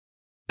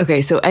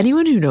Okay, so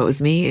anyone who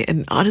knows me,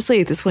 and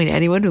honestly, at this point,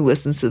 anyone who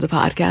listens to the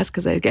podcast,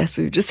 because I guess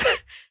we've just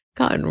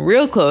gotten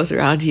real close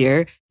around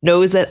here,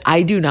 knows that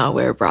I do not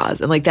wear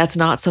bras. And like, that's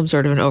not some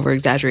sort of an over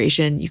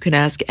exaggeration. You can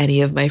ask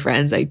any of my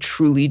friends. I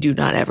truly do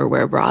not ever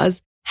wear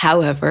bras.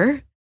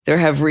 However, there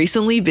have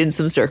recently been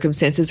some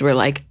circumstances where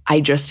like,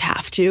 I just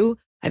have to.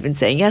 I've been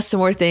saying yes to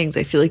more things.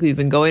 I feel like we've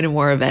been going to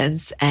more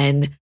events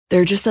and there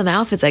are just some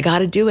outfits. I got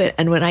to do it.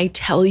 And when I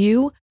tell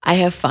you, I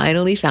have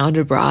finally found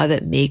a bra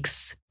that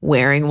makes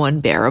wearing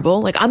one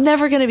bearable. Like I'm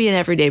never going to be an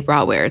everyday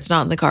bra wearer. It's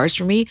not in the cards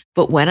for me.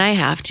 But when I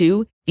have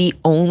to, the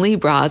only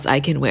bras I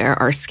can wear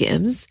are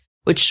Skims,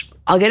 which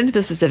I'll get into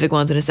the specific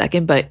ones in a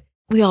second, but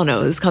we all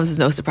know this comes as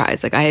no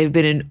surprise. Like I have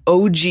been an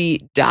OG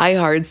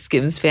diehard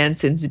Skims fan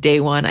since day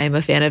one. I am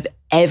a fan of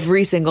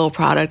every single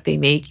product they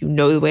make. You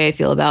know the way I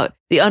feel about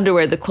the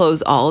underwear, the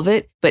clothes, all of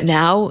it. But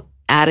now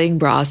adding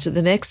bras to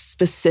the mix,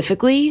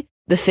 specifically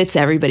the Fits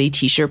Everybody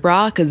t-shirt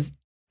bra, because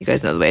you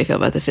guys know the way I feel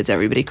about the Fits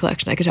Everybody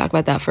collection. I could talk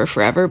about that for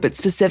forever, but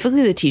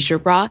specifically the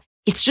t-shirt bra,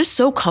 it's just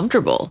so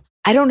comfortable.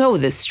 I don't know,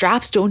 the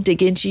straps don't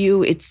dig into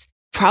you. It's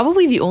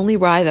probably the only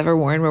bra I've ever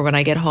worn where when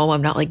I get home,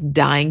 I'm not like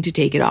dying to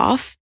take it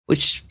off,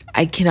 which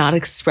I cannot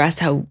express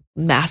how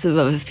massive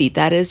of a feat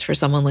that is for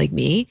someone like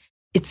me.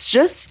 It's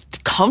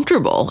just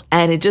comfortable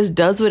and it just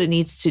does what it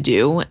needs to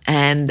do.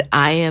 And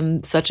I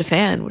am such a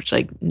fan, which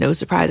like no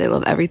surprise, I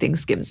love everything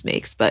Skims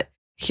makes, but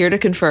here to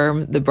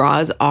confirm the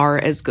bras are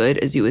as good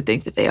as you would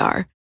think that they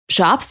are.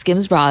 Shop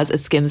Skims bras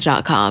at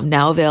skims.com,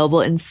 now available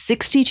in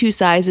 62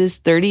 sizes,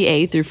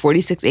 30A through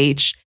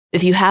 46H.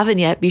 If you haven't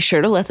yet, be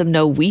sure to let them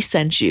know we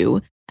sent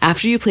you.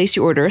 After you place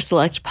your order,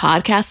 select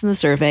podcast in the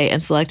survey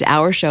and select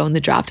our show in the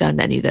drop-down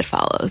menu that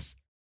follows.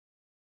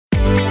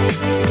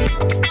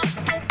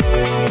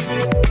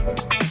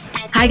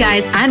 Hi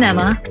guys, I'm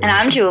Emma. And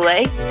I'm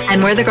Julie.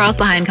 And we're the girls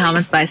behind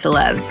Comments by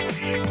Celebs.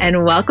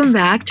 And welcome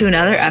back to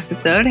another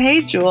episode.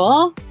 Hey,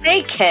 Jewel.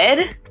 Hey,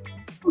 kid.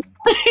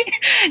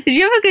 Did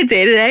you have a good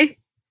day today?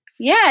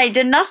 Yeah, I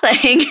did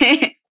nothing.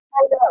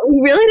 We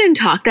really didn't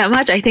talk that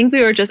much. I think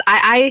we were just,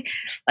 I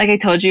like I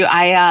told you,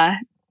 I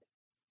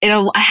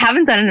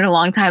haven't done it in a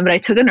long time, but I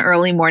took an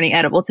early morning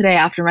edible today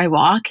after my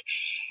walk.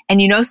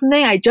 And you know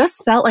something? I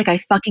just felt like I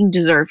fucking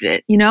deserved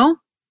it, you know?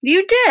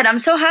 You did. I'm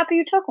so happy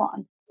you took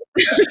one.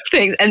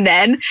 Thanks. And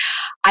then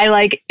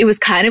it was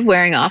kind of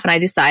wearing off and I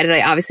decided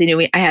I obviously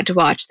knew I had to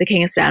watch The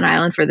King of Staten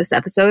Island for this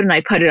episode and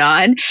I put it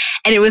on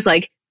and it was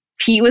like,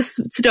 Pete was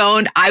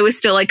stoned. I was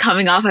still like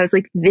coming off. I was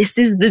like, this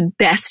is the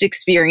best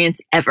experience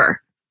ever.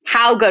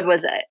 How good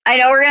was it? I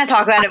know we're going to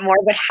talk about it more,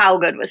 but how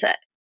good was it?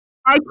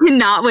 I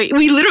cannot wait.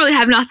 We literally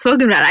have not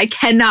spoken about it. I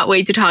cannot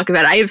wait to talk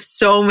about it. I have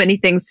so many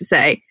things to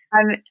say.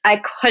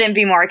 I couldn't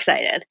be more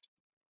excited.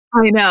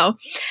 I know.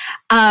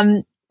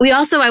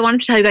 I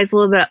wanted to tell you guys a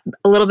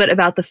little bit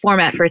about the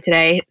format for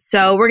today.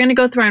 So we're going to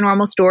go through our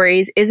normal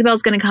stories.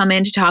 Isabel's going to come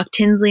in to talk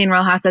Tinsley and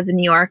Real Housewives of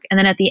New York. And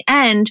then at the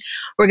end,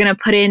 we're going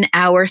to put in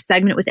our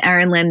segment with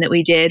Erin Lim that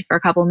we did for a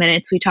couple of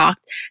minutes. We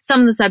talked some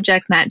of the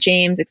subjects, Matt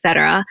James,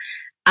 etc.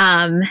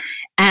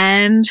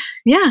 And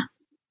yeah.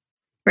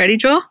 Ready,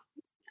 Joel?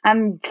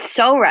 I'm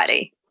so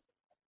ready.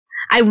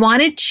 I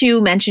wanted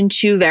to mention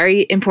two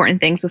very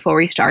important things before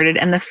we started.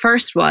 And the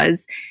first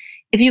was,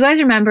 if you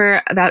guys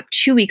remember, about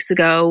 2 weeks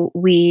ago,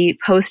 we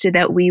posted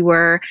that we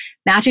were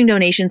matching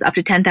donations up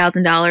to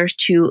 $10,000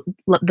 to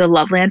the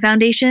Loveland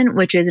Foundation,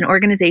 which is an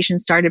organization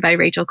started by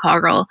Rachel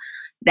Coggle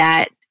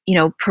that, you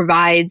know,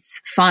 provides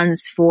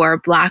funds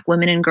for Black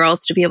women and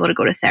girls to be able to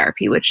go to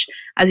therapy, which,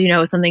 as you know,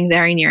 is something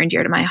very near and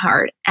dear to my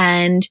heart.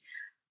 And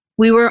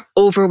we were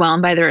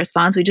overwhelmed by the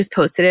response. We just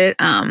posted it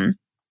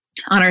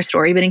on our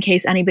story, but in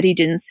case anybody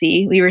didn't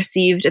see, we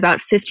received about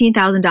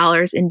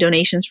 $15,000 in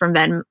donations from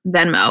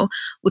Venmo,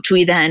 which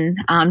we then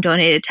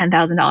donated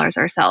 $10,000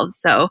 ourselves.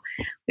 So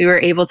we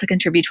were able to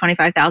contribute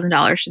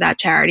 $25,000 to that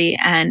charity.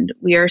 And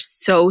we are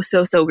so,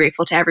 so, so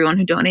grateful to everyone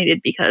who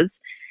donated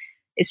because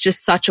it's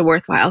just such a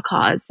worthwhile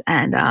cause.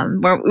 And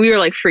we were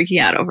like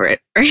freaking out over it,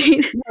 right?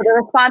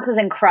 The response was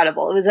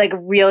incredible. It was like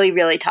really,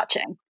 really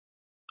touching.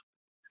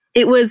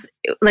 It was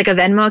like a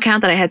Venmo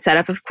account that I had set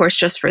up, of course,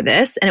 just for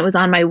this. And it was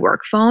on my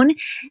work phone.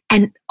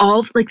 And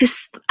all like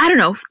this, I don't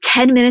know,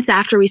 10 minutes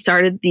after we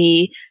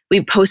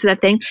posted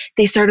that thing,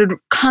 they started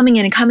coming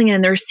in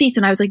and their receipts.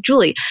 And I was like,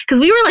 Julie,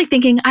 because we were like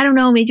thinking, I don't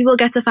know, maybe we'll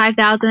get to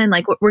 5,000.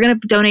 Like we're going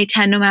to donate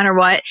 10 no matter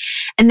what.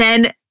 And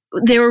then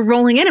they were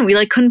rolling in and we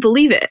like couldn't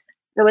believe it.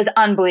 It was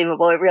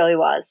unbelievable. It really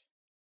was.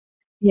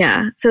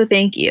 Yeah. So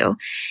thank you.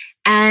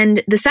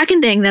 And the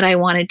second thing that I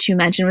wanted to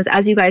mention was,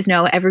 as you guys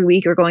know, every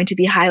week we're going to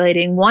be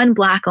highlighting one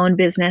Black-owned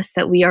business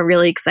that we are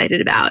really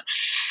excited about.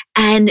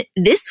 And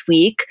this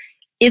week,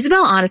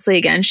 Isabel, honestly,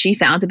 again, she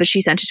found it, but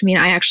she sent it to me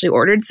and I actually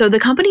ordered. So the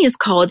company is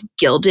called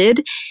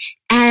Gilded,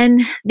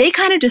 and they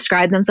kind of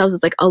describe themselves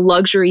as like a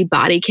luxury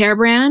body care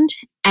brand.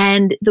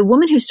 And the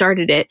woman who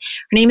started it,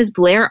 her name is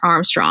Blair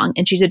Armstrong,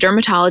 and she's a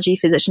dermatology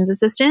physician's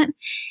assistant.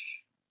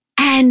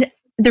 And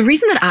the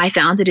reason that I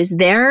found it is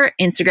their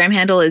Instagram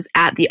handle is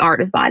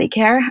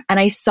 @theartofbodycare.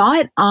 And I saw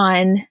it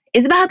on,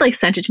 Isabel had like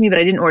sent it to me, but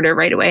I didn't order it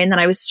right away. And then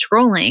I was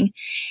scrolling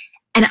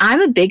And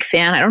I'm a big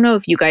fan. I don't know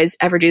if you guys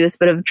ever do this,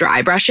 but of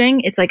dry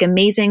brushing. It's like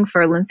amazing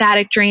for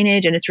lymphatic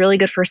drainage and it's really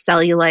good for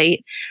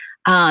cellulite.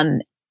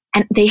 And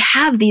they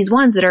have these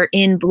ones that are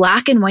in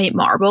black and white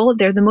marble.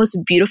 They're the most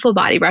beautiful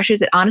body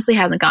brushes. It honestly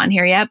hasn't gotten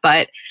here yet,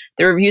 but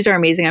the reviews are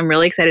amazing. I'm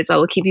really excited. So I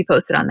will keep you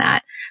posted on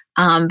that.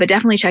 But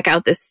definitely check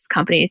out this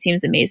company. It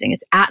seems amazing.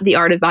 It's at The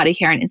Art of Body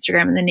Care on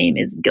Instagram and the name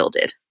is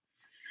Gilded.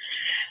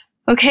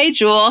 Okay,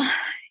 Jewel,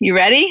 you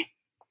ready?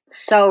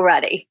 So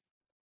ready.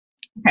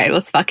 Okay,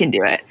 let's fucking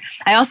do it.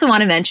 I also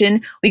want to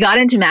mention, we got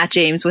into Matt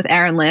James with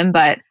Aaron Lim,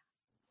 but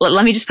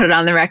let me just put it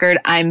on the record.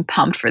 I'm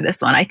pumped for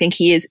this one. I think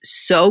he is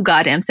so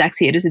goddamn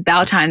sexy. It is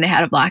about time they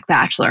had a Black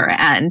Bachelor,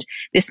 and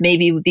this may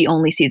be the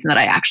only season that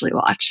I actually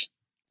watch.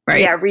 Right?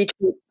 Yeah,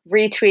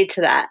 retweet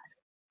to that.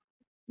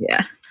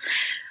 Yeah.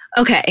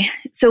 Okay,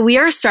 so we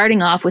are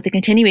starting off with a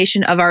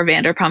continuation of our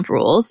Vanderpump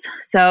rules.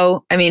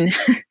 So, I mean,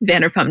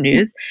 Vanderpump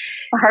news.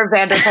 Our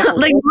Vanderpump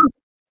like,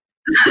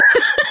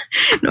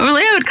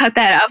 normally I would cut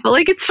that out, but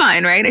like it's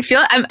fine, right?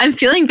 I'm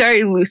feeling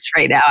very loose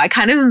right now. I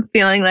kind of am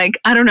feeling like,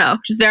 I don't know,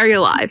 just very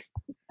alive.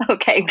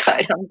 Okay,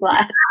 good. I'm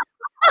glad.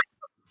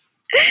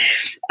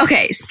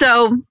 Okay,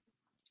 so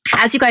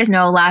as you guys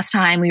know, last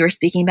time we were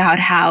speaking about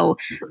how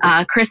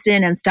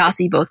Kristen and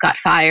Stassi both got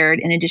fired,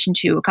 in addition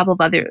to a couple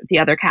of the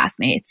other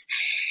castmates.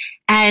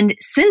 And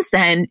since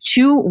then,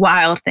 two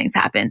wild things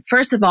happened.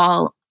 First of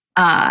all,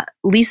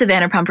 Lisa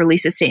Vanderpump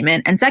released a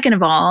statement, and second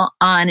of all,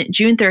 on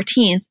June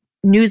 13th.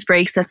 News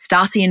breaks that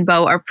Stassi and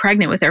Beau are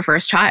pregnant with their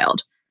first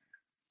child.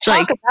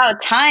 Talk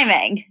about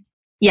timing.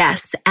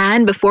 Yes.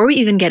 And before we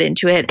even get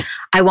into it,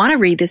 I want to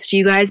read this to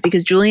you guys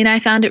because Julie and I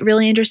found it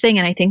really interesting,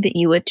 and I think that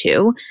you would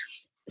too.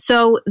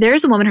 So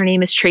there's a woman, her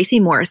name is Tracy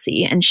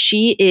Morrissey, and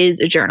she is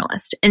a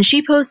journalist. And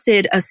she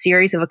posted a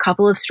series of a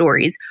couple of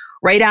stories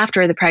right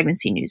after the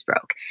pregnancy news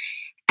broke.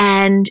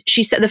 And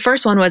she said the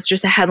first one was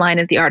just a headline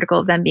of the article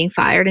of them being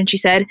fired. And she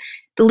said,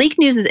 the leak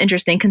news is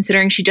interesting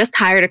considering she just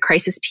hired a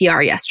crisis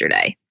PR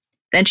yesterday.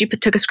 Then she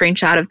took a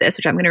screenshot of this,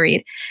 which I'm going to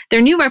read.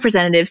 Their new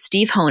representative,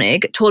 Steve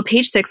Honig, told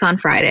Page Six on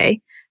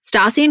Friday,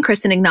 Stassi and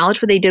Kristen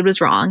acknowledged what they did was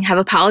wrong, have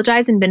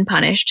apologized and been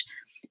punished.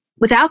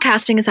 Without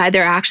casting aside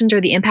their actions or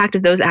the impact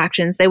of those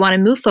actions, they want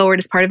to move forward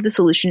as part of the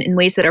solution in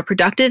ways that are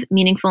productive,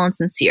 meaningful, and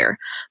sincere.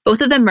 Both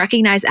of them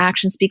recognize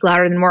actions speak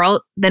louder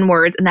than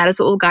words, and that is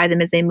what will guide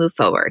them as they move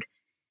forward.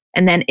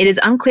 And then it is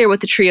unclear what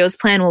the trio's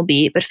plan will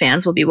be, but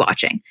fans will be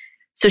watching.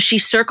 So she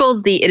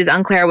circles it is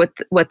unclear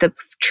what the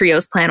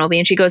trio's plan will be.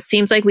 And she goes,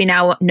 seems like we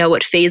now know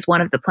what phase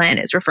one of the plan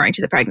is, referring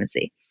to the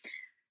pregnancy.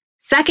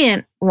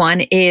 Second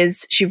one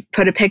is she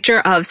put a picture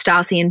of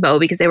Stassi and Beau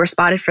because they were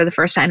spotted for the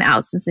first time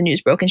out since the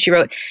news broke. And she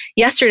wrote,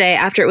 yesterday,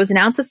 after it was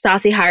announced that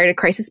Stassi hired a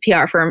crisis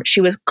PR firm, she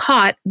was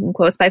caught, in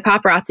quotes, by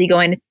paparazzi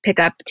going to pick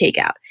up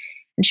takeout.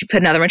 And she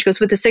put another one. She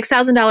goes, with the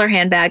 $6,000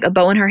 handbag, a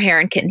bow in her hair,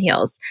 and kitten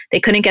heels. They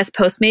couldn't guess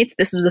Postmates.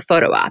 This was a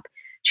photo op.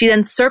 She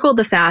then circled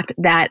the fact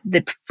that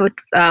the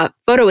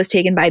photo was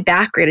taken by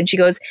Backgrid. And she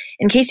goes,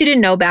 in case you didn't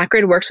know,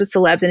 Backgrid works with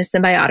celebs in a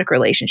symbiotic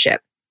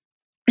relationship.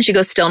 And she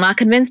goes, still not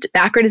convinced?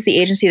 Backgrid is the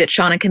agency that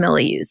Sean and Camilla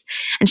use.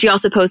 And she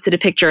also posted a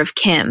picture of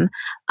Kim,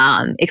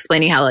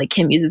 explaining how like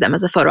Kim uses them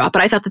as a photo op.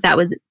 But I thought that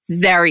was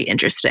very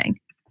interesting.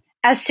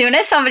 As soon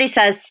as somebody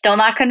says, still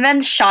not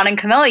convinced, Sean and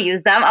Camilla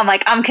use them, I'm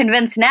like, I'm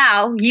convinced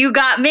now. You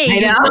got me.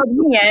 You got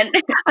me in.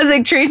 I was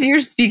like, Tracy,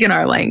 you're speaking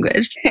our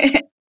language.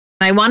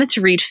 I wanted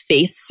to read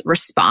Faith's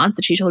response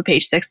that she told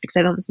Page Six because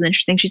I thought this was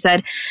interesting. She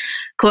said,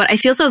 quote, I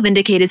feel so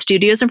vindicated.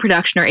 Studios and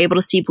production are able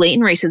to see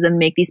blatant racism and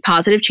make these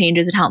positive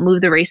changes and help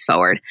move the race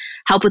forward,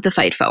 help with the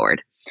fight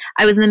forward.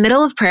 I was in the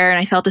middle of prayer and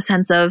I felt a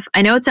sense of,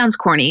 I know it sounds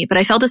corny, but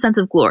I felt a sense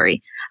of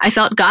glory. I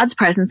felt God's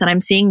presence, and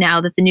I'm seeing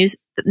now that the news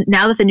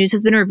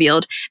has been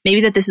revealed, maybe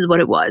that this is what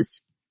it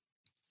was.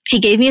 He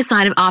gave me a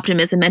sign of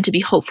optimism meant to be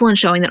hopeful and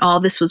showing that all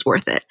of this was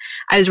worth it.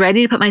 I was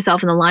ready to put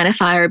myself in the line of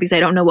fire because I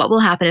don't know what will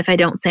happen if I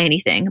don't say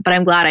anything, but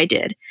I'm glad I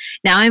did.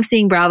 Now I'm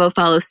seeing Bravo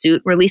follow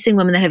suit, releasing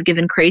women that have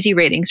given crazy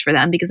ratings for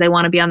them because they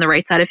want to be on the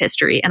right side of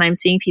history, and I'm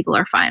seeing people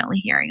are finally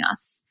hearing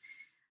us.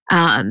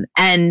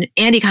 And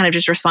Andy kind of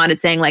just responded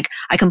saying, like,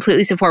 I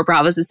completely support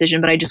Bravo's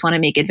decision, but I just want to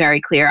make it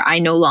very clear I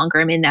no longer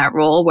am in that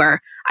role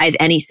where I have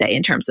any say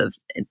in terms of,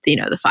 you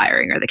know, the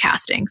firing or the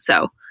casting.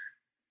 So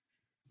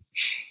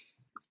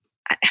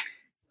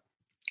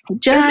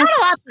there's not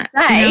a lot to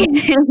say.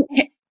 You know,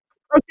 like,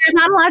 there's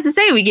not a lot to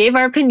say. We gave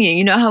our opinion.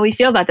 You know how we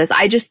feel about this.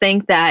 I just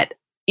think that,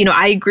 you know,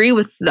 I agree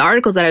with the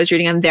articles that I was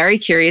reading. I'm very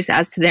curious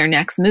as to their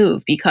next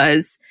move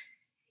because,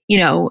 you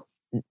know,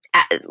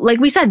 like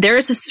we said, there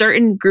is a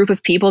certain group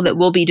of people that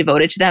will be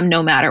devoted to them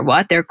no matter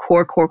what. They're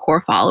core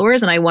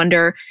followers. And I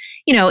wonder,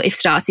 you know, if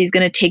Stassi's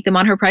going to take them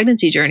on her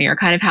pregnancy journey or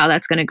kind of how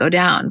that's going to go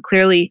down.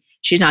 Clearly,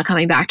 she's not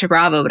coming back to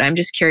Bravo, but I'm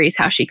just curious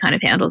how she kind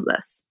of handles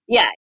this.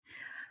 Yeah.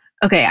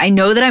 Okay, I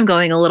know that I'm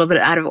going a little bit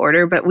out of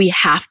order, but we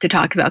have to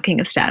talk about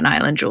King of Staten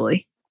Island,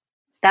 Julie.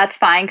 That's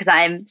fine because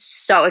I'm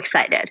so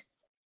excited.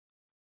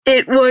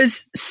 It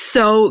was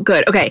so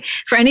good. Okay,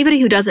 for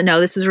anybody who doesn't know,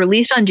 this was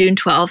released on June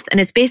 12th, and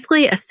it's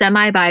basically a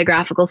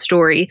semi-biographical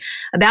story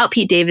about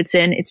Pete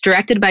Davidson. It's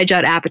directed by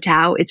Judd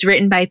Apatow. It's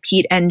written by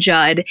Pete and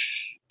Judd.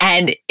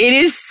 and it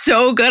is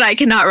so good. I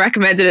cannot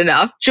recommend it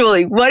enough.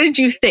 Julie, what did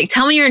you think?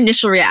 Tell me your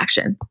initial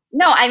reaction.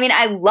 No, I mean,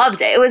 I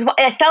loved it.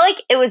 I felt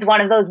like it was one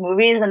of those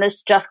movies, and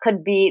this just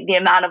could be the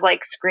amount of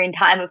like screen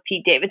time of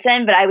Pete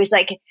Davidson, but I was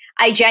like,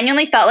 I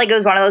genuinely felt like it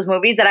was one of those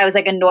movies that I was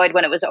like annoyed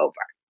when it was over.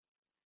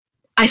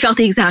 I felt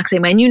the exact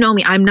same way. And you know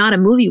me, I'm not a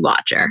movie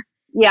watcher.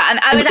 Yeah,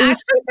 I was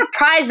actually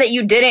surprised that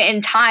you did it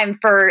in time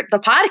for the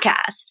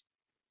podcast.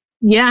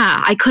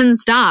 Yeah, I couldn't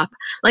stop.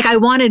 Like, I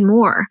wanted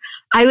more.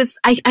 I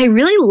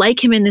really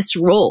like him in this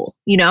role,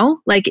 you know?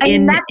 Like,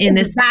 in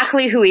this.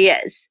 Exactly who he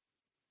is.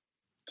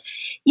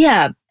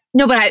 Yeah.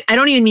 No, but I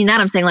don't even mean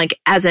that. I'm saying like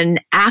as an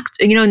act,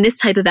 you know, in this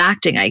type of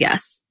acting, I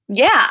guess.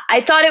 Yeah,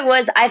 I thought he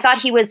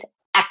was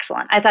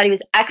excellent. I thought he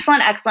was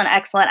excellent.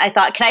 I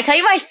thought, can I tell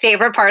you my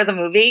favorite part of the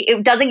movie?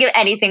 It doesn't give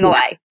anything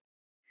away.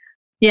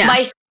 Yeah.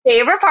 My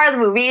favorite part of the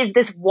movie is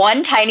this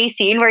one tiny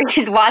scene where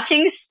he's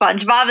watching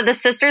SpongeBob and the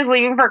sister's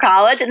leaving for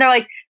college and they're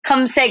like,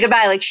 come say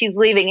goodbye, like she's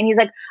leaving. And he's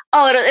like,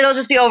 oh, it'll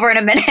just be over in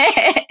a minute.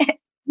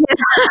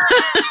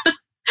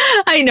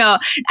 I know.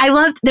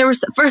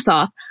 First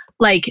off,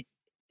 like,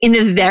 in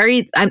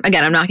the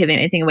I'm not giving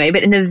anything away,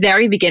 but in the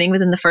very beginning,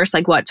 within the first,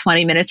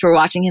 20 minutes, we're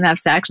watching him have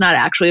sex. Not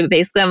actually, but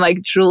basically, I'm like,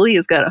 Julie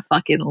is going to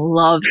fucking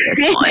love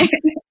this one.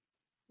 You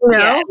know?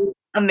 Yeah,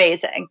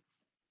 amazing.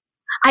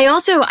 I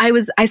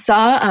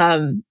saw,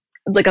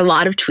 like a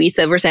lot of tweets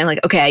that were saying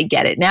like, okay, I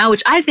get it now,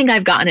 which I think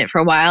I've gotten it for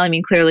a while. I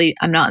mean, clearly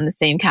I'm not in the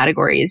same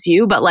category as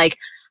you, but like,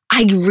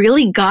 I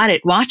really got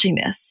it watching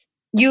this.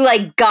 You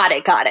like got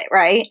it,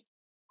 right?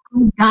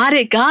 Got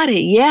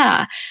it.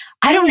 Yeah.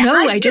 I don't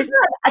know.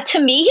 To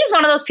me, he's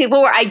one of those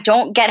people where I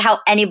don't get how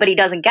anybody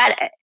doesn't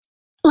get it.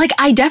 Like,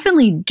 I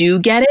definitely do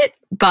get it,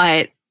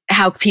 but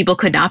how people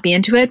could not be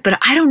into it. But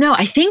I don't know.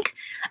 I think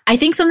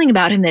something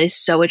about him that is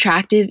so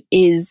attractive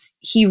is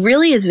he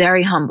really is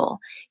very humble,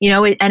 you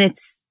know, and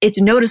it's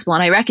noticeable.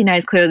 And I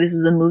recognize clearly this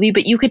was a movie,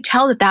 but you could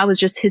tell that was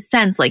just his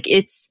sense. Like,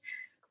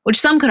 which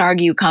some could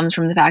argue comes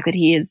from the fact that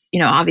he is,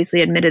 you know,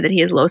 obviously admitted that he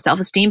has low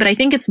self-esteem, but I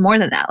think it's more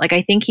than that. Like,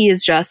 I think he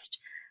is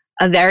just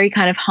a very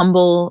kind of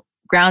humble,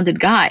 grounded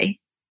guy.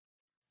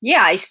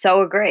 Yeah, I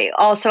so agree.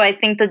 Also, I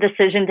think the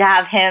decision to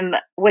have him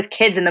with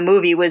kids in the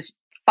movie was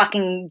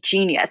fucking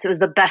genius. It was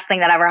the best thing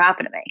that ever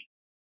happened to me.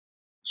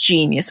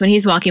 Genius. When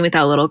he's walking with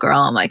that little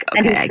girl, I'm like,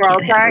 okay, I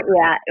can't handle it.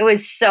 Yeah, it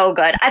was so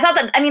good. I thought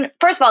that, I mean,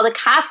 first of all, the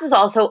cast is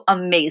also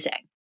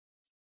amazing.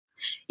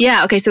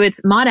 Yeah, okay, so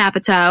it's Maude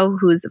Apatow,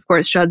 who's, of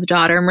course, Judd's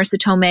daughter, Marissa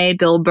Tomei,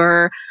 Bill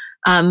Burr,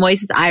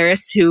 Moises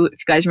Iris, who, if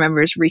you guys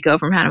remember, is Rico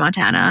from Hannah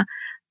Montana,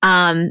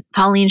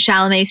 Pauline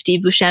Chalamet,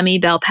 Steve Buscemi,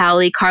 Bel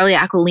Powley, Carly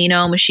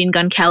Aquilino, Machine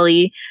Gun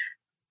Kelly,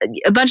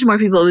 a bunch of more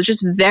people. It was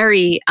just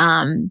very,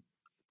 okay,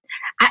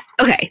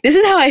 this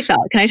is how I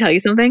felt. Can I tell you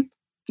something?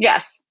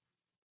 Yes.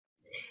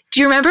 Do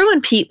you remember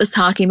when Pete was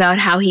talking about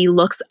how he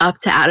looks up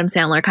to Adam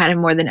Sandler kind of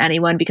more than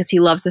anyone because he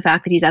loves the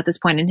fact that he's at this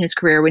point in his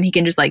career when he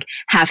can just like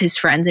have his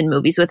friends in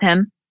movies with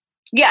him?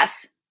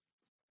 Yes.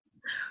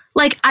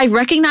 Like, I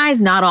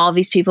recognize not all of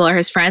these people are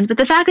his friends, but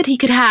the fact that he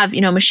could have,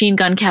 you know, Machine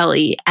Gun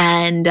Kelly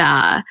and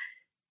Maude,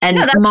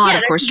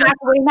 of course. That's exactly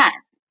what he meant.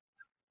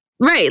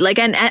 Right. Like,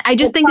 and I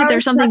just think that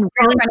there's something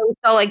really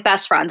still like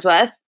best friends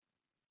with.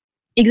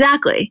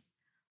 Exactly.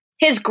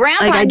 His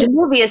grandpa in the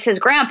movie is his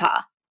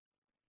grandpa.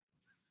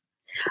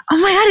 Oh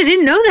my God, I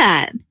didn't know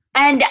that.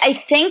 And I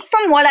think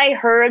from what I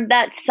heard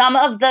that some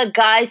of the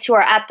guys who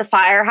are at the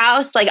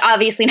firehouse, like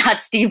obviously not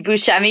Steve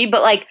Buscemi,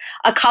 but like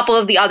a couple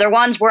of the other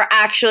ones were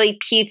actually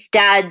Pete's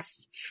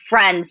dad's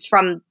friends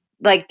from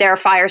like their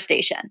fire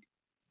station.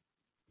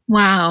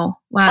 Wow.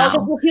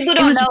 Also, for people who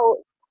don't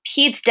know,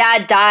 Pete's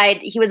dad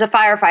died. He was a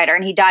firefighter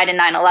and he died in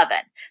 9/11.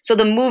 So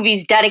the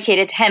movie's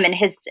dedicated to him and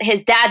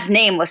his dad's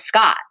name was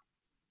Scott.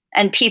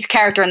 And Pete's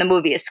character in the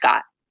movie is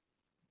Scott.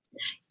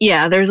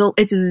 Yeah,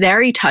 it's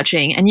very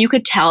touching. And you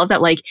could tell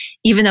that, like,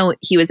 even though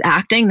he was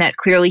acting, that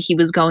clearly he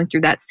was going through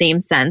that same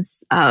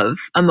sense of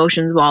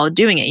emotions while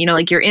doing it. You know,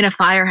 like, you're in a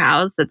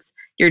firehouse that's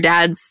your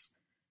dad's,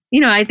 you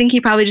know, I think he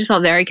probably just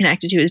felt very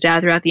connected to his dad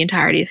throughout the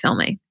entirety of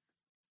filming.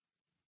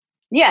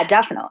 Yeah,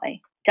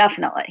 definitely.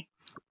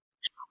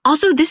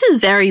 Also, this is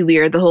very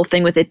weird, the whole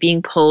thing with it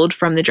being pulled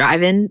from the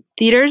drive-in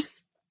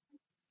theaters.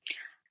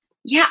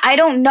 Yeah, I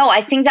don't know.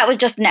 I think that was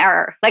just an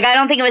error. Like, I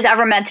don't think it was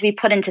ever meant to be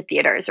put into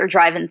theaters or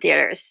drive-in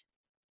theaters.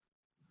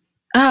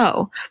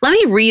 Oh, let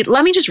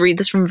me just read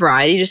this from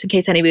Variety, just in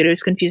case anybody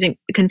was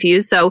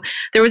confused. So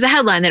there was a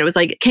headline that it was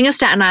like, King of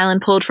Staten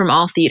Island pulled from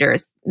all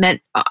theaters,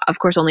 meant, of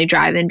course, only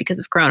drive-in because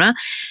of Corona.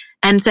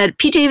 And it said,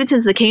 Pete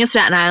Davidson's The King of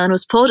Staten Island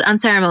was pulled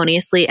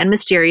unceremoniously and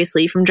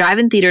mysteriously from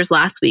drive-in theaters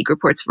last week,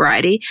 reports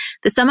Variety.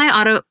 The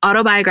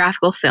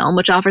semi-autobiographical film,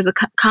 which offers a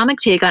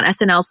comic take on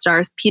SNL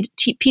stars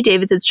Pete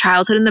Davidson's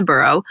childhood in the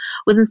borough,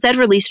 was instead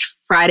released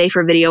Friday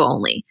for video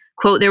only.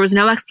 Quote, there was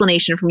no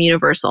explanation from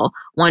Universal,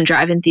 one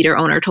drive-in theater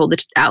owner told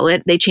the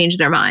outlet. They changed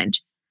their mind.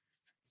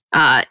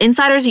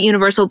 Insiders at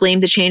Universal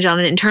blamed the change on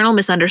an internal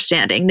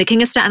misunderstanding. The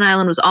King of Staten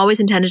Island was always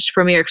intended to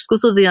premiere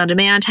exclusively on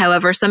demand.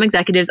 However, some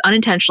executives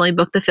unintentionally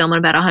booked the film in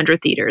about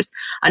 100 theaters,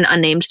 an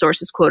unnamed source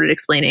is quoted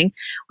explaining.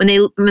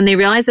 When they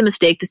realized the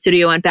mistake, the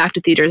studio went back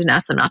to theaters and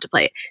asked them not to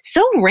play it.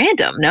 So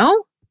random,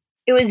 no?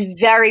 It was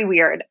very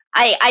weird.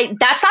 I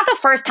that's not the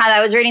first time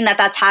I was reading that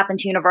that's happened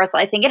to Universal.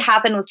 I think it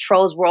happened with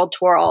Trolls World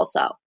Tour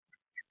also.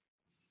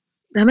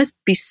 That must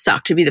be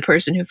suck to be the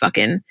person who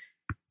fucking...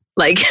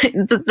 Like,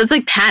 that's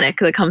like panic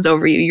that comes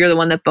over you. You're the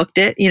one that booked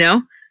it, you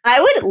know? I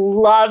would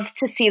love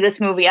to see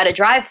this movie at a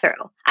drive-thru.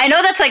 I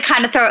know that's like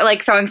kind of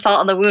throwing salt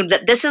on the wound,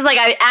 but this is like,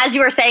 as you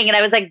were saying it,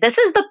 I was like, this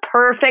is the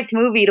perfect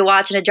movie to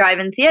watch in a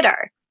drive-in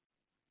theater.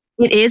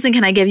 It is, and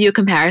can I give you a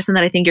comparison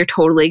that I think you're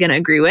totally going to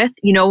agree with?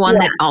 You know, one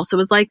that also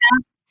was like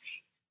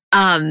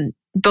that?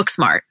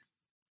 Booksmart.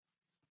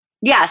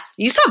 Yes.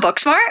 You saw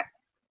Booksmart?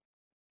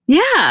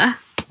 Yeah.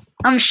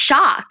 I'm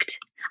shocked.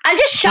 I'm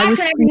just shocked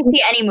whenever you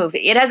see any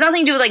movie. It has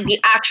nothing to do with like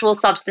the actual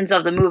substance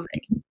of the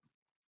movie.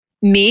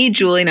 Me,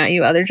 Julie, not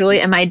you, other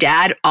Julie, and my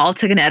dad all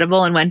took an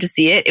edible and went to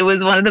see it. It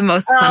was one of the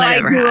most fun I've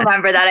ever had.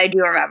 I do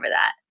remember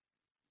that.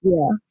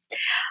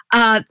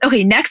 Yeah.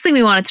 Okay, next thing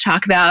we wanted to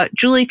talk about.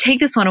 Julie, take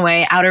this one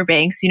away. Outer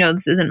Banks. You know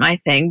this isn't my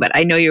thing, but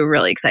I know you're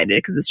really excited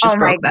because this just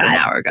broke about an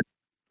hour ago.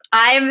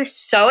 I'm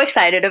so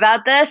excited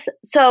about this.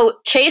 So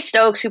Chase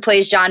Stokes, who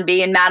plays John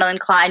B., and Madeline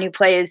Klein, who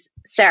plays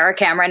Sarah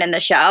Cameron in the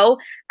show,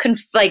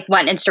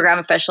 went Instagram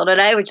official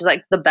today, which is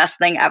like the best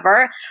thing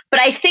ever.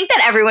 But I think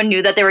that everyone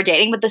knew that they were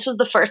dating, but this was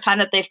the first time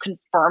that they've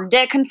confirmed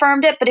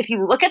it. But if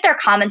you look at their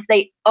comments,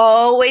 they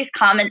always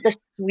comment the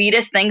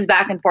sweetest things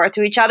back and forth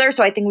to each other.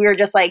 So I think we were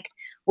just like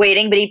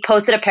waiting, but he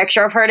posted a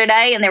picture of her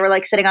today and they were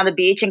like sitting on the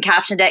beach and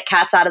captioned it,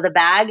 "Cat's out of the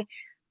bag."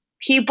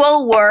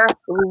 People were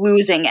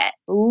losing it.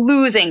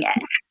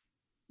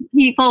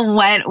 People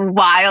went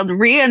wild.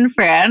 Rhea and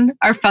Fran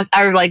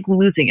are like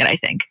losing it, I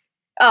think.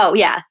 Oh,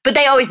 yeah. But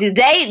they always do.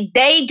 They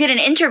did an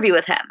interview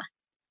with him.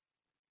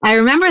 I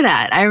remember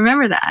that. I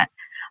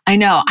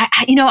know.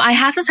 I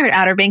have to start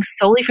Outer Banks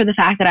solely for the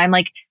fact that I'm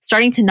like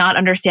starting to not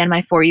understand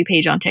my For You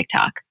page on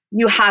TikTok.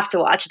 You have to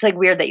watch. It's like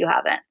weird that you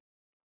haven't.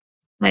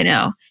 I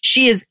know.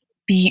 She is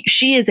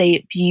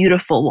a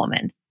beautiful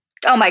woman.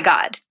 Oh my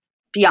God.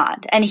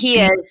 Beyond. And he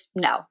is,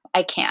 no,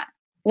 I can't.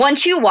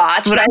 Once you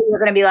watch, then you're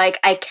going to be like,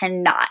 I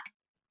cannot.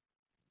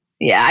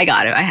 Yeah, I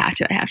got it. I have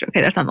to. Okay,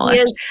 that's on the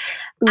list.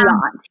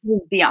 He's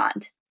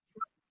beyond.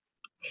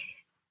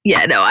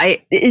 Yeah, no,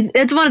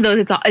 it's one of those,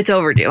 it's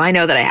overdue. I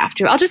know that I have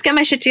to. I'll just get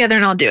my shit together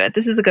and I'll do it.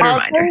 This is a good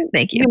reminder.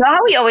 Thank you. You know how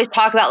we always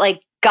talk about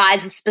like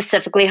guys with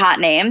specifically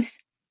hot names?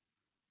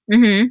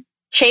 Mm-hmm.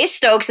 Chase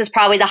Stokes is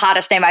probably the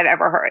hottest name I've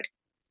ever heard.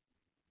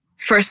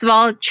 First of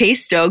all,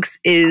 Chase Stokes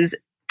is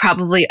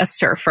probably a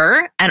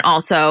surfer, and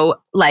also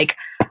like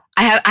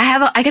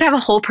I could have a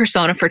whole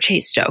persona for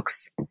Chase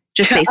Stokes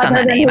just based on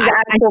that name.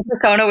 Actual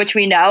persona, which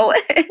we know.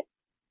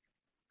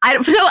 I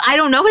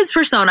don't know his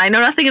persona. I know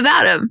nothing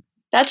about him.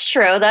 That's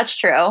true.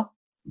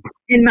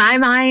 In my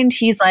mind,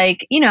 he's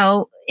like, you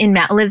know,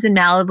 lives in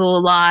Malibu a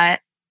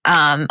lot,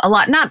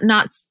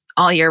 not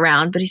all year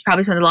round, but he's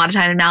probably spent a lot of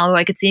time in Malibu.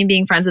 I could see him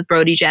being friends with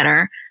Brody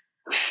Jenner.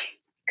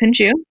 Couldn't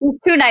you? He's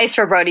too nice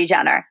for Brody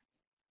Jenner.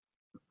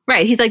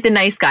 Right. He's like the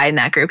nice guy in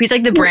that group. He's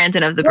like the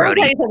Brandon of the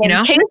Brody. You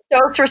know? Chase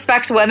Stokes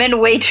respects women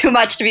way too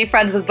much to be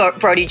friends with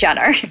Brody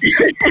Jenner.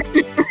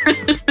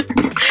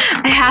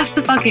 I have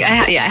to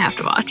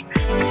watch.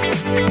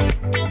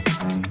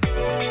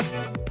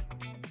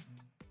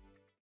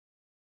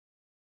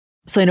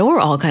 So I know we're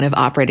all kind of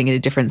operating at a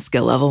different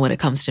skill level when it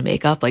comes to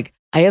makeup. Like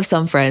I have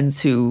some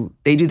friends who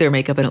they do their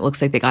makeup and it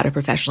looks like they got it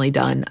professionally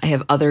done. I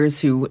have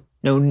others who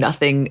know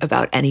nothing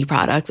about any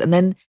products. And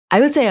then I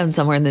would say I'm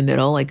somewhere in the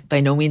middle. Like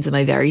by no means am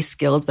I very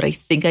skilled, but I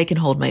think I can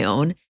hold my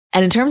own.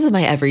 And in terms of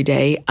my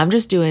everyday, I'm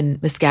just doing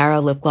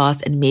mascara, lip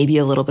gloss, and maybe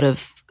a little bit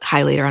of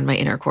highlighter on my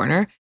inner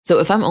corner. So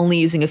if I'm only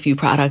using a few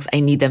products, I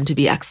need them to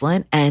be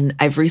excellent. And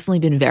I've recently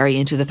been very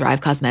into the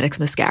Thrive Causemetics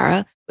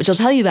mascara, which I'll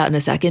tell you about in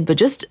a second, but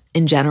just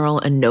in general,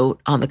 a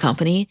note on the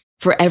company.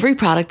 For every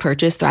product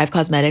purchase, Thrive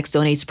Causemetics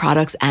donates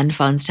products and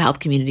funds to help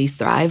communities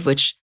thrive,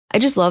 which I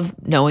just love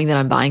knowing that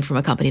I'm buying from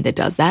a company that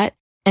does that.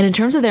 And in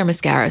terms of their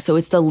mascara, so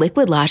it's the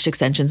Liquid Lash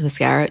Extensions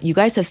mascara. You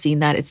guys have seen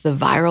that. It's the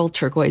viral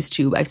turquoise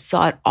tube. I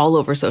saw it all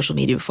over social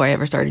media before I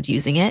ever started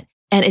using it.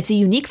 And it's a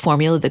unique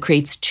formula that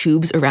creates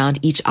tubes around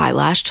each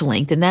eyelash to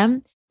lengthen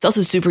them. It's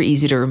also super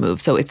easy to remove.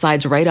 So it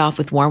slides right off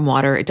with warm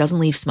water. It doesn't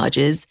leave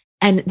smudges.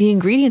 And the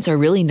ingredients are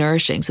really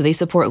nourishing. So they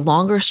support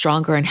longer,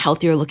 stronger, and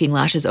healthier looking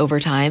lashes over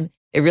time.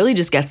 It really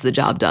just gets the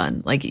job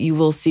done. Like you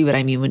will see what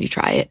I mean when you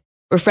try it.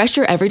 Refresh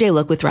your everyday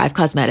look with Thrive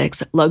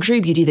Causemetics,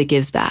 luxury beauty that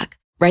gives back.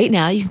 Right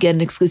now, you can get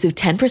an exclusive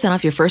 10%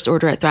 off your first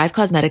order at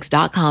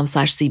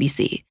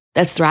thrivecausemetics.com/CBC.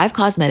 That's Thrive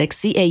Causemetics,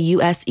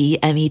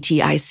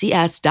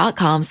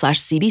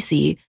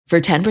 CAUSEMETICS.com/CBC for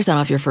 10%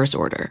 off your first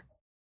order.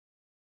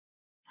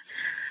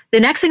 The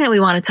next thing that we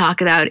want to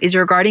talk about is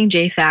regarding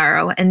Jay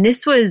Pharoah. And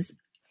this was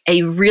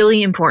a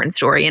really important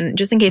story. And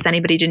just in case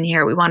anybody didn't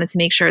hear, we wanted to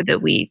make sure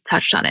that we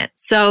touched on it.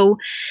 So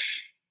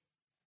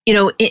you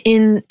know,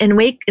 in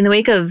the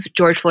wake of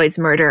George Floyd's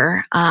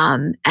murder,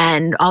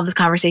 and all this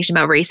conversation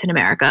about race in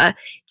America,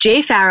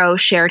 Jay Pharoah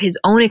shared his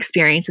own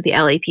experience with the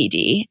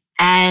LAPD.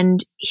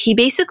 And he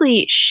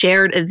basically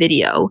shared a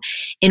video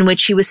in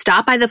which he was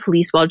stopped by the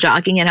police while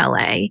jogging in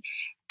LA.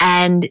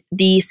 And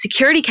the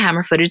security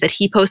camera footage that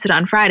he posted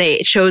on Friday,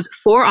 it shows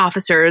 4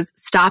 officers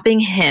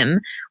stopping him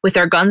with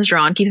their guns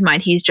drawn. Keep in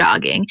mind, he's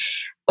jogging,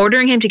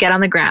 ordering him to get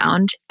on the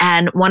ground.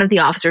 And one of the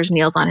officers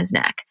kneels on his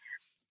neck.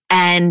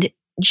 And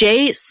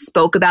Jay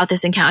spoke about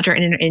this encounter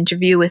in an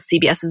interview with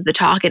CBS's The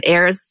Talk. It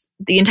airs,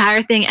 the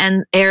entire thing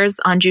airs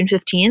on June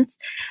 15th.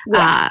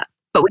 Yeah.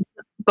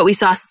 But we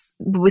saw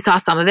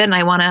some of it, and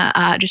I want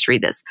to just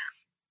read this.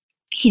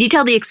 He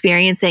detailed the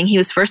experience, saying he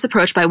was first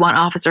approached by one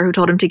officer who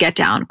told him to get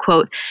down.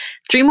 Quote,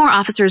 3 more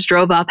officers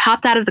drove up,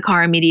 hopped out of the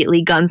car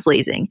immediately, guns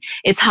blazing.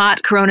 It's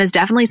hot. Corona is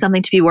definitely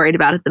something to be worried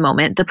about at the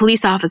moment. The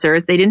police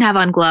officers, they didn't have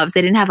on gloves.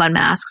 They didn't have on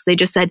masks. They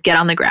just said, get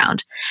on the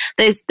ground.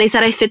 They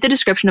said I fit the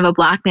description of a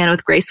black man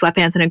with gray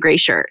sweatpants and a gray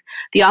shirt.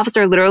 The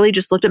officer literally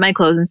just looked at my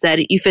clothes and said,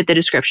 you fit the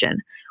description.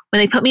 When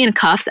they put me in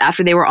cuffs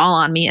after they were all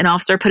on me, an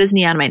officer put his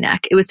knee on my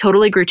neck. It was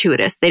totally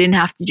gratuitous. They didn't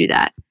have to do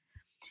that.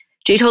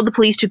 Jay told the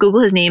police to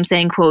Google his name,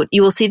 saying, quote,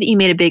 you will see that you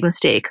made a big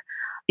mistake.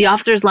 The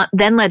officers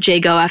then let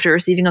Jay go after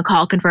receiving a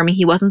call confirming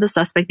he wasn't the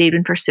suspect they'd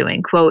been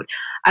pursuing. Quote,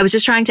 I was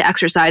just trying to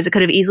exercise. It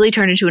could have easily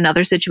turned into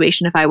another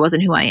situation if I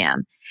wasn't who I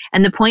am.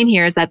 And the point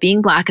here is that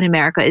being black in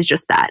America is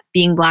just that,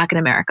 being black in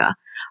America.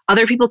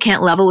 Other people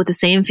can't level with the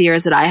same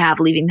fears that I have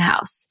leaving the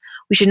house.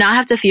 We should not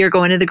have to fear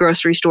going to the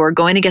grocery store,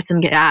 going to get some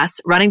gas,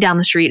 running down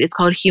the street. It's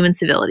called human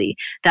civility.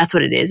 That's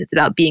what it is. It's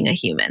about being a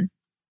human.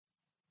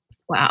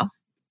 Wow.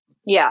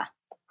 Yeah.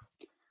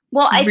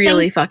 Well, I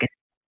really think, fucking.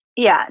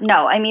 Yeah,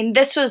 no, I mean,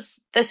 this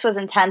was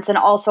intense. And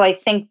also I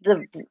think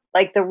the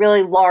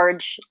really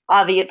large,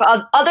 obvious,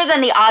 other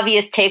than the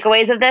obvious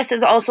takeaways of this,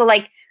 is also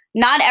like,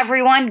 not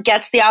everyone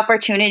gets the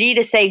opportunity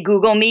to say,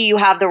 Google me, you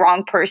have the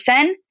wrong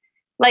person.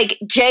 Like,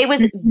 Jay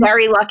was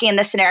very lucky in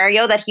this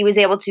scenario that he was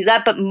able to do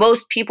that, but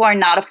most people are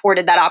not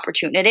afforded that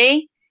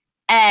opportunity.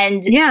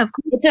 And yeah,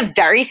 it's a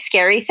very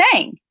scary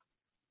thing.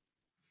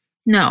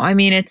 No, I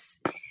mean, it's,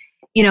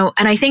 you know,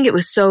 and I think it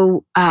was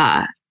so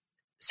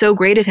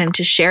great of him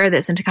to share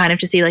this and to kind of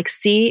to see, like,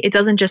 see, it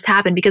doesn't just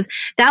happen, because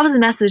that was a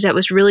message that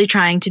was really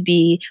trying to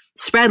be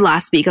spread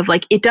last week of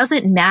like, it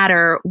doesn't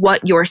matter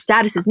what your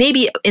status is.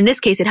 Maybe in this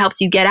case, it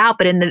helps you get out,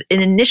 but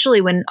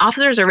initially when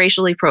officers are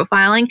racially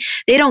profiling,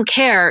 they don't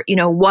care, you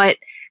know, what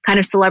kind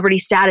of celebrity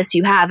status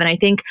you have. And I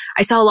think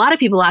I saw a lot of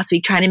people last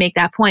week trying to make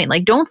that point.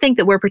 Like, don't think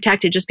that we're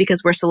protected just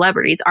because we're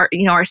celebrities.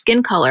 Our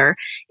skin color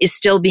is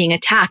still being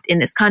attacked in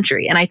this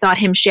country. And I thought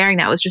him sharing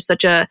that was just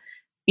such a,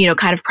 you know,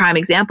 kind of prime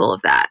example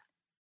of that.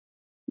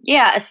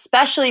 Yeah,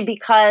 especially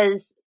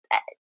because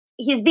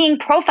he's being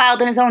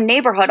profiled in his own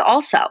neighborhood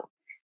also.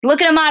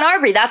 Look at Ahmaud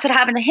Arbery. That's what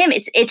happened to him.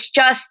 It's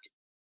just,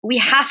 we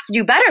have to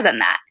do better than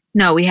that.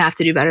 No, we have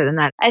to do better than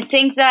that. I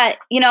think that,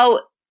 you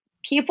know,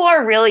 people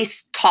are really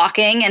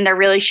talking and they're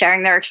really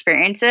sharing their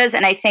experiences.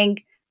 And I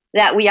think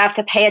that we have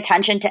to pay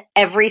attention to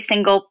every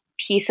single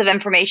piece of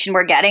information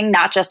we're getting,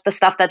 not just the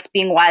stuff that's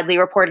being widely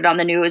reported on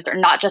the news, or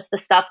not just the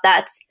stuff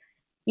that's,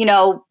 you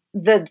know,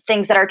 the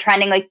things that are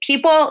trending. Like,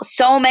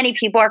 so many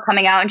people are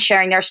coming out and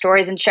sharing their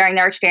stories and sharing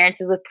their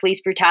experiences with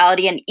police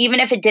brutality. And even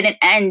if it didn't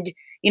end,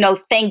 you know,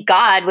 thank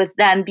God, with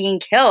them being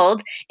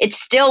killed, it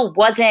still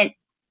wasn't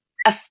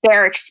a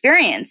fair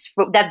experience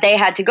that they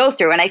had to go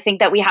through. And I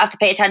think that we have to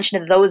pay attention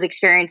to those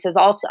experiences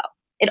also.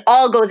 It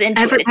all goes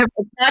into it.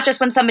 It's not just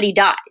when somebody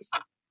dies.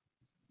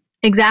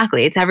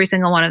 Exactly. It's every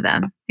single one of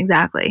them.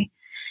 Exactly.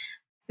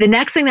 The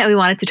next thing that we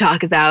wanted to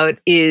talk about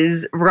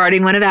is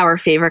regarding one of our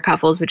favorite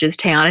couples, which is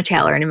Teyana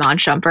Taylor and Iman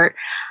Shumpert.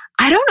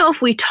 I don't know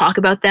if we talk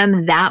about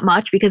them that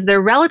much because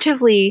they're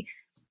relatively,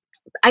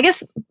 I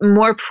guess,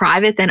 more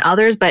private than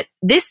others, but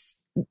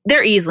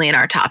they're easily in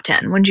our top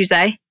 10, wouldn't you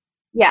say?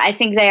 Yeah, I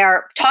think they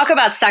are. Talk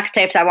about sex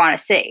tapes I want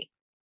to see.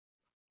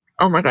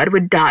 Oh my God, I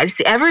would die.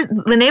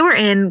 When they were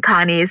in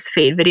Kanye's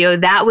Fade video,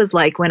 that was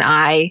I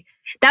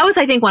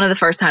think one of the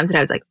first times that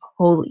I was like,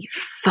 holy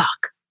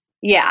fuck.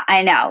 Yeah,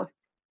 I know.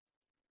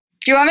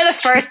 Do you remember the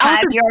first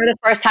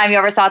time you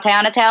ever saw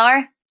Teyana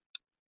Taylor?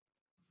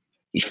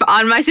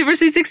 On My Super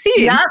Sweet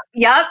 16.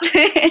 Yep.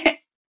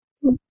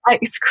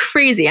 It's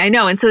crazy. I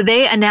know. And so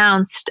they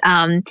announced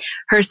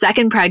her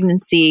second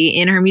pregnancy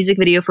in her music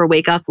video for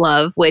Wake Up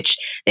Love, which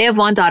they have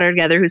one daughter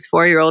together who's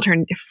 4 years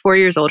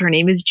old. Her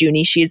name is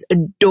Junie. She's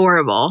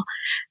adorable.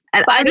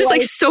 And I'm just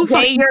like so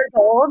funny.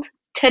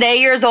 Today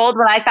years old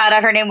when I found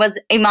out her name was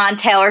Iman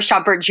Taylor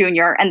Shumpert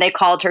Jr. and they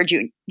called her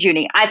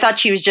Junie. I thought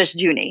she was just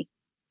Junie.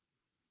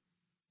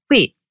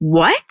 Wait,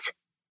 what?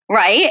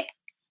 Right?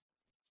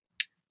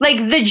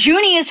 Like, the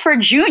Junie is for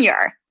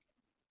junior.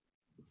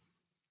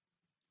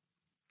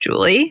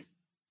 Julie?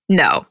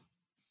 No.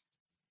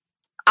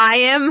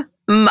 You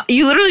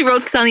literally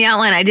wrote this on the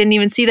outline. I didn't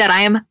even see that.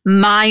 I am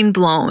mind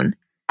blown.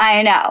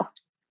 I know.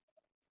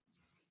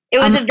 It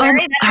was a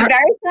very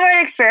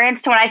similar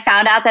experience to when I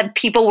found out that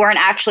people weren't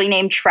actually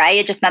named Trey.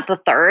 It just meant the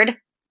third.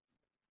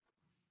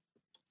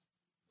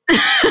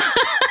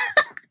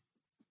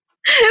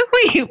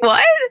 Wait,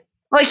 what?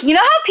 Like, you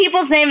know how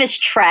people's name is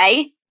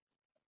Trey?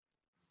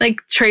 Like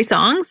Trey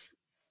Songz?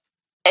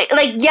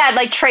 Like, yeah,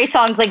 like Trey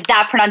Songz, like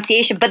that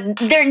pronunciation, but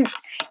they're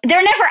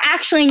never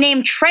actually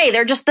named Trey.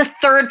 They're just the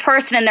third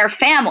person in their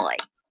family.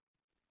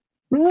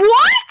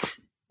 What?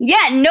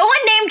 Yeah, no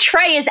one named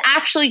Trey is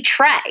actually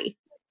Trey.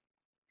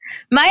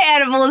 My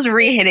edible is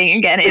re-hitting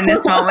again in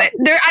this moment.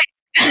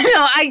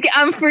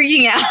 I'm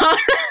freaking out.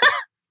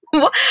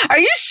 Are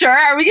you sure?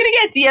 Are we going to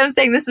get DMs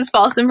saying this is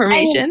false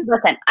information?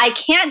 Listen, I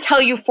can't tell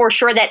you for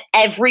sure that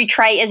every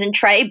Trey isn't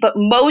Trey, but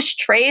most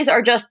Treys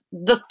are just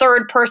the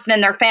third person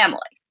in their family.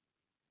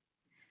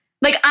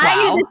 Like,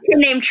 I knew this kid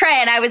named Trey,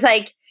 and I was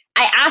like,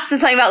 I asked him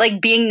something about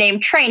like being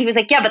named Trey, and he was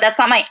like, yeah, but that's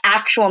not my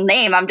actual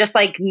name. I'm just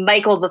like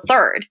Michael the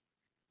Third,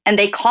 and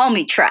they call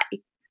me Trey.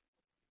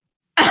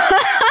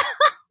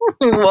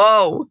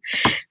 Whoa,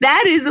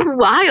 that is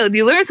wild.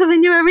 You learn something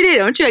new every day,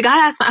 don't you? I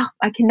gotta ask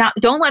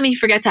don't let me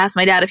forget to ask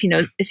my dad if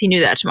he knew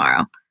that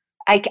tomorrow.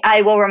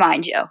 I will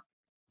remind you.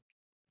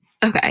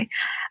 Okay.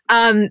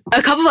 A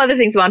couple of other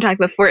things we want to talk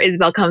about before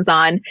Isabel comes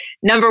on.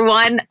 Number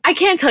one, I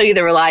can't tell you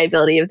the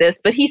reliability of this,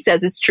 but he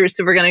says it's true,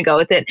 so we're going to go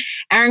with it.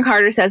 Aaron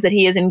Carter says that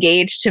he is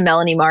engaged to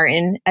Melanie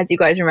Martin. As you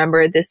guys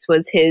remember, this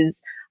was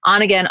his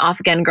on-again,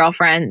 off-again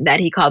girlfriend that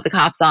he called the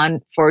cops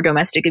on for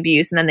domestic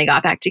abuse, and then they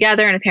got back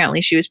together, and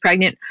apparently she was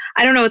pregnant.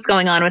 I don't know what's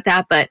going on with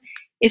that, but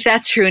if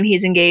that's true and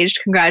he's engaged,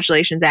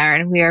 congratulations,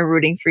 Aaron. We are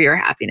rooting for your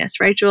happiness.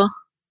 Right, Jewel?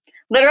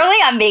 Literally,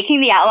 I'm making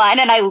the outline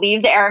and I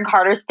leave the Aaron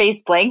Carter's face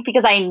blank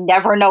because I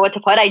never know what to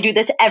put. I do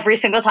this every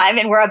single time,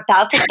 and we're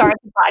about to start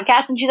the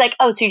podcast, and she's like,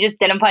 oh, so you just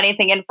didn't put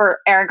anything in for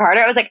Aaron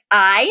Carter? I was like,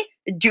 I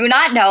do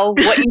not know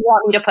what you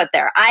want me to put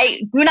there.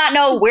 I do not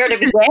know where to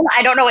begin.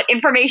 I don't know what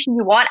information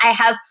you want. I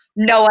have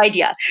no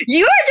idea.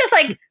 You are just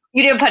like,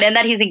 you didn't put in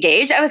that he's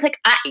engaged. I was like,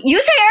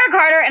 you say Aaron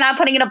Carter, and I'm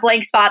putting in a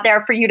blank spot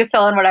there for you to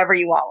fill in whatever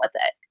you want with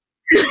it.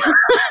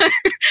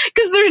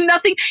 Because there's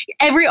nothing,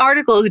 every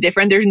article is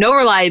different. There's no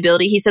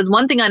reliability. He says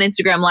one thing on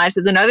Instagram Live,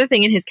 says another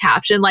thing in his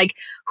caption. Like,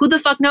 who the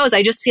fuck knows?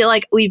 I just feel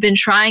like we've been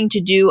trying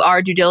to do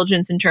our due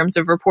diligence in terms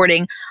of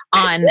reporting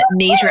on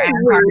major Aaron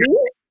Carter.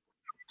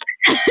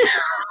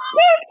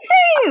 Don't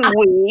say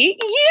we,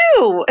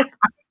 you.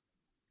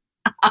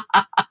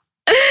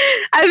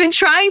 I've been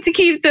trying to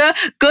keep the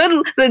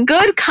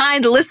good,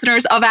 kind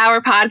listeners of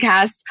our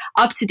podcast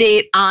up to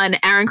date on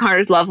Aaron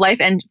Carter's love life.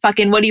 And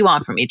fucking, what do you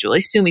want from me, Julie?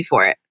 Sue me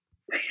for it.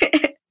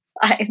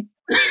 Fine.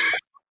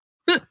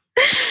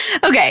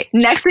 Okay,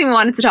 next thing we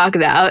wanted to talk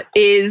about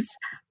is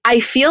I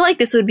feel like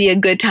this would be a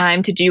good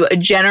time to do a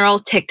general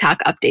TikTok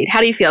update.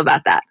 How do you feel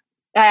about that?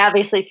 I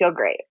obviously feel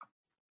great.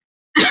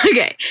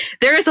 Okay,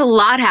 there is a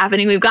lot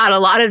happening. We've got a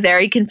lot of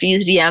very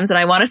confused DMs, and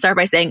I want to start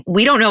by saying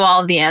we don't know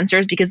all of the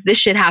answers because this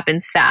shit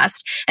happens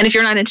fast. And if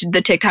you're not into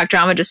the TikTok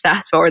drama, just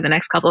fast forward the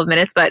next couple of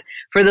minutes. But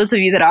for those of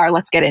you that are,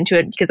 let's get into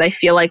it because I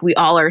feel like we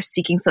all are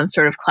seeking some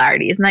sort of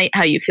clarity. Isn't that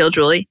how you feel,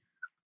 Julie?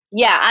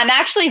 Yeah, I'm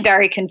actually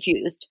very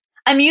confused.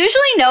 I'm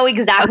usually know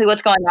exactly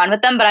what's going on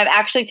with them, but I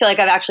actually feel like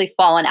I've actually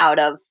fallen out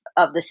of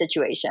the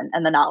situation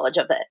and the knowledge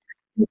of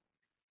it.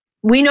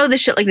 We know this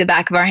shit like the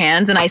back of our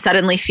hands, and I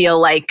suddenly feel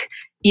like,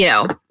 you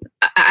know,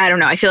 I don't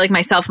know. I feel like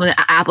myself when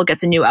Apple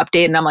gets a new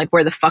update and I'm like,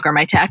 where the fuck are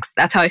my texts?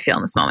 That's how I feel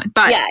in this moment.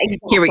 But yeah,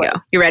 exactly. Here we go.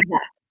 You ready? Yeah.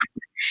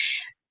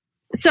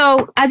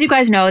 So as you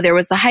guys know, there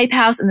was the Hype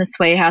House and the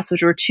Sway House,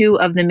 which were two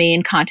of the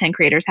main content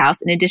creators' house,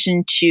 in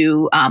addition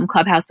to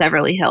Clubhouse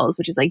Beverly Hills,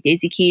 which is like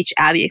Daisy Keech,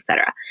 Abby,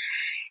 etc.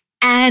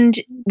 And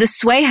the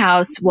Sway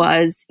House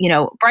was, you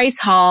know, Bryce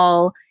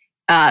Hall,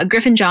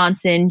 Griffin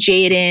Johnson,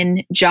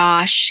 Jaden,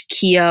 Josh,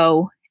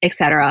 Keo,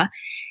 etc.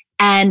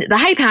 And the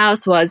Hype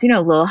House was, you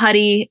know, Lil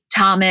Huddy,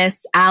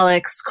 Thomas,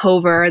 Alex,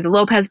 Cover, the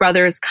Lopez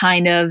brothers,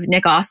 kind of,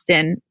 Nick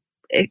Austin,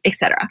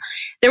 etc.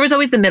 There was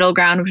always the middle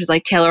ground, which was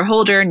like Taylor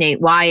Holder, Nate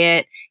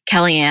Wyatt,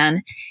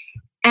 Kellyanne.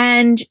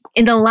 And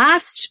in the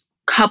last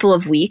couple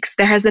of weeks,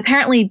 there has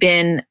apparently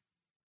been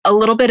a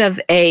little bit of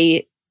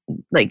a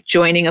like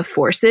joining of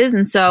forces.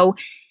 And so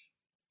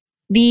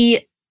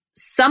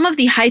some of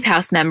the Hype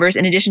House members,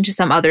 in addition to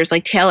some others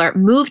like Taylor,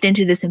 moved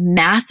into this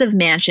massive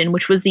mansion,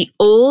 which was the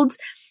old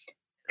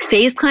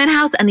FaZe Clan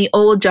house and the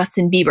old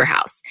Justin Bieber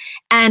house.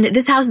 And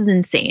this house is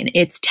insane.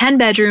 It's 10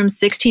 bedrooms,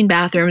 16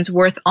 bathrooms,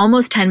 worth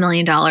almost $10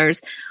 million.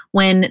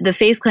 When the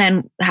FaZe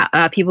Clan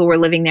people were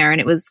living there,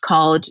 and it was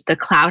called the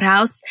Cloud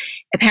House,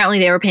 apparently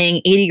they were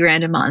paying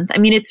 $80,000 a month. I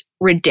mean, it's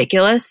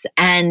ridiculous.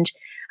 And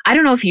I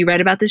don't know if you read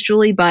about this,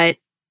 Julie, but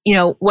you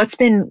know, what's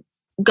been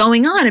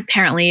going on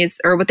apparently is,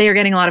 or what they are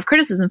getting a lot of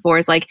criticism for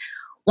is like,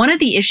 one of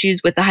the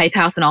issues with the Hype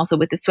House and also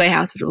with the Sway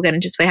House, which we'll get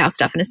into Sway House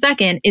stuff in a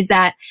second, is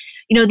that,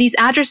 you know, these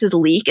addresses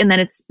leak and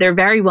then they're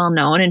very well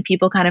known and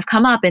people kind of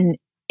come up, and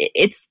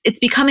it's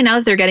becoming, now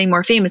that they're getting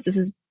more famous, this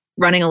is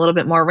running a little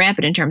bit more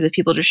rampant in terms of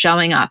people just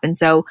showing up. And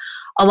so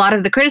a lot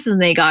of the criticism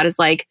they got is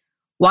like,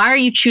 why are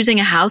you choosing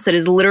a house that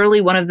is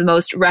literally one of the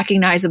most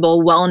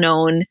recognizable,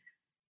 well-known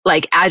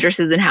like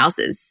addresses and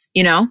houses,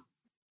 you know?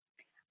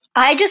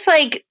 I just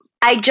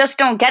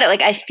don't get it.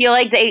 Like, I feel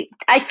like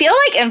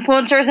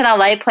influencers in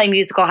LA play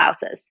musical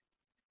houses.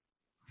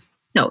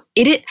 No,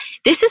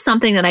 this is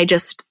something that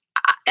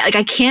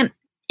I can't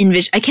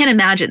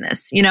imagine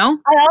this, you know?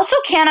 I also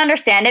can't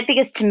understand it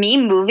because to me,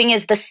 moving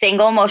is the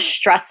single most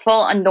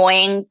stressful,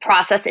 annoying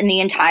process in the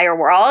entire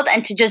world.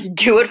 And to just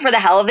do it for the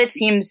hell of it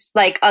seems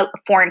like a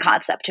foreign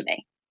concept to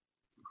me.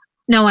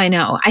 No, I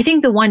know. I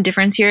think the one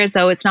difference here is,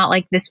 though, it's not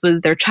like this was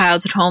their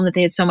childhood home that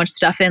they had so much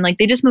stuff in. Like,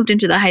 they just moved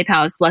into the Hype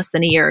House less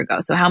than a year ago.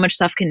 So how much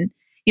stuff can,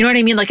 you know what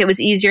I mean? Like, it was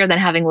easier than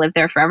having lived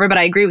there forever. But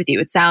I agree with you.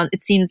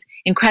 It seems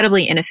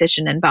incredibly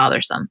inefficient and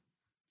bothersome.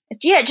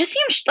 Yeah, it just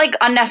seems like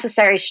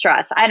unnecessary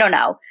stress. I don't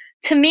know.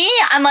 To me,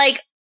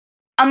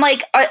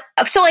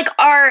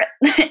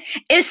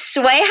 is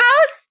Sway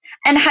House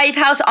and Hype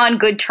House on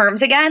good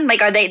terms again? Like,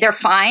 they're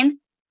fine?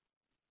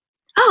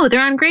 Oh,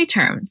 they're on great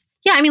terms.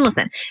 Yeah, I mean,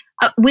 listen,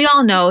 we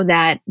all know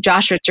that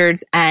Josh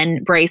Richards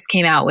and Bryce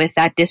came out with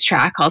that diss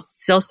track called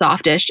Still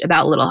Softish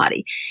about Little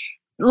Huddy.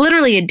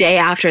 Literally a day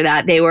after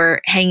that, they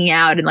were hanging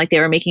out and like they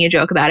were making a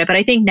joke about it. But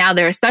I think now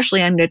they're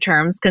especially on good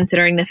terms,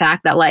 considering the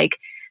fact that like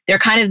they're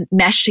kind of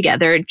meshed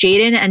together.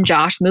 Jaden and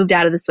Josh moved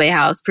out of the Sway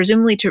House,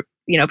 presumably to,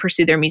 you know,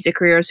 pursue their music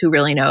careers. Who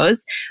really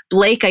knows?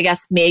 Blake, I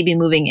guess, may be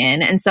moving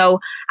in. And so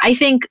I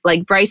think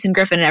like Bryce and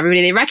Griffin and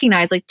everybody, they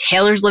recognize like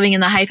Taylor's living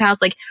in the Hype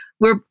House. Like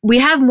we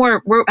have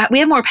more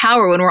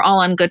power when we're all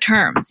on good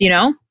terms, you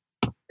know?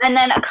 And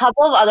then a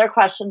couple of other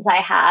questions I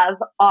have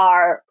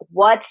are,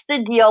 what's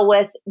the deal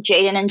with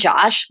Jaden and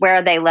Josh? Where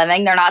are they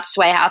living? They're not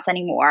Sway House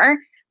anymore.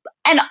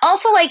 And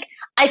also, like,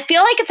 I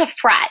feel like it's a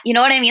frat. You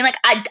know what I mean? Like,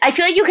 I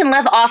feel like you can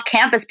live off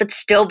campus but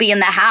still be in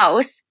the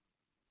house.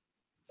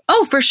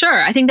 Oh, for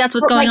sure. I think that's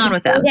what's going on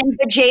with them.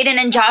 But Jaden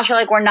and Josh are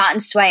like, we're not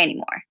in Sway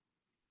anymore.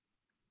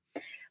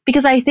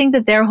 Because I think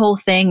that their whole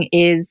thing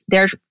is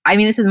this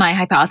is my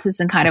hypothesis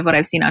and kind of what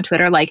I've seen on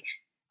Twitter. Like,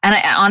 and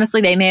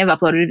honestly, they may have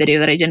uploaded a video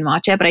that I didn't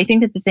watch yet, but I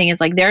think that the thing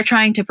is like they're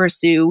trying to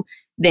pursue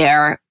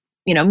their,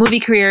 you know, movie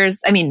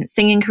careers,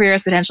 singing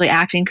careers, potentially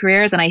acting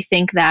careers. And I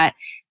think that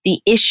the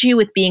issue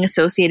with being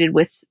associated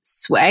with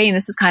Sway, and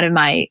this is kind of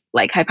my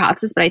like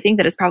hypothesis, but I think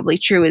that is probably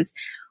true, is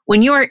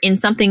when you're in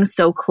something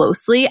so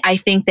closely, I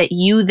think that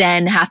you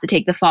then have to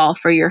take the fall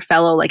for your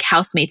fellow like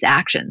housemates'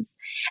 actions.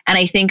 And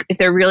I think if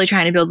they're really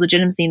trying to build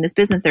legitimacy in this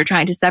business, they're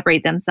trying to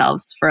separate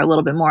themselves for a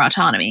little bit more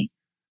autonomy.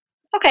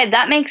 Okay,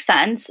 that makes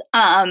sense.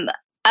 I'm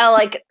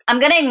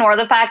gonna ignore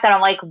the fact that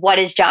I'm like, what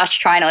is Josh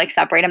trying to like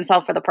separate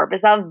himself for the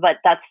purpose of? But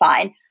that's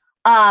fine.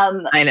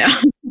 I know.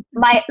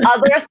 My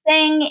other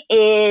thing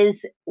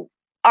is, why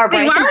are we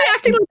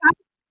acting like that?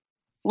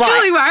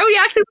 Julie, why are we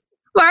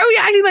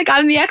acting like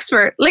I'm the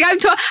expert? Like I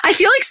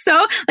feel like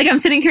so like I'm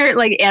sitting here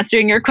like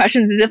answering your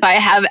questions as if I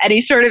have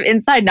any sort of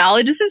inside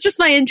knowledge. This is just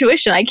my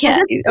intuition. I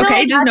can't.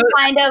 Okay, just know.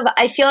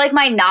 I feel like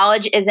my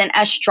knowledge isn't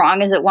as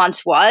strong as it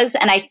once was,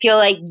 and I feel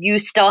like you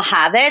still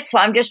have it. So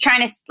I'm just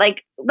trying to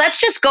like, let's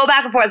just go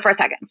back and forth for a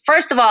second.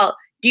 First of all,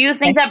 do you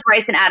think that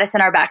Bryce and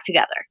Addison are back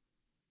together?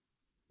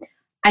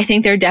 I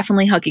think they're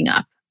definitely hooking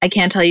up. I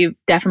can't tell you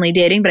definitely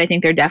dating, but I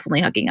think they're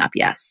definitely hooking up.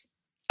 Yes.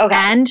 Okay.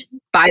 And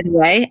by the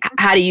way,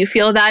 how do you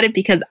feel about it?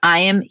 Because I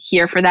am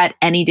here for that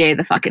any day of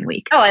the fucking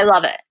week. Oh, I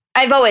love it.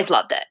 I've always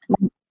loved it.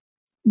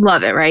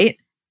 Love it, right?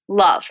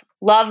 Love.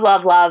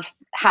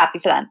 Happy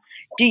for them.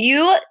 Do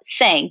you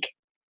think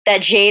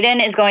that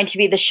Jaden is going to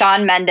be the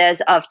Shawn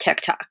Mendes of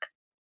TikTok?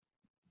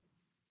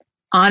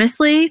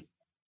 Honestly,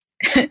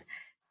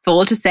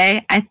 bold to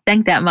say, I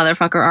think that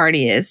motherfucker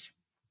already is.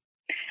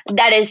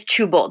 That is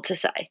too bold to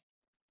say.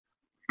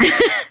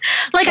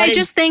 Like, I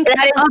just think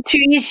that is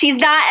too, she's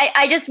not.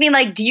 I just mean,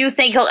 like, do you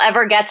think he'll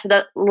ever get to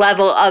the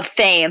level of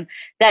fame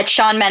that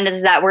Shawn Mendes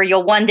is at, where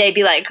you'll one day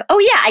be like, oh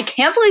yeah, I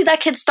can't believe that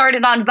kid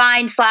started on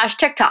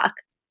Vine/TikTok?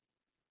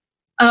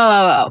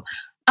 I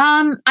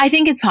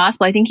think it's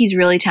possible. I think he's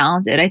really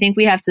talented. I think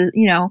we have to,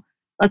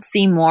 let's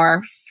see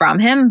more from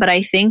him. But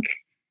I think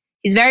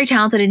he's very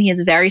talented and he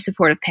has very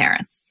supportive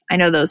parents. I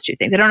know those two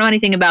things. I don't know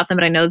anything about them,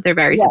 but I know that they're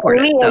very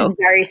supportive. Amy is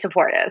very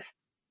supportive.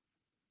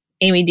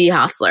 Amy D.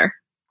 Hostler.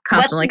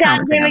 Constantly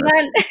commenting on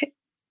again?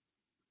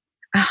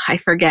 I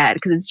forget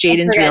because it's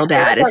Jaden's real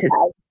dad.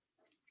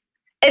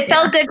 It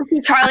felt good to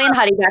see Charlie and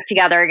Huddy back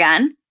together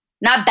again.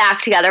 Not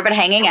back together, but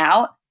hanging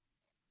out.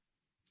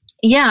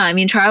 Yeah, I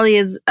mean, Charlie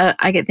is,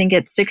 I think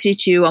it's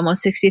 62,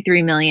 almost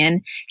 63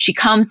 million. She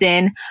comes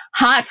in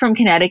hot from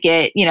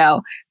Connecticut,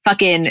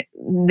 fucking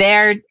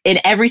there in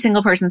every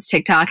single person's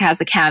TikTok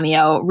has a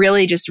cameo,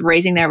 really just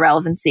raising their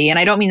relevancy. And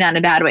I don't mean that in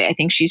a bad way. I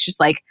think she's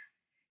just like,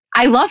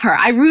 I love her.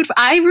 I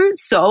root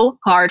so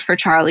hard for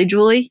Charlie,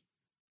 Julie.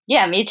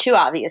 Yeah, me too,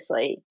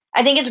 obviously.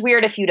 I think it's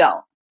weird if you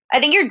don't.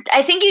 I think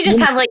you just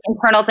have like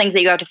internal things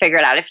that you have to figure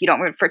it out if you don't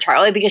root for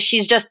Charlie, because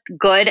she's just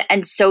good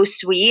and so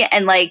sweet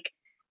and like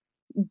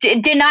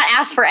did not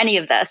ask for any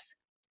of this.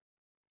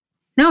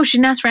 No, she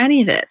didn't ask for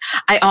any of it.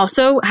 I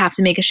also have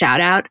to make a shout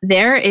out.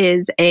 There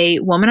is a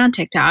woman on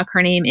TikTok.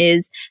 Her name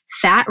is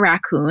Fat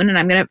Raccoon, and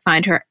I'm going to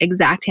find her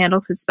exact handle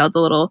because it's spelled a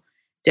little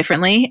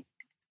differently.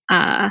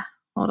 Hold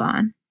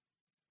on.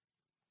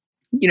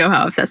 You know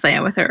how obsessed I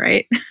am with her,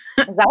 right? Is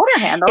that what her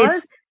handle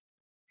is?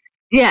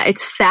 Yeah,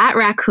 it's Fat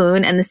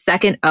Raccoon, and the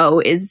second O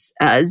is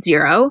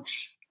 0.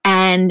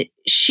 And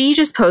she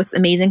just posts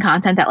amazing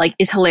content that like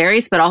is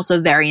hilarious, but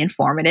also very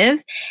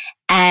informative.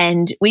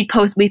 And we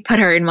put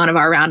her in one of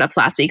our roundups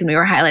last week and we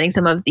were highlighting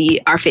some of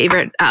our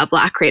favorite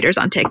Black creators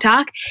on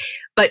TikTok.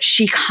 But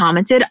she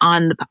commented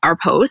on our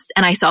post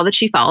and I saw that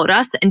she followed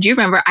us. And do you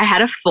remember I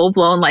had a full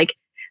blown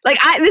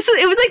it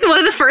was like one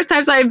of the first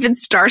times I've been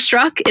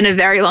starstruck in a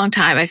very long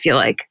time, I feel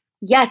like.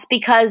 Yes,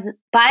 because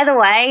by the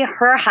way,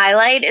 her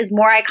highlight is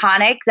more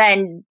iconic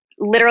than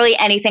literally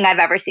anything I've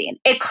ever seen.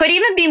 It could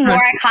even be more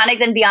iconic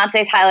than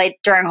Beyonce's highlight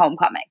during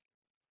Homecoming.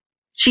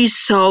 She's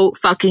so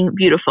fucking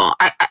beautiful.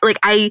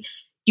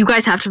 You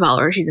guys have to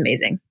follow her. She's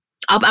amazing.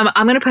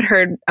 I'm going to put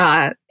her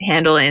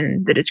handle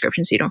in the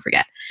description so you don't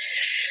forget.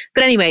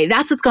 But anyway,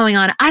 that's what's going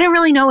on. I don't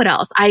really know what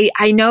else.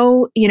 I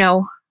know,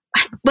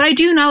 what I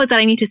do know is that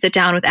I need to sit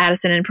down with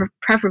Addison and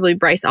preferably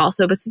Bryce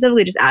also, but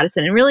specifically just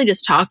Addison and really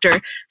just talk to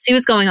her, see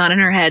what's going on in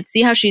her head,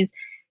 see how she's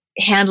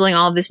handling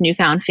all of this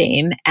newfound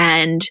fame.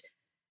 And,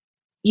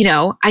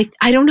 I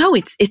don't know.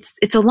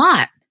 It's a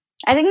lot.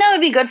 I think that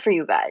would be good for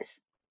you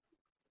guys.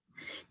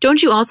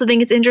 Don't you also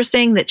think it's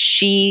interesting that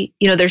she,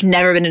 there's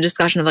never been a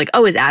discussion of like,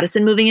 oh, is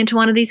Addison moving into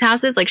one of these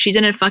houses? Like she's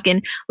in a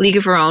fucking league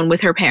of her own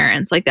with her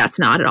parents. Like that's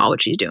not at all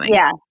what she's doing.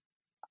 Yeah.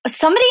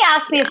 Somebody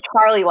asked me if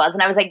Charlie was,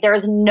 and I was like,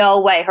 there's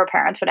no way her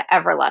parents would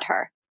ever let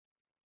her.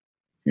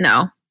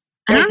 No.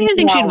 I don't even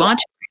think she'd want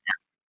to right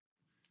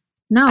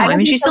now. No, I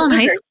mean, she's still in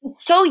high school.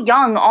 She's so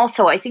young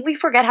also. I think we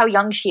forget how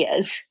young she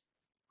is.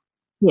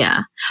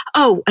 Yeah.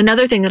 Oh,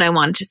 another thing that I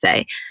wanted to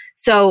say.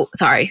 So,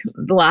 sorry,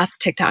 the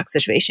last TikTok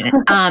situation.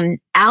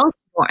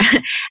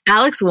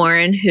 Alex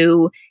Warren,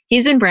 who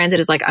he's been branded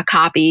as like a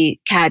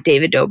copycat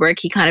David Dobrik.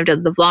 He kind of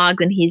does the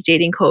vlogs and he's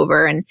dating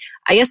Cover. And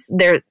I guess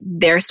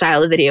their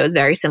style of video is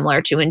very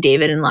similar to when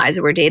David and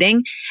Liza were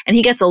dating. And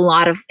he gets a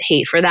lot of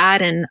hate for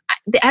that. And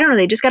I don't know,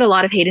 they just get a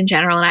lot of hate in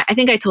general. And I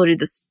think I told you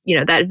this,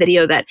 that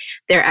video that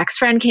their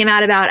ex-friend came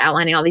out about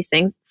outlining all these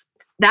things.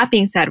 That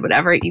being said,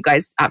 whatever, you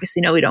guys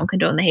obviously know we don't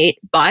condone the hate.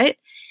 But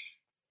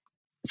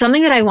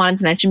something that I wanted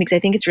to mention, because I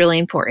think it's really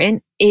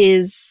important,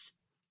 is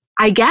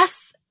I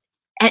guess,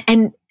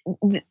 and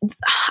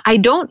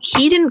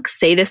he didn't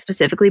say this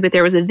specifically, but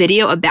there was a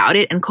video about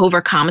it and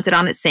Cover commented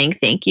on it saying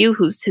thank you,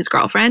 who's his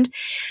girlfriend.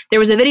 There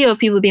was a video of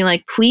people being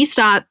like, please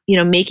stop,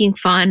 making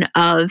fun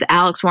of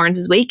Alex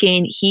Warren's weight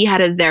gain. He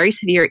had a very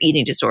severe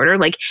eating disorder.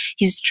 Like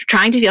he's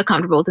trying to feel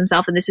comfortable with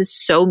himself and this is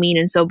so mean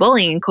and so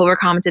bullying. And Cover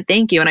commented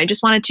thank you. And I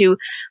just wanted to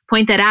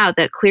point that out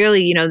that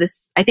clearly,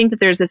 I think that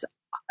there's this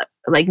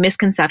like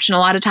misconception a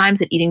lot of times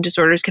that eating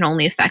disorders can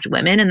only affect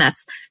women. And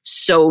that's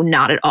so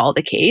not at all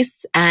the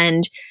case.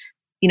 And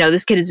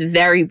this kid is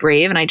very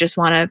brave. And I just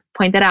want to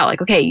point that out.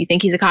 Like, okay, you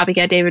think he's a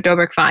copycat David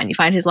Dobrik? Fine. You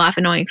find his laugh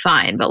annoying?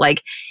 Fine. But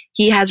like,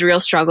 he has real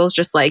struggles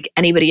just like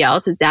anybody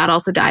else. His dad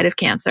also died of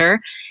cancer.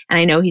 And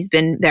I know he's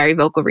been very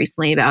vocal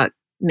recently about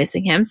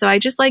missing him. So I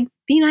just like,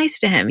 be nice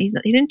to him. He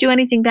didn't do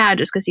anything bad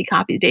just because he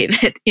copied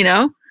David,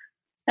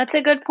 That's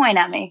a good point,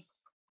 Emmy.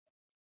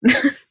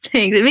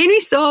 Thanks. It made me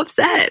so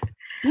upset.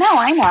 No,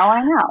 I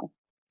know.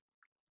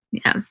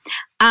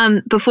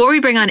 Yeah. Before we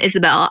bring on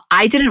Isabel,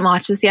 I didn't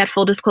watch this yet,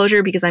 full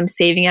disclosure, because I'm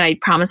saving it. I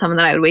promised someone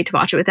that I would wait to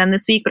watch it with them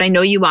this week, but I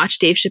know you watched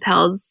Dave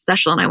Chappelle's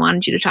special and I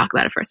wanted you to talk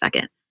about it for a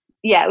second.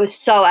 Yeah, it was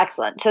so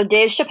excellent. So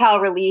Dave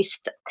Chappelle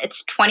released,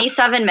 it's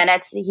 27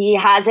 minutes. He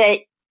has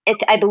it,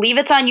 I believe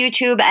it's on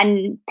YouTube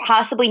and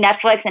possibly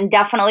Netflix, and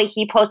definitely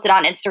he posted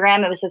on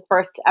Instagram. It was his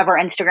first ever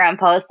Instagram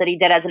post that he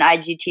did as an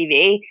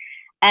IGTV.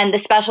 And the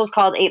special is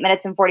called 8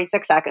 minutes and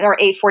 46 seconds, or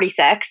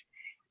 8:46.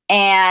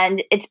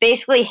 And it's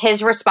basically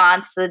his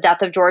response to the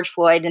death of George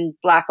Floyd and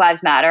Black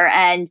Lives Matter.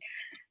 And,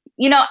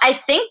 I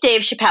think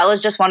Dave Chappelle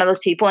is just one of those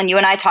people, and you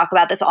and I talk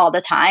about this all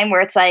the time,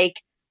 where it's like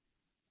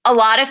a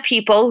lot of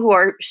people who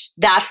are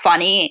that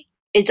funny,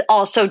 it's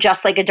also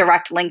just like a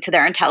direct link to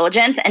their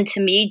intelligence. And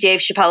to me,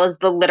 Dave Chappelle is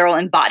the literal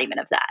embodiment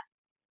of that.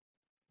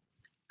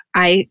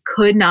 I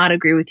could not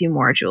agree with you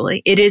more,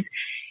 Julie. It is,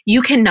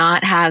 you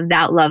cannot have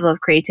that level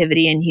of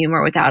creativity and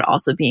humor without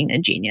also being a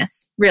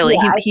genius. Really,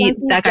 yeah,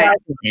 that guy.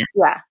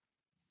 Yeah.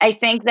 I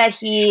think that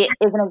he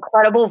is an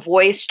incredible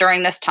voice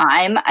during this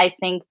time. I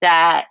think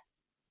that,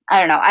 I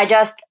don't know,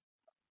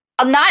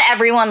 not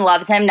everyone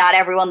loves him. Not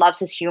everyone loves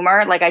his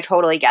humor. Like, I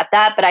totally get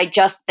that. But I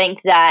just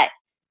think that,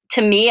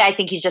 to me, I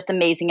think he's just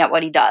amazing at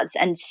what he does.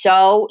 And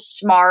so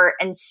smart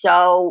and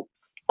so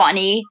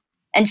funny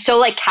and so,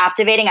 like,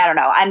 captivating. I don't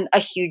know. I'm a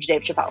huge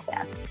Dave Chappelle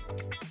fan.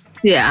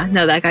 Yeah,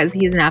 no,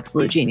 he's an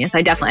absolute genius.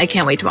 I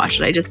can't wait to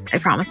watch it. I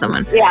promise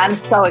someone. Yeah, I'm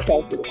so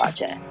excited to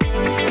watch it.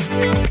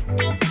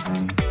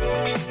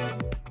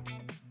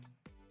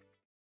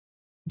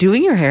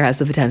 Doing your hair has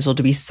the potential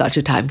to be such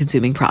a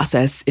time-consuming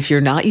process if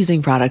you're not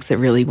using products that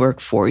really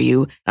work for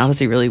you, and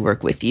honestly really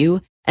work with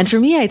you. And for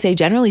me, I'd say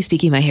generally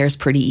speaking, my hair is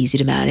pretty easy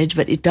to manage,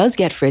 but it does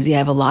get frizzy. I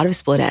have a lot of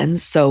split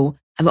ends, so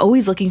I'm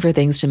always looking for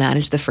things to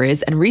manage the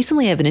frizz. And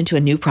recently I've been into a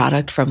new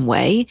product from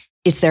OUAI.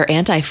 It's their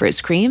anti-frizz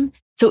cream.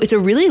 So it's a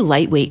really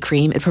lightweight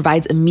cream. It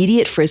provides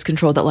immediate frizz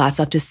control that lasts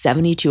up to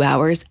 72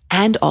 hours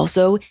and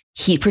also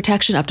heat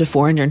protection up to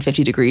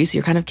 450 degrees. So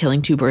you're kind of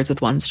killing two birds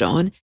with one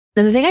stone.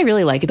 And the thing I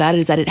really like about it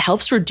is that it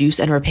helps reduce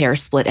and repair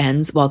split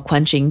ends while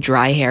quenching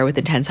dry hair with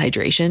intense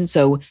hydration.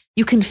 So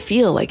you can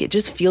feel like it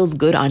just feels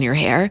good on your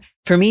hair.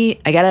 For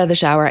me, I get out of the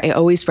shower, I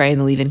always spray in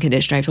the leave-in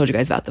conditioner. I've told you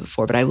guys about that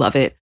before, but I love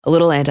it. A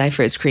little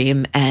anti-frizz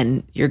cream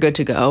and you're good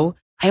to go.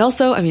 I love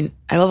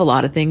a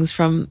lot of things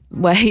from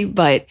Way,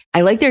 but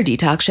I like their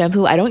detox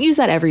shampoo. I don't use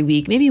that every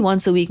week, maybe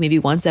once a week, maybe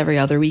once every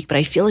other week, but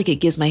I feel like it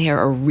gives my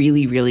hair a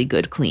really, really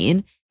good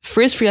clean.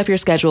 Frizz free up your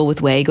schedule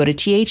with Way. Go to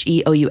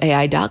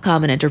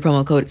THEOUAI.com and enter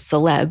promo code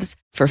celebs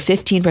for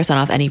 15%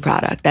 off any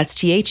product. That's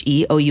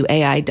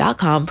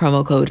THEOUAI.com,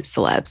 promo code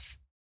celebs.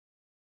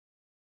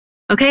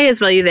 Okay,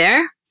 Isabel, you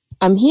there?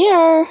 I'm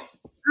here.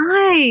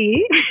 Hi.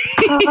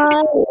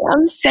 Hi.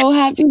 I'm so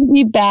happy to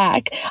be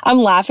back. I'm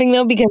laughing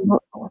though because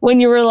when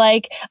you were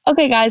like,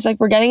 okay guys, like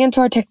we're getting into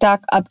our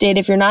TikTok update.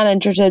 If you're not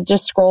interested,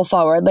 just scroll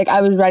forward. Like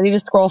I was ready to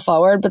scroll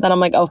forward, but then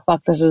I'm like, oh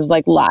fuck, this is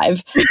like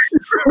live.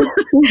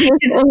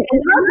 Isabel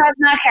does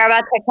not care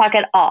about TikTok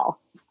at all.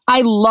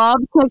 I love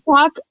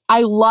TikTok.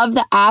 I love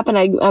the app and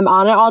I'm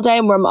on it all day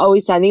and I'm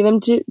always sending them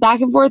to back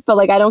and forth, but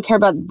like I don't care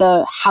about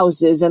the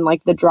houses and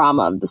like the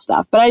drama of the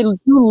stuff. But I do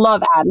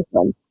love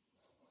Addison.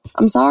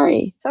 I'm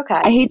sorry. It's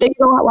okay. I hate that you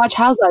don't watch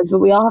Housewives, but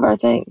we all have our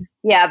thing.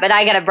 Yeah, but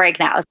I got a break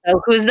now.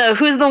 So who's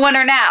the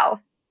winner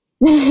now?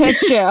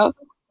 It's true.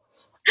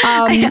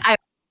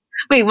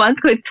 Wait, one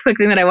quick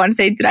thing that I want to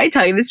say. Did I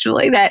tell you this,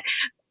 Julie, that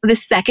the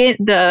second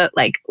the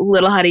like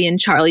Little Huddy and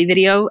Charlie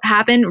video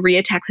happened,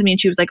 Rhea texted me and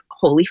she was like,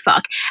 holy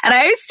fuck. And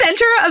I sent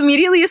her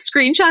immediately a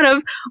screenshot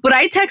of what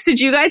I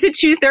texted you guys at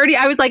 2:30.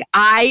 I was like,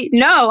 I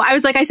know. I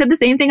was like, I said the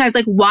same thing. I was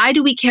like, why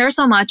do we care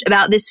so much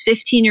about this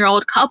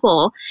 15-year-old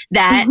couple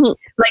that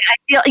like I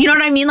feel, you know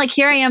what I mean? Like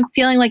here I am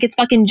feeling like it's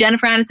fucking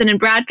Jennifer Aniston and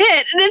Brad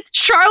Pitt and it's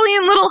Charlie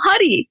and Little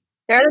Huddy.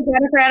 They're the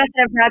Jennifer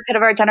Aniston and Brad Pitt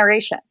of our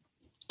generation.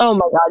 Oh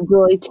my God,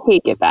 Julie,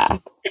 take it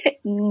back.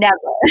 Never.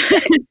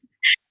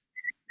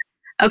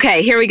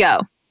 Okay, here we go.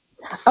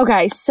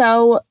 Okay,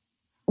 so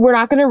we're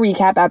not going to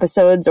recap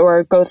episodes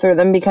or go through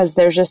them because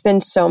there's just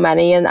been so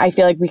many and I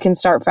feel like we can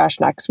start fresh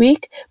next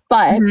week.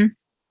 But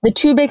the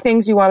two big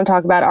things we want to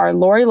talk about are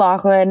Lori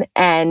Loughlin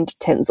and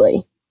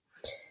Tinsley.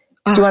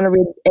 Do you want to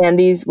read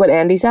what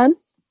Andy said?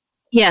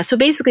 Yeah, so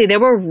basically there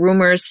were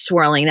rumors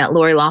swirling that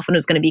Lori Loughlin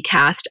was going to be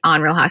cast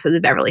on Real Housewives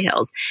of Beverly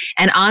Hills.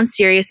 And on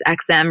Sirius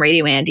XM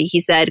Radio Andy, he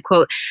said,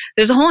 quote,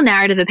 there's a whole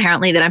narrative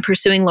apparently that I'm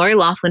pursuing Lori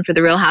Loughlin for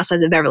the Real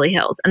Housewives of Beverly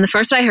Hills. And the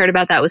first I heard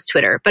about that was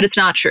Twitter, but it's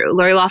not true.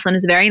 Lori Loughlin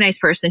is a very nice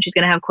person. She's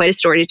going to have quite a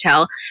story to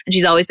tell. And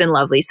she's always been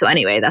lovely. So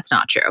anyway, that's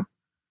not true.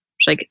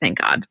 Which, like, thank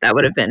God. That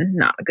would have been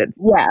not a good...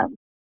 Yeah.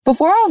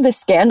 Before all this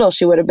scandal,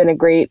 she would have been a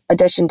great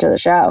addition to the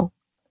show.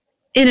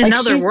 In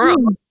another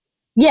world.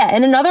 Yeah,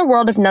 in another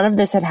world, if none of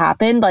this had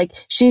happened, like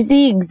she's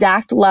the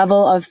exact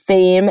level of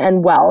fame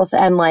and wealth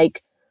and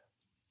like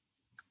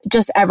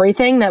just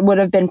everything that would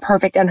have been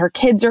perfect. And her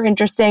kids are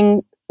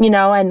interesting, you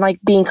know, and like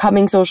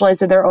becoming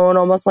socialized of their own,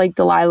 almost like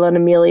Delilah and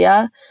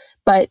Amelia.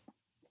 But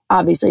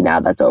obviously now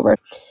that's over.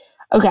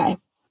 Okay,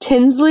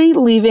 Tinsley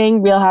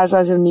leaving Real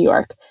Housewives of New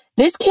York.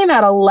 This came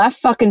out of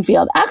left fucking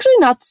field. Actually,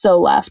 not so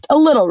left, a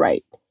little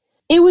right.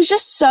 It was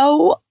just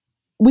so...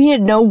 We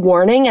had no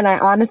warning, and I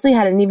honestly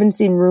hadn't even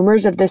seen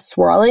rumors of this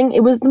swirling.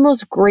 It was the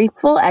most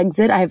graceful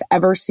exit I've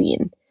ever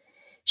seen.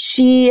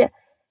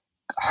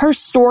 Her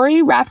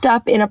story wrapped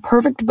up in a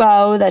perfect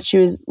bow that she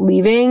was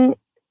leaving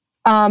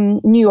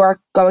New York,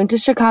 going to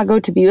Chicago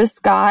to be with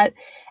Scott,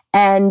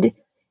 and,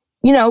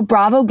 you know,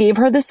 Bravo gave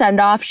her the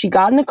send-off. She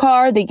got in the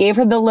car. They gave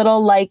her the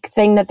little, like,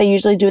 thing that they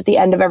usually do at the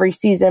end of every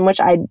season, which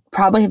I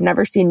probably have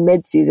never seen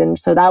mid-season,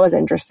 so that was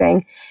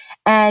interesting.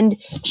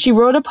 And she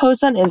wrote a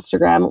post on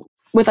Instagram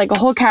with like a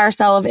whole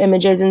carousel of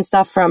images and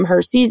stuff from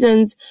her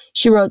seasons.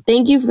 She wrote,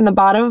 thank you from the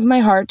bottom of my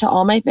heart to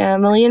all my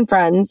family and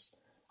friends,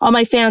 all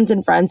my fans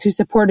and friends who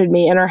supported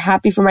me and are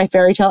happy for my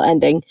fairy tale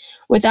ending.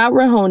 Without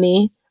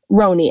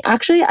Roni,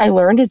 actually I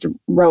learned it's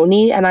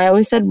Roni and I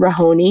always said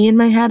Rahoni in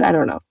my head. I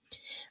don't know.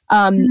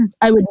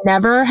 I would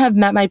never have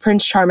met my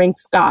Prince Charming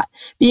Scott.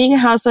 Being a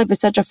housewife is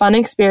such a fun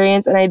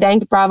experience, and I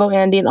thank Bravo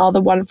Andy and all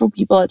the wonderful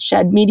people at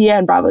Shed Media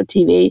and Bravo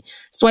TV.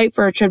 Swipe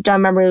for a trip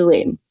down memory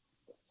lane.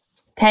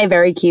 Okay,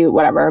 very cute,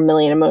 whatever, a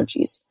million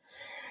emojis.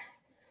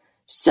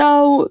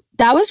 So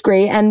that was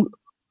great. And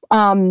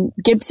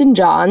Gibson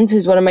Johns,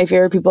 who's one of my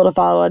favorite people to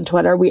follow on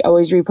Twitter, we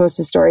always repost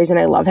his stories and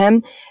I love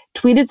him,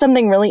 tweeted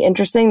something really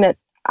interesting that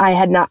I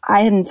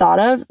hadn't thought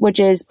of, which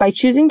is by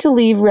choosing to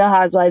leave Real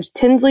Housewives,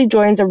 Tinsley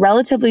joins a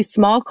relatively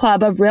small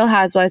club of Real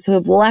Housewives who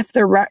have left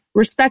their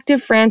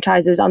respective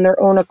franchises on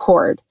their own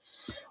accord.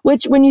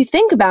 Which, when you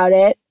think about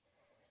it,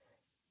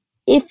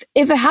 if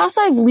a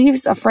housewife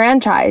leaves a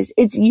franchise,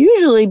 it's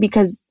usually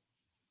because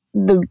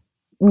the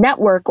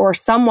network or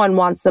someone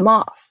wants them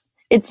off.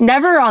 It's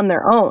never on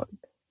their own.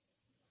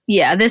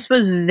 Yeah, this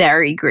was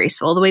very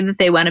graceful. The way that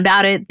they went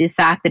about it, the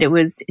fact that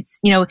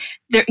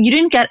you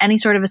didn't get any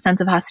sort of a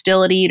sense of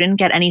hostility. You didn't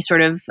get any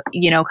sort of,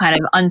 kind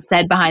of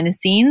unsaid behind the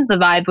scenes. The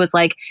vibe was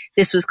like,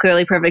 this was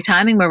clearly perfect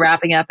timing. We're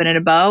wrapping up in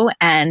a bow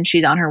and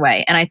she's on her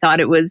way. And I thought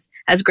it was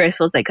as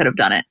graceful as they could have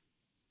done it.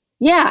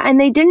 Yeah, and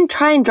they didn't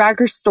try and drag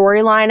her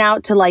storyline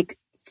out to like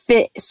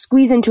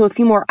squeeze into a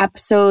few more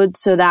episodes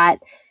so that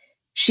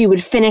she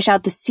would finish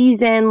out the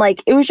season.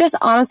 Like, it was just,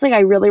 honestly, I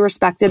really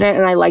respected it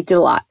and I liked it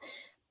a lot.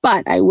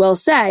 But I will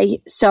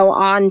say, so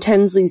on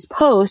Tinsley's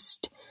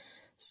post,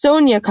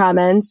 Sonia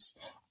comments,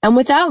 "And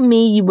without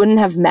me, you wouldn't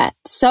have met.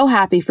 So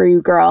happy for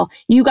you, girl.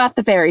 You got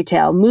the fairy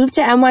tale. Moved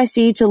to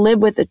NYC to live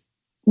with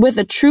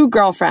a true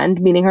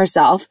girlfriend," meaning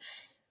herself,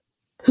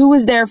 "who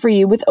was there for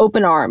you with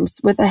open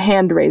arms," with a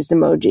hand raised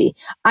emoji.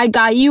 "I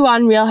got you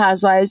on Real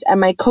Housewives and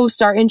my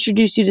co-star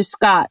introduced you to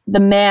Scott, the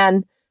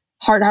man,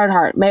 heart, heart,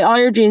 heart. May all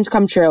your dreams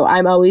come true.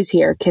 I'm always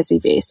here.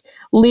 Kissy face."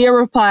 Leah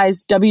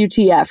replies,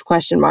 "WTF?" ?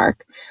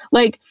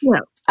 Like, yeah.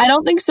 I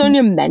don't think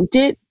Sonia meant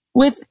it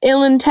with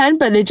ill intent,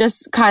 but it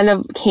just kind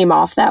of came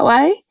off that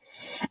way.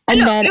 And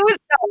then it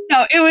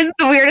was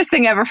the weirdest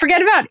thing ever.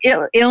 Forget about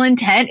ill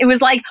intent. It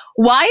was like,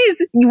 why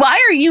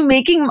are you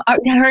making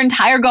her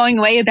entire going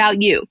away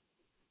about you?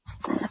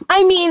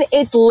 I mean,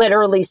 it's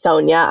literally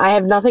Sonia. I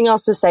have nothing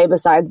else to say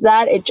besides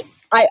that.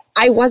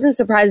 I wasn't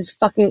surprised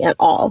fucking at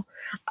all.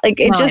 Like,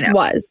 it just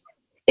was.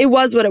 It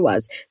was what it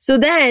was. So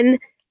then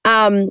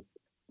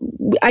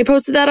I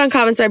posted that on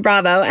Comments by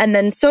Bravo, and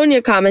then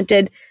Sonia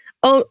commented,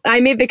 "Oh, I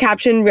made the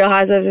caption Real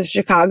Housewives of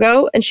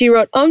Chicago," and she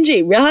wrote,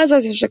 "OMG, Real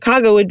Housewives of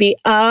Chicago would be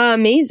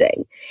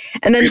amazing."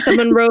 And then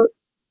someone wrote,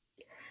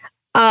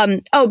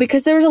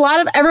 because there was a lot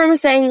of, everyone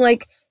was saying,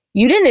 like,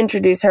 "You didn't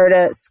introduce her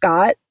to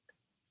Scott.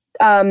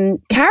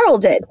 Carol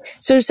did."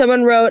 So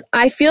someone wrote,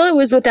 "I feel it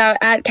was without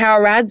at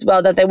Carol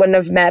Radswell that they wouldn't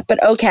have met,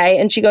 but okay."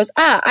 And she goes,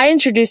 "I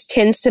introduced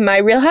Tins to my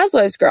Real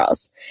Housewives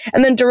girls."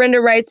 And then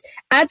Dorinda writes,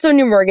 "At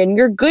Sonia Morgan,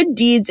 your good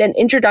deeds and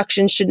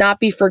introductions should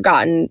not be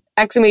forgotten. !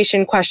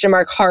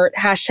 Heart,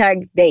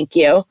 #thank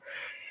you."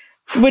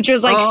 Which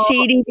was like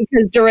shady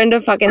because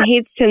Dorinda fucking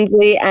hates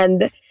Tinsley.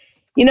 And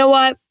you know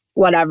what?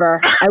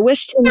 Whatever. I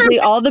wish Tinsley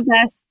all the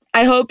best.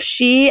 I hope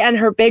she and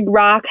her big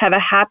rock have a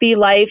happy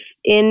life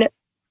in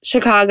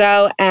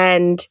Chicago,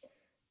 and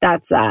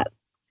that's that.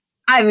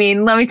 I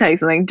mean, let me tell you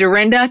something.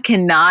 Dorinda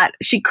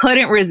she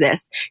couldn't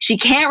resist. She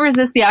can't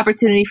resist the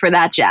opportunity for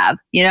that jab,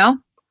 you know?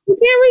 She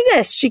can't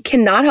resist. She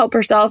cannot help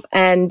herself.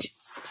 And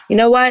you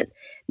know what?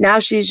 Now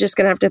she's just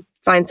going to have to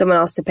find someone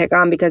else to pick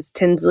on because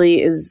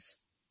Tinsley is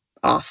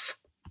off.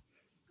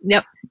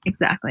 Yep,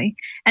 exactly.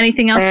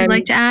 Anything else you'd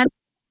like to add?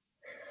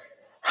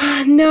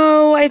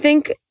 No, I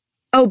think...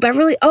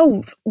 Beverly.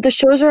 The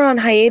shows are on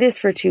hiatus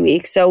for 2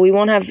 weeks, so we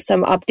won't have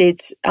some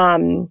updates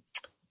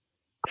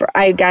for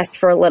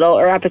a little,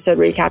 or episode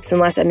recaps,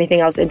 unless anything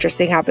else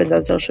interesting happens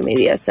on social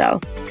media. So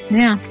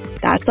yeah,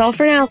 that's all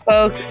for now,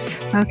 folks.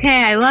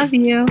 Okay, I love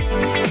you.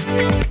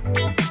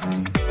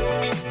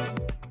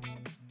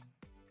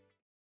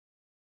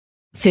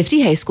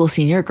 "50 high school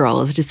senior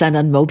girls descend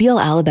on Mobile,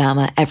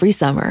 Alabama every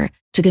summer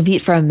to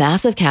compete for a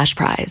massive cash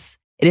prize.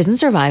 It isn't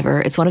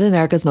Survivor, it's one of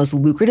America's most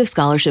lucrative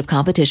scholarship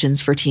competitions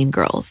for teen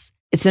girls.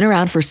 It's been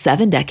around for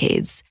 7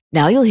 decades.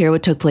 Now you'll hear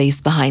what took place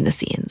behind the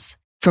scenes.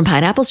 From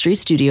Pineapple Street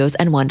Studios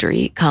and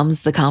Wondery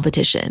comes The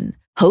Competition.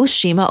 Host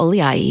Shima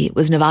Oliai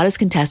was Nevada's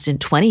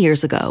contestant 20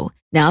 years ago.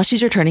 Now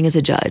she's returning as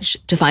a judge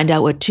to find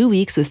out what 2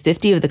 weeks with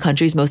 50 of the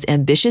country's most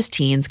ambitious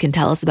teens can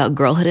tell us about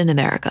girlhood in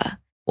America.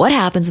 What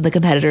happens when the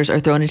competitors are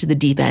thrown into the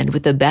deep end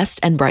with the best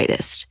and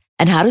brightest?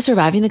 And how does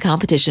surviving the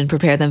competition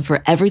prepare them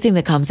for everything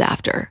that comes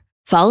after?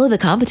 Follow The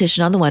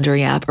Competition on the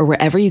Wondery app or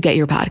wherever you get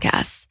your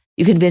podcasts.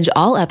 You can binge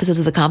all episodes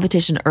of The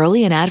Competition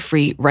early and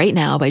ad-free right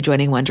now by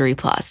joining Wondery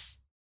Plus.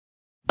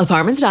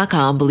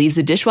 Apartments.com believes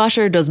a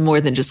dishwasher does more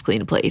than just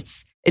clean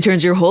plates. It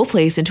turns your whole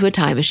place into a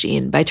time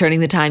machine by turning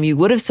the time you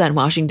would have spent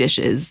washing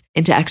dishes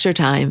into extra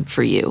time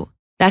for you.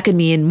 That could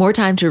mean more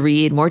time to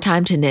read, more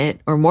time to knit,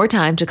 or more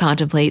time to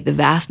contemplate the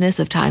vastness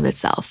of time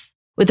itself.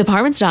 With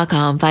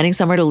Apartments.com, finding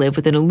somewhere to live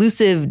with an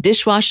elusive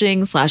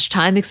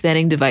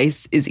dishwashing/time-expanding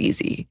device is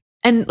easy.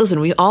 And listen,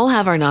 we all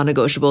have our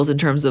non-negotiables in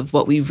terms of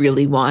what we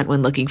really want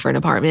when looking for an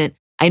apartment.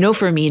 I know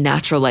for me,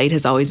 natural light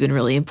has always been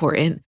really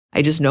important.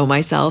 I just know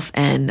myself,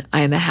 and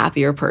I am a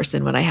happier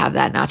person when I have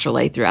that natural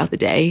light throughout the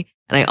day.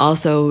 And I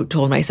also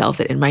told myself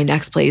that in my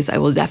next place, I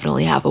will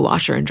definitely have a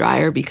washer and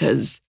dryer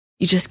because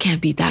you just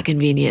can't beat that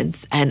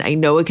convenience. And I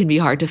know it can be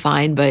hard to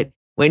find, but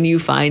when you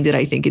find it,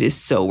 I think it is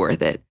so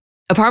worth it.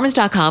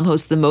 Apartments.com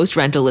hosts the most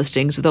rental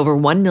listings with over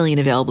 1 million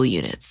available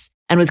units.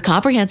 And with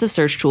comprehensive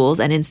search tools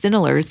and instant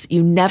alerts,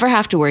 you never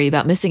have to worry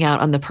about missing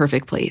out on the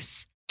perfect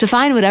place. To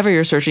find whatever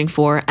you're searching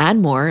for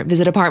and more,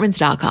 visit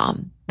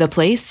Apartments.com, the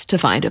place to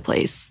find a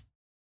place.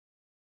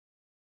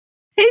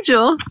 Hey,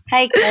 Jewel.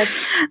 Hi,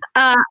 kids.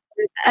 I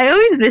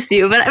always miss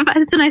you, but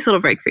it's a nice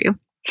little break for you.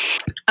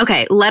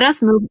 Okay, let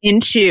us move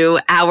into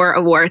our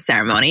award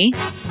ceremony.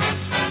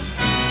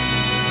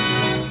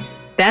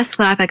 Best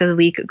clapback of the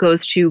week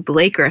goes to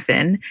Blake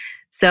Griffin.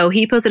 So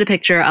he posted a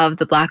picture of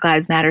the Black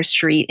Lives Matter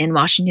street in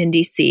Washington,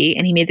 D.C.,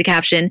 and he made the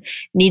caption,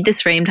 "Need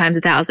this frame times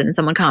 1,000." And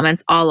someone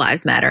comments, "All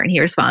lives matter." And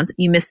he responds,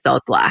 "You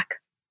misspelled black."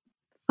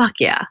 Fuck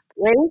yeah.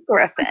 Blake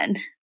Griffin.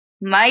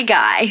 My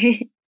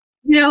guy.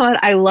 You know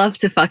what? I love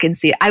to fucking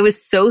see it. I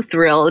was so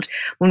thrilled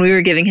when we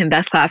were giving him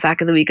best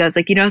clapback of the week. I was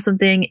like, you know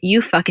something?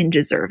 You fucking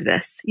deserve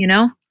this, you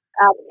know?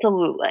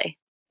 Absolutely.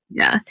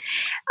 Yeah.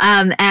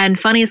 And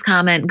funniest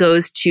comment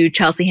goes to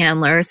Chelsea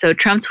Handler. So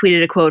Trump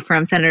tweeted a quote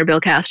from Senator Bill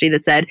Cassidy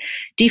that said,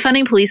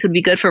 defunding police would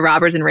be good for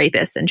robbers and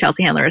rapists. And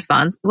Chelsea Handler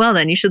responds, well,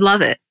 then you should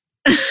love it.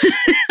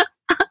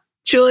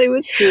 Julie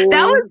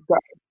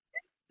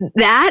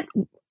that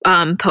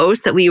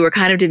post that we were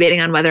kind of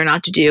debating on whether or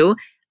not to do.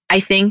 I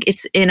think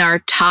it's in our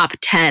top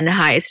 10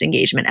 highest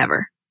engagement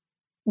ever.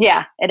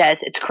 Yeah, it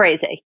is. It's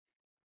crazy.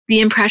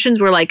 The impressions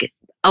were like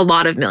a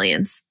lot of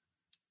millions.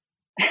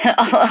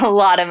 A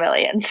lot of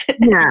millions.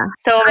 Yeah.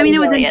 So I mean, it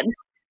was millions.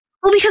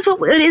 Well, because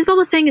what Isabel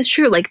was saying is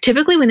true. Like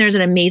typically when there's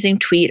an amazing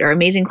tweet or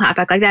amazing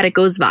clapback like that, it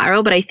goes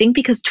viral. But I think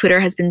because Twitter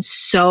has been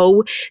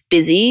so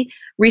busy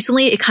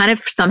recently, it kind of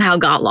somehow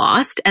got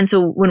lost. And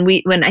so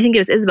when I think it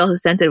was Isabel who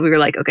sent it, we were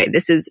like, okay,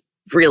 this is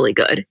really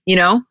good, you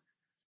know?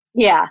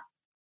 Yeah.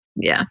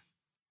 Yeah.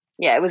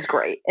 Yeah, it was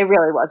great. It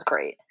really was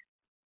great.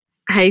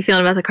 How are you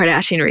feeling about the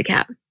Kardashian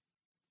recap?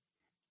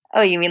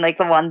 Oh, you mean like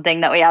the one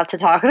thing that we have to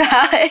talk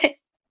about?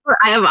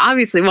 I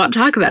obviously won't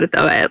talk about it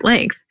though at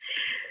length.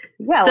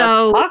 Yeah,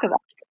 so, let's talk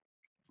about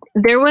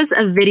it. There was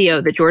a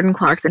video that Jordan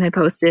Clarkson had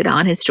posted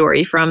on his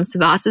story from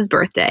Savas's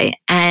birthday,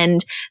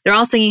 and they're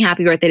all singing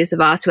happy birthday to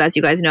Savas, who, as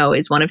you guys know,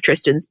 is one of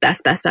Tristan's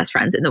best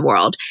friends in the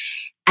world.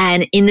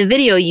 And in the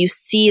video, you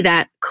see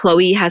that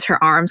Khloe has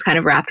her arms kind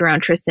of wrapped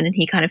around Tristan, and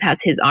he kind of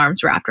has his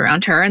arms wrapped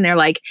around her. And they're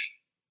like,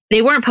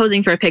 they weren't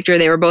posing for a picture.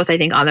 They were both, I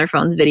think, on their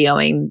phones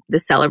videoing the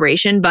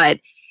celebration. But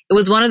it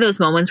was one of those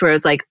moments where it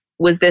was like,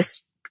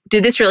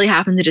 did this really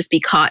happen to just be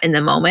caught in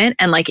the moment?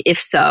 And like, if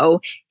so,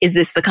 is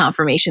this the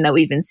confirmation that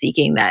we've been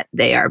seeking that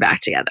they are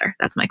back together?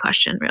 That's my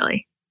question,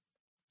 really.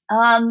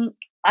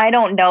 I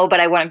don't know, but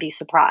I wouldn't be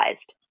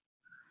surprised.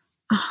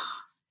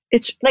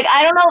 It's like,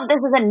 I don't know if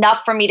this is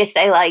enough for me to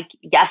say like,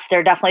 yes,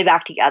 they're definitely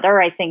back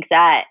together. I think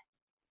that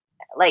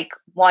like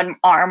one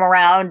arm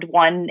around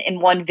one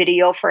in one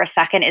video for a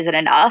second isn't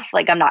enough.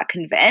 Like, I'm not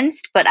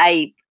convinced, but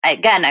I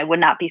would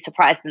not be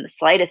surprised in the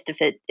slightest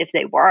if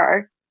they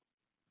were.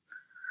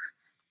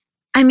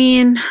 I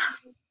mean,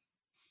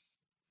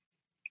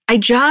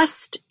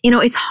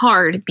 it's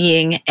hard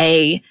being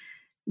a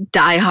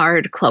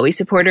diehard Khloe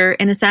supporter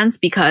in a sense,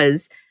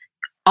 because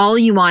all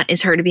you want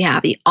is her to be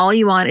happy. All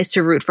you want is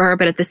to root for her.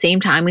 But at the same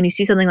time, when you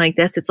see something like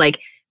this, it's like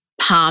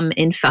palm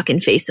in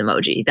fucking face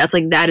emoji.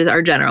 That is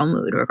our general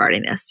mood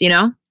regarding this, you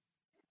know?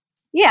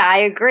 Yeah, I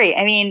agree.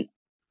 I mean,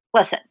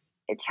 listen,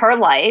 it's her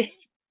life.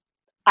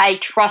 I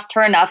trust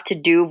her enough to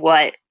do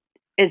what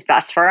is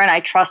best for her. And I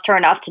trust her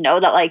enough to know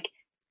that like,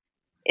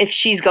 if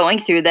she's going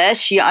through this,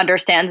 she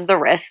understands the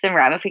risks and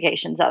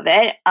ramifications of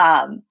it.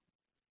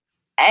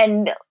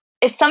 And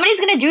if somebody's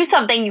going to do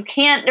something,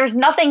 there's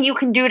nothing you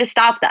can do to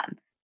stop them.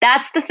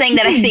 That's the thing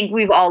that I think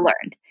we've all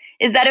learned,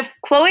 is that if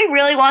Khloe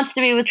really wants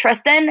to be with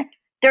Tristan,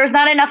 there's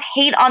not enough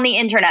hate on the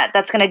internet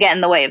that's going to get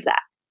in the way of that.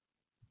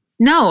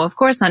 No, of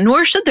course not.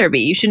 Nor should there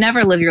be. You should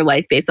never live your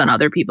life based on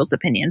other people's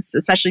opinions,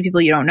 especially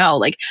people you don't know.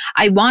 Like,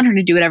 I want her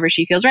to do whatever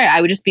she feels right. I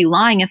would just be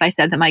lying if I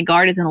said that my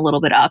guard isn't a little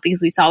bit up,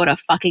 because we saw what a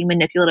fucking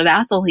manipulative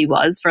asshole he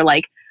was for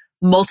like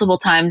multiple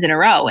times in a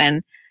row.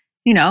 And,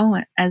 you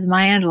know, as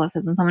Maya Angelou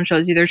says, when someone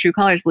shows you their true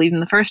colors, believe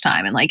them the first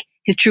time. And like,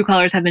 his true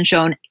colors have been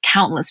shown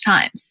countless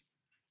times.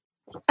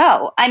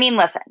 Oh, I mean,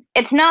 listen,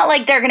 it's not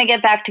like they're going to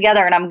get back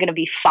together and I'm going to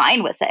be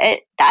fine with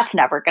it. That's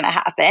never going to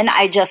happen.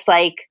 I just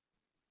like,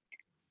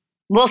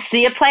 we'll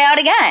see it play out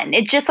again.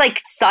 It just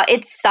like,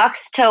 it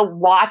sucks to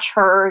watch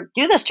her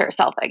do this to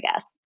herself, I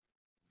guess.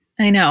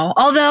 I know.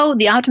 Although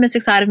the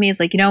optimistic side of me is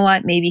like, you know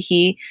what, maybe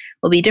he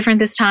will be different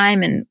this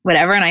time and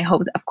whatever. And I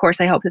hope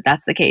that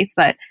that's the case.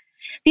 But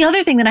the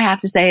other thing that I have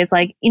to say is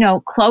like, you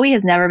know, Khloe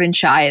has never been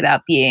shy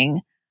about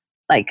being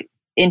like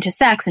into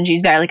sex, and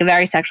she's a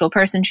very sexual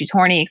person. She's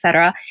horny,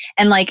 etc.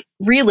 And like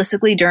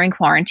realistically during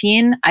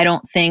quarantine, I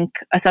don't think,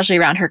 especially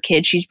around her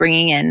kid, she's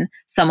bringing in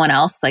someone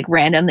else like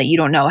random that you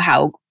don't know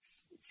how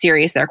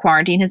serious their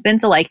quarantine has been.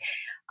 So like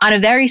on a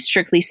very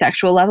strictly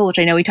sexual level, which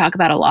I know we talk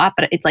about a lot,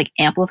 but it's like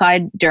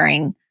amplified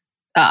during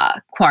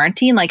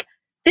quarantine. Like,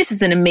 this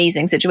is an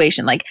amazing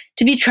situation. Like,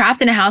 to be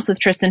trapped in a house with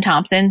Tristan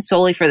Thompson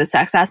solely for the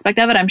sex aspect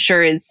of it, I'm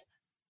sure is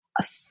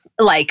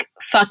like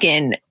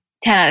fucking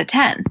 10 out of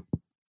 10.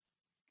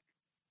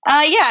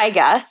 Yeah, I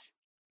guess.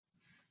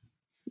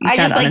 I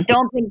just like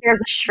don't think there's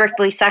a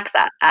strictly sex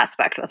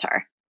aspect with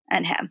her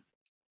and him.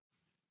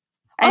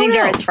 I think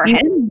there is for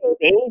him,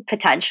 maybe,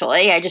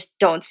 potentially. I just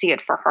don't see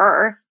it for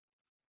her.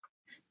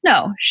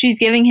 No, she's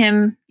giving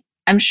him,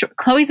 I'm sure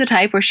Khloe's the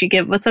type where she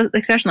what's the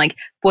expression, like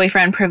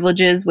boyfriend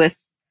privileges with,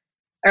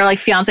 or like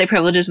fiance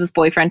privileges with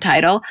boyfriend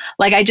title.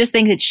 Like, I just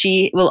think that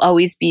she will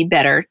always be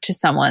better to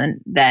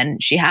someone than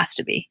she has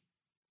to be.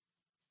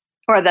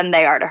 Or than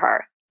they are to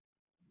her.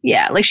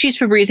 Yeah, like she's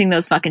Febrezing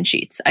those fucking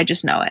sheets. I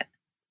just know it.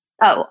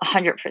 Oh,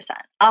 100%.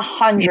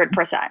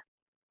 100%.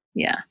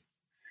 Yeah.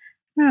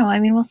 No, I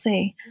mean, we'll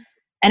see.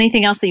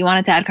 Anything else that you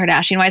wanted to add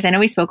Kardashian-wise? I know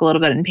we spoke a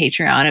little bit in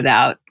Patreon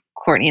about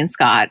Kourtney and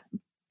Scott.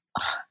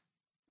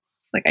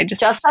 Like, I just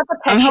that the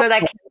picture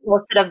that Kim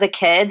posted of the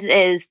kids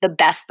is the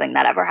best thing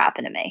that ever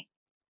happened to me.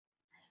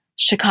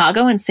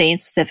 Chicago and Saint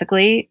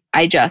specifically,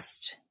 I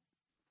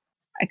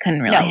I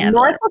couldn't really No,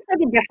 handle North it. looks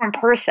like a different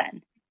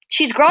person.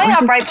 She's growing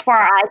up right before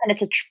our eyes, and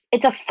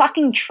it's a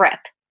fucking trip.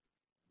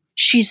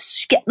 She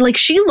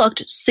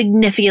looked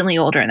significantly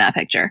older in that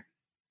picture.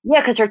 Yeah,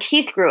 because her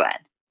teeth grew in.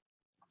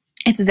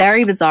 It's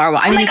very bizarre.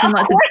 I mean, Like, of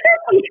course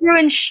her teeth grew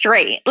in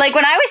straight. Like,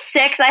 when I was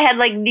 6, I had,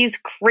 like, these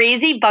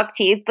crazy buck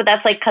teeth, but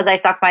that's, like, because I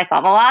sucked my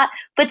thumb a lot.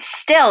 But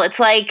still, it's,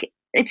 like,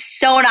 it's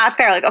so not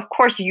fair. Like, of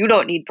course you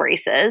don't need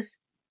braces.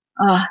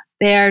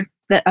 They're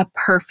a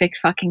perfect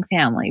fucking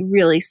family.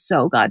 Really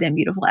so goddamn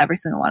beautiful, every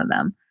single one of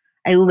them.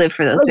 I live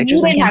for those pictures.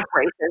 You didn't have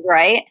braces,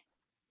 right?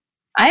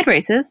 I had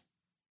braces.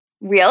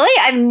 Really?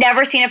 I've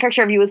never seen a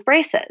picture of you with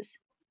braces.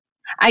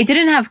 I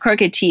didn't have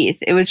crooked teeth.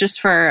 It was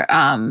just for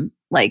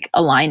like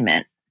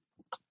alignment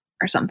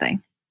or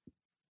something.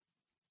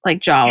 Like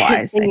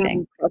jaw-wise, I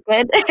think.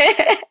 Crooked?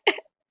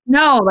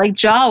 No, like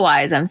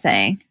jaw-wise, I'm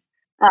saying.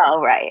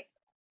 Oh, right.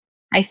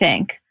 I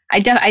think. I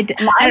don't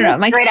know.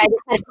 Great. I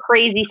just had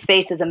crazy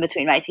spaces in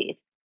between my teeth.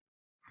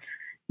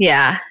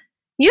 Yeah.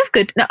 You have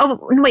good. No, oh,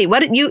 wait,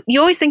 what? You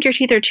always think your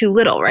teeth are too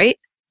little, right?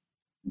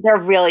 They're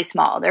really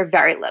small. They're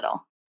very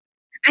little.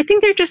 I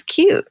think they're just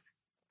cute.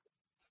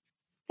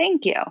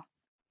 Thank you.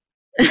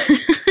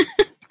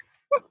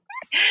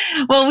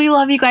 Well, we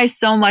love you guys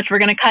so much. We're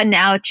going to cut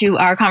now to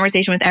our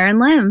conversation with Erin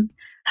Lim,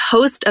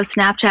 host of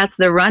Snapchat's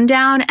The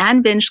Rundown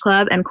and Binge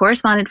Club and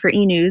correspondent for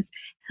E! News.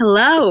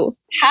 Hello.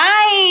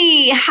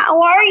 Hi, how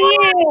are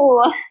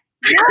you?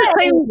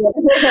 I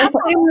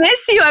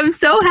miss you. I'm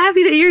so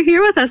happy that you're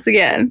here with us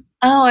again.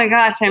 Oh my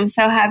gosh, I'm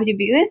so happy to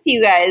be with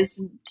you guys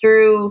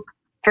through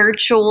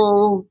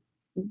virtual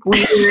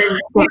weird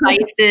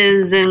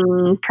devices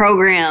and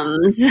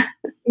programs.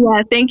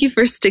 Yeah, thank you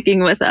for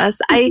sticking with us.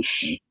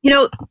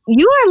 You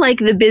are like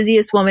the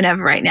busiest woman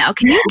ever right now.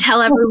 Can you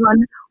tell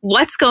everyone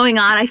what's going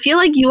on? I feel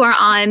like you are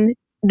on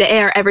the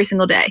air every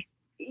single day.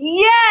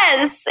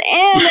 Yes,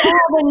 and I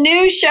have a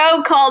new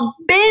show called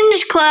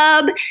Binge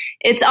Club.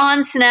 It's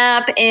on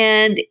Snap,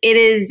 and it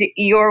is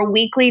your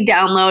weekly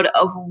download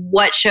of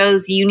what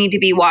shows you need to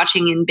be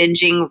watching and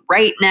binging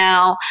right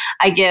now.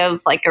 I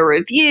give like a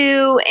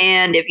review,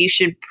 and if you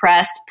should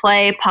press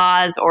play,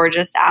 pause, or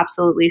just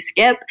absolutely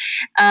skip.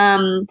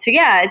 So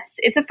yeah,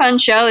 it's a fun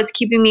show. It's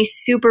keeping me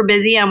super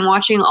busy. I'm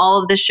watching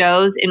all of the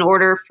shows in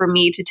order for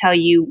me to tell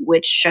you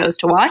which shows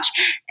to watch.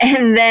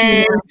 And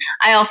then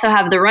I also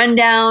have the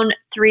rundown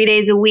 3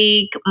 days a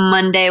week,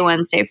 Monday,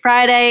 Wednesday,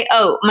 Friday.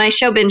 Oh, my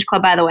show Binge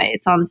Club, by the way,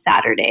 it's on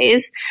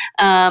Saturdays.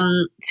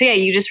 So yeah,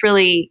 you just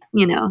really,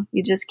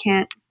 you just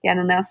can't get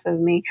enough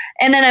of me.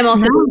 And then I'm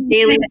also doing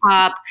Daily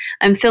Pop.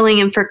 I'm filling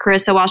in for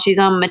Carissa while she's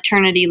on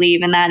maternity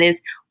leave, and that is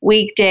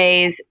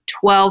weekdays,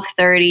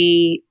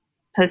 12:30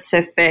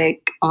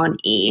 Pacific on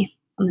E!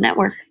 On the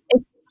network.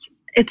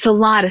 It's a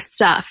lot of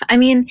stuff. I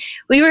mean,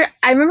 I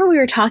remember we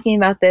were talking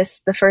about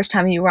this the first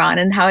time you were on,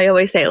 and how I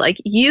always say,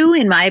 like, you,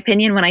 in my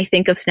opinion, when I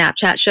think of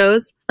Snapchat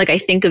shows, like, I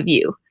think of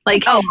you.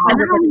 Like,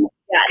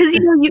 because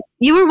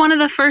you were one of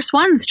the first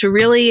ones to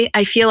really,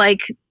 I feel like,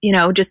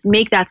 just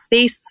make that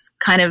space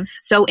kind of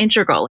so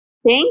integral.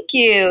 Thank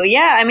you.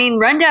 Yeah, I mean,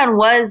 Rundown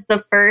was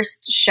the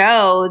first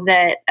show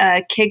that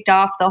kicked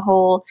off the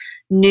whole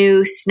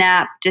new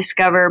Snap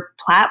Discover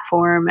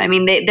platform. I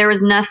mean, there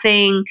was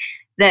nothing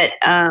that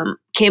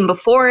came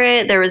before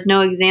it. There was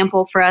no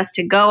example for us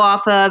to go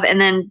off of.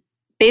 And then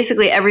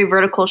basically every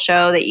vertical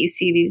show that you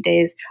see these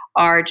days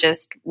are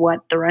just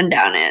what the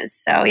Rundown is.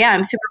 So yeah,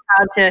 I'm super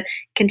proud to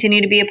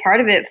continue to be a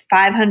part of it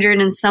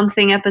 500 and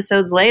something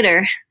episodes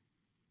later.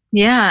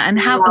 Yeah. And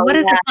what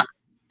is it?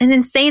 An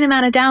insane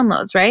amount of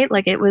downloads, right?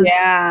 Like it was.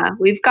 Yeah.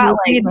 We've got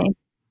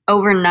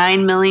over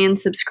 9 million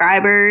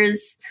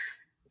subscribers.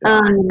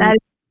 That's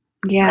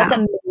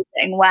amazing.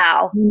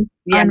 Wow.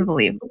 Yeah,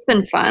 unbelievable. It's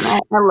been fun. I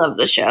love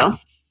the show.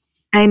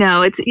 I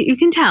know. You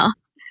can tell.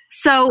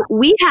 So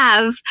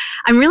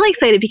I'm really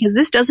excited because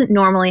this doesn't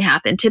normally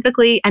happen.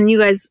 Typically, and you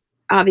guys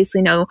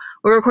obviously know,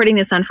 we're recording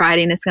this on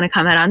Friday and it's going to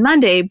come out on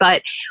Monday,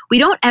 but we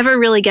don't ever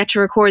really get to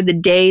record the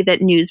day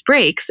that news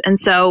breaks. And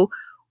so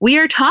we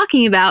are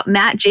talking about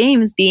Matt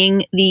James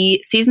being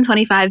the season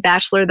 25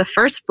 Bachelor, the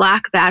first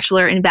Black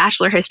Bachelor in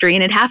Bachelor history.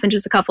 And it happened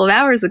just a couple of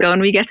hours ago,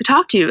 and we get to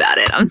talk to you about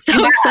it. I'm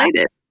so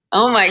excited.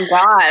 Oh my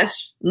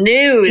gosh.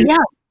 News. Yeah.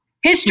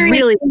 History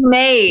really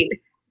made.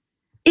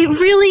 It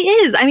really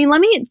is. I mean, let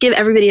me give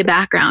everybody a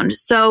background.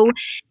 So,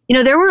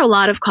 there were a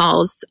lot of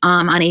calls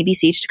on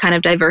ABC to kind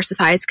of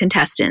diversify its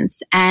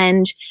contestants.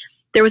 And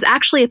there was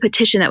actually a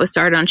petition that was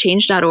started on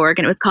change.org,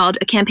 and it was called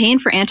A Campaign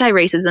for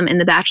Anti-Racism in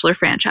the Bachelor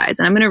Franchise.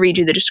 And I'm going to read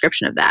you the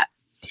description of that.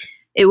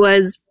 It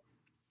was,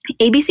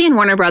 ABC and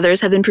Warner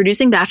Brothers have been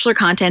producing Bachelor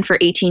content for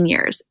 18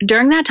 years.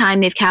 During that time,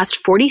 they've cast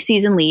 40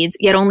 season leads,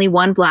 yet only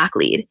one Black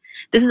lead.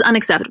 This is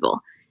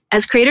unacceptable.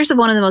 As creators of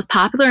one of the most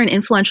popular and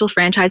influential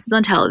franchises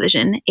on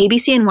television,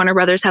 ABC and Warner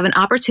Brothers have an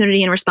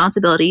opportunity and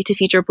responsibility to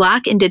feature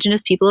Black,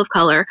 Indigenous people of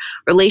color,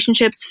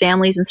 relationships,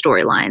 families, and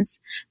storylines.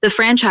 The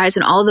franchise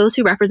and all those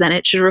who represent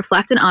it should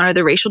reflect and honor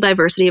the racial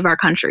diversity of our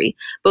country,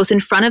 both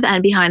in front of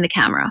and behind the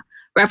camera.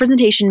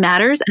 Representation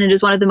matters, and it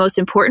is one of the most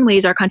important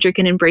ways our country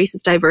can embrace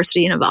its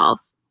diversity and evolve.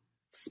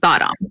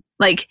 Spot on.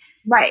 Like,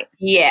 Right.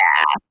 Yeah.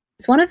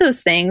 It's one of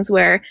those things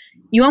where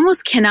you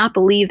almost cannot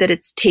believe that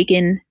it's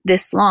taken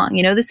this long.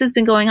 You know, this has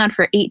been going on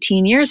for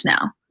 18 years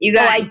now. You Oh,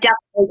 guys, I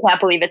definitely can't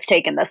believe it's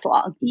taken this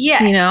long.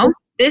 yeah. You know?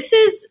 This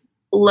is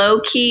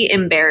low-key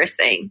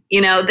embarrassing.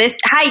 You know, this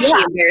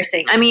high-key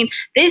embarrassing. I mean,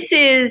 this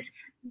is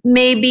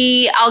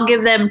maybe I'll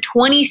give them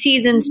 20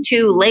 seasons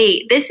too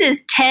late. This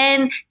is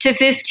 10 to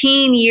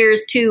 15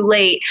 years too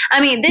late.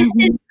 I mean, this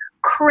is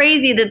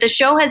crazy that the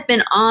show has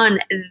been on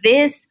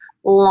this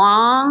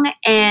long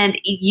and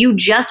you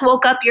just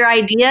woke up your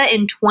idea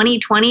in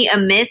 2020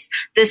 amidst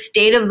the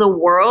state of the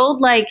world.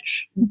 Like,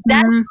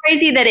 that's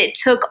crazy that it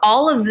took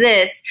all of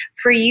this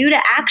for you to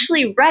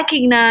actually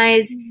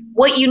recognize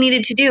what you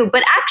needed to do.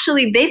 But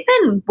actually, they've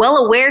been well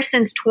aware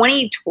since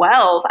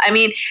 2012. I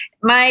mean,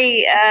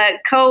 my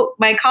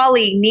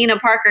colleague Nina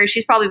Parker,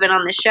 she's probably been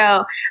on the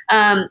show.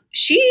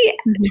 She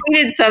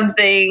tweeted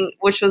something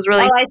which was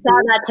really. Oh, I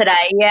saw that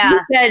today. Yeah. She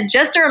said,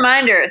 just a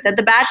reminder that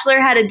The Bachelor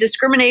had a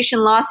discrimination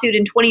lawsuit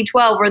in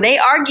 2012 where they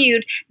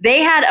argued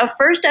they had a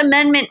First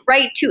Amendment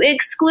right to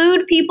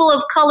exclude people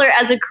of color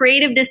as a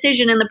creative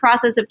decision in the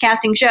process of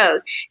casting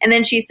shows. And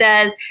then she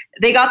says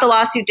they got the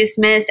lawsuit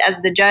dismissed as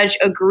the judge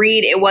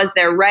agreed it was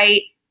their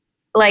right.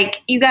 Like,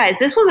 you guys,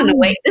 this was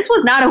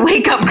not a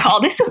wake-up call.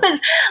 This was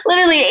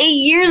literally 8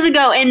 years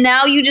ago, and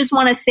now you just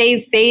want to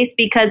save face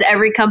because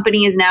every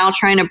company is now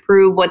trying to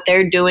prove what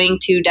they're doing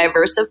to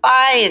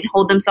diversify and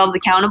hold themselves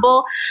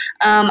accountable.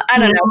 I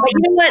don't know. But you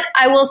know what?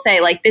 I will say,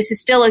 like, this is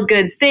still a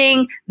good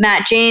thing.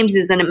 Matt James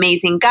is an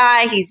amazing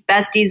guy. He's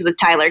besties with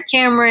Tyler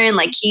Cameron.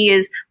 Like, he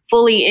is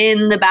fully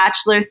in the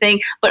Bachelor thing.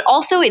 But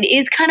also, it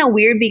is kind of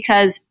weird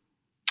because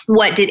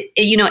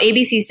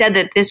ABC said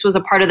that this was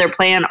a part of their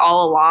plan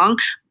all along,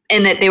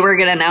 and that they were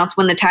going to announce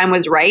when the time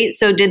was right.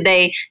 So did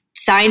they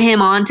sign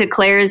him on to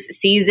Claire's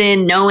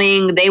season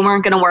knowing they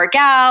weren't going to work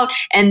out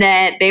and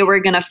that they were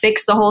going to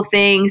fix the whole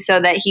thing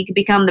so that he could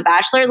become the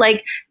Bachelor?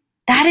 Like,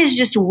 that is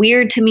just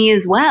weird to me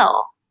as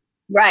well.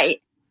 Right.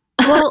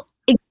 Well,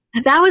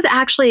 that was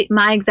actually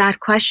my exact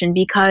question,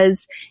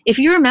 because if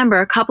you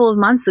remember a couple of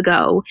months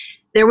ago,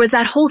 there was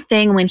that whole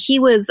thing when he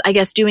was, I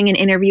guess, doing an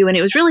interview, and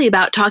it was really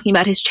about talking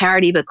about his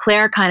charity, but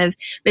Claire kind of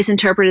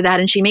misinterpreted that,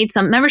 and she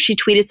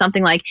tweeted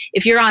something like,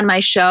 if you're on my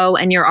show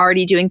and you're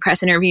already doing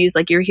press interviews,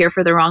 like, you're here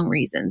for the wrong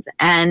reasons.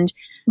 And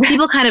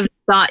people kind of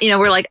thought,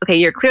 we're like, okay,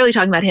 you're clearly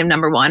talking about him,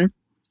 number one.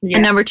 Yeah.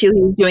 And number two,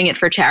 he's doing it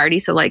for charity.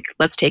 So, like,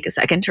 let's take a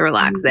second to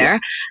relax there.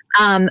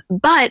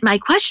 But my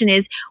question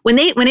is, when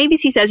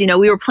ABC says,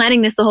 we were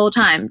planning this the whole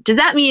time, does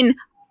that mean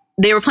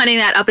they were planning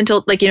that up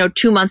until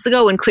 2 months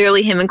ago when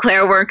clearly him and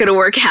Claire weren't going to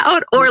work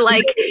out? Or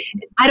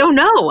I don't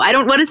know.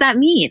 What does that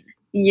mean?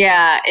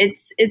 Yeah,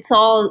 it's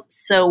all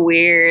so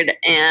weird.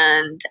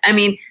 And I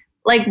mean,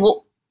 I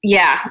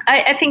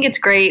think it's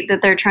great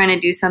that they're trying to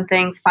do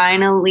something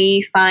freaking-ly.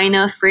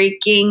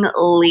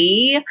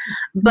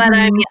 But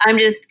I mean, I'm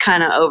just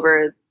kind of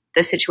over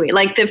the situation.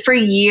 For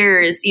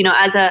years,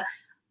 as a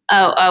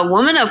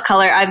woman of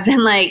color, I've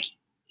been like,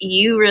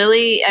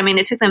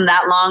 it took them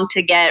that long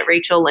to get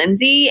Rachel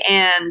Lindsay,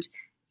 and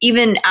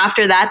even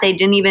after that, they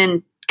didn't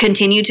even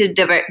continue to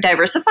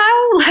diversify.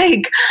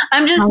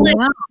 I'm just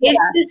it's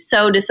just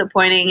so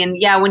disappointing.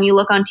 And yeah, when you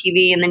look on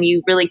TV and then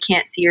you really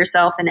can't see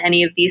yourself in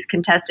any of these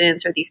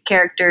contestants or these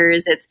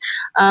characters, it's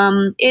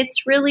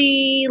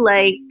really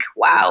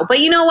wow. But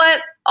you know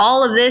what?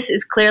 All of this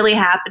is clearly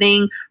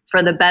happening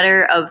for the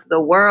better of the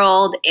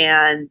world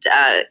and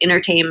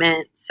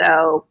entertainment.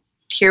 So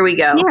here we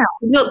go.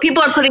 Yeah.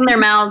 People are putting their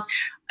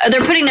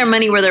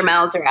money where their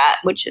mouths are at,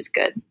 which is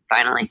good,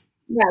 finally.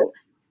 Right.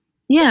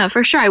 Yeah,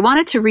 for sure. I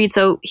wanted to read.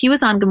 So he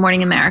was on Good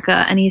Morning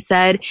America, and he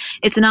said,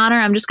 it's an honor.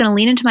 I'm just going to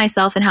lean into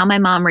myself and how my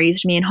mom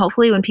raised me. And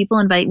hopefully when people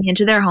invite me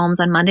into their homes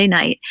on Monday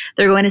night,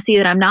 they're going to see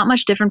that I'm not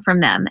much different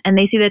from them. And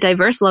they see that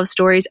diverse love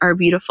stories are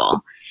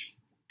beautiful.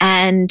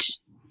 And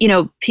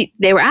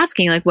they were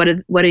asking, what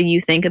do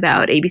you think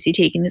about ABC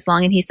taking this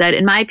long? And he said,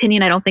 in my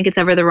opinion, I don't think it's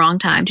ever the wrong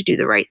time to do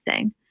the right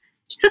thing.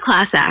 It's a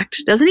class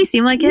act. Doesn't he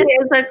seem like it?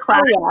 It is a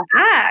class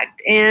act.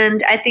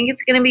 And I think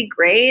it's going to be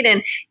great.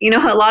 And,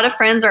 a lot of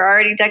friends are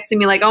already texting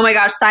me like, oh my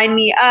gosh, sign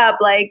me up.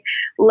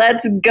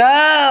 Let's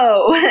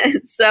go.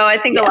 So I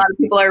think a lot of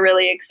people are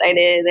really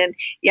excited. And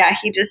yeah,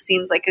 he just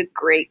seems like a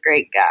great,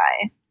 great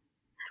guy.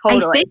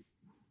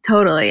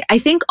 Totally. I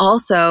think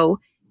also,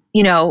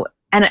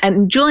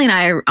 and Julie and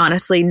I are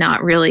honestly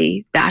not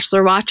really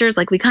Bachelor watchers.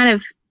 We kind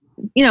of,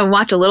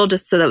 watch a little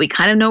just so that we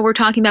kind of know what we're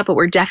talking about, but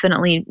we're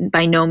definitely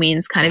by no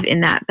means kind of in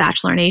that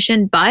Bachelor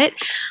Nation. But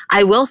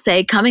I will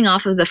say, coming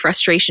off of the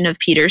frustration of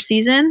Peter's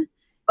season,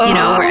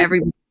 where every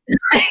Well,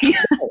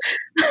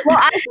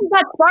 I think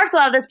that sparks a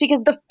lot of this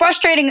because the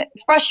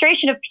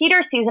frustration of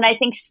Peter's season, I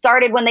think,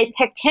 started when they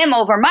picked him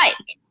over Mike.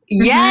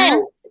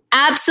 Yes.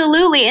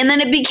 Absolutely. And then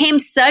it became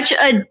such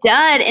a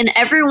dud, and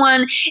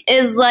everyone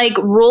is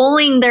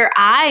rolling their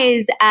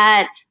eyes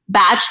at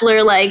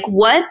Bachelor,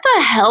 what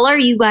the hell are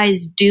you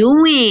guys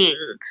doing?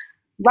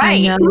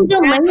 Right. It was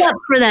a layup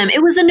for them.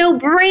 It was a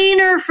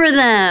no-brainer for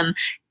them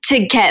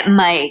to get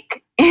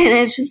Mike. And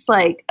it's just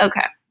okay.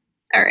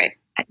 All right.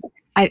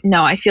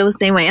 I feel the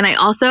same way. And I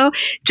also,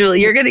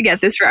 Julie, you're going to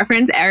get this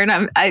reference. Erin,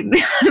 I'm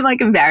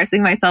like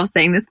embarrassing myself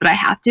saying this, but I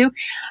have to.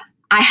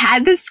 I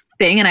had this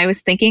thing and I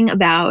was thinking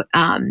about,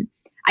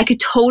 I could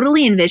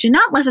totally envision,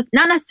 not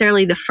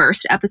necessarily the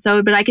first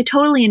episode, but I could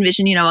totally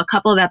envision, a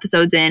couple of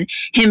episodes in,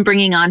 him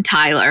bringing on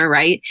Tyler,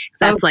 right? Because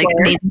that's like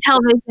amazing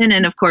television,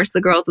 and of course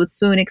the Girls with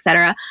Swoon,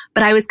 etc.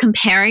 But I was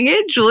comparing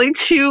it, Julie,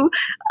 to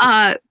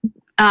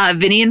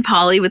Vinny and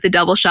Polly with the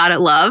Double Shot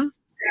at Love.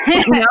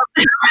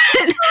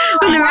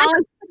 When they're all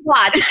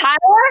watch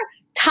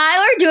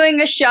Tyler doing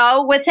a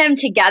show with him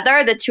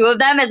together, the two of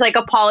them as like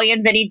a Polly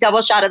and Vinny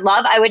double shot at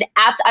love. I would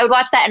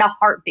watch that in a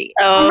heartbeat.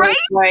 Oh right?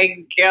 My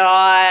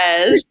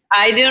gosh.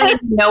 I don't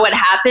even know what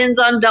happens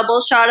on Double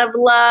Shot of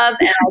Love,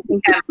 and I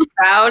think I'm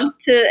proud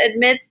to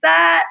admit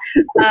that.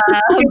 But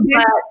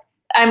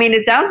I mean,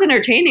 it sounds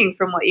entertaining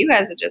from what you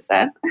guys have just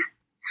said.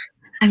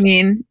 I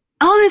mean,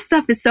 all this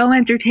stuff is so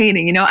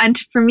entertaining, and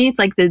for me it's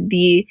like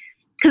the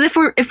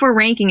because if we're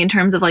ranking in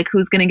terms of like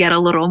who's going to get a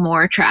little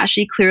more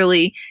trashy,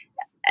 clearly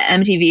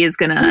MTV is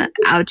going to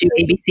outdo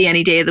ABC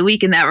any day of the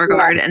week in that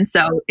regard. Yeah. And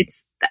so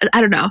I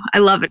don't know. I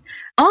love it.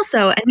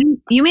 Also, and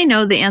you may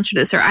know the answer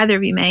to this, or either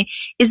of you may,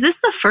 is this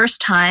the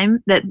first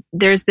time that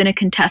there's been a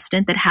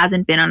contestant that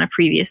hasn't been on a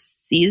previous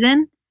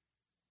season?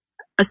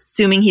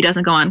 Assuming he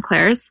doesn't go on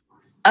Claire's?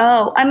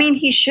 Oh, I mean,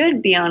 he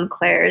should be on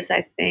Claire's,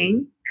 I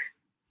think.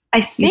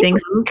 You think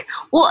so?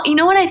 Well, you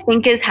know what I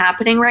think is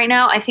happening right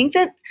now? I think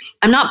that,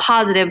 I'm not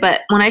positive,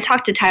 but when I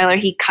talked to Tyler,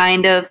 he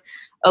kind of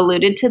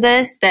alluded to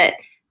this, that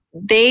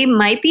they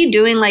might be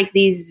doing like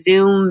these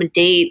Zoom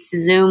dates,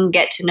 Zoom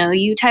get to know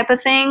you type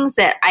of things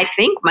that I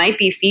think might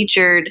be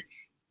featured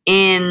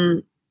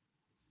in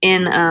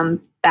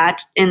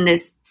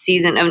this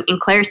season, in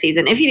Claire's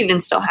season, if it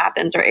even still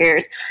happens or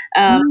airs.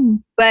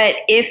 But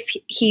if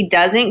he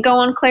doesn't go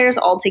on Claire's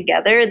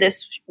altogether,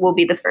 this will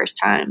be the first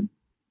time.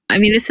 I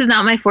mean, this is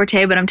not my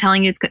forte, but I'm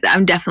telling you,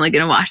 I'm definitely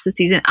going to watch the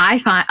season. I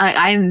find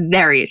I'm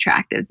very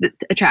attracted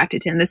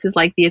to him. This is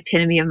like the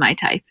epitome of my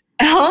type.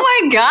 Oh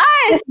my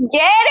gosh,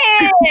 get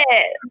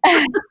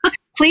it!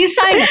 Please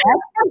sign up.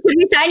 Can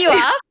we sign you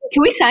up?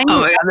 Can we sign you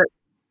up? My God.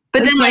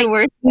 But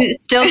then you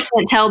still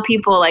can't tell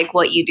people like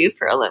what you do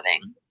for a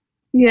living.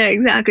 Yeah,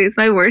 exactly. It's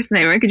my worst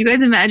nightmare. Could you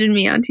guys imagine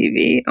me on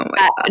TV? Oh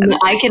my God.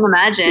 I can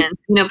imagine.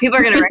 People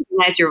are going to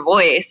recognize your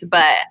voice,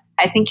 but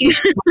I think you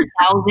should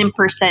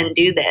 1,000%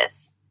 do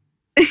this.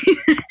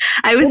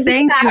 I was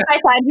saying if I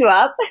signed you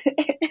up,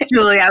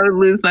 Julie, I would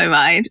lose my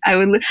mind.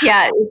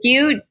 Yeah, if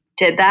you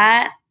did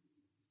that,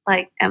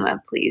 like,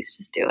 Emma, please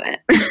just do it.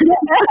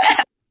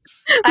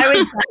 I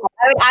would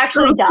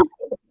actually die.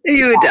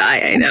 You would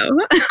die, I know.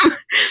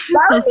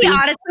 That would be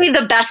honestly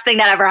the best thing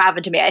that ever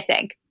happened to me, I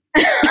think.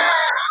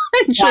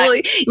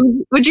 Julie,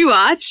 would you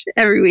watch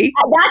every week?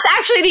 That's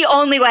actually the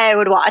only way I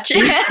would watch.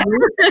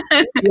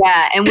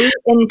 Yeah, and we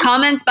in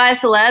Comments by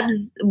Celebs,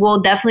 we'll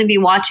definitely be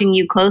watching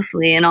you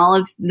closely and all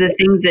of the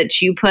things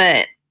that you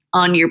put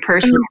on your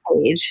personal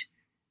page.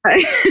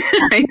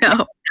 I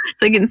know.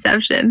 It's like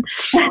Inception.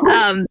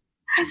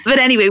 But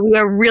anyway, we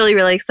are really,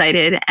 really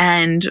excited,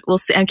 and we'll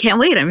see. I can't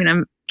wait. I mean,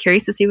 I'm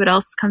curious to see what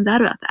else comes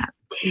out about that.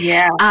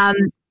 Yeah.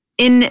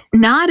 In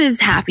not as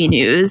happy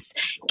news,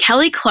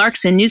 Kelly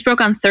Clarkson, news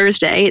broke on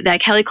Thursday that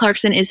Kelly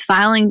Clarkson is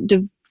filing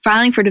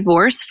for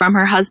divorce from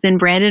her husband,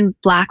 Brandon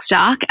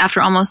Blackstock,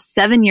 after almost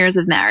 7 years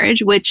of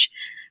marriage, which,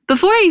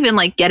 before I even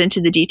get into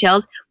the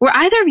details, were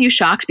either of you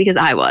shocked? Because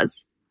I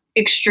was.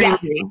 Extremely.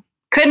 Yes.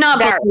 Could not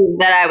believe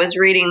that I was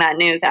reading that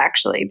news,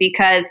 actually,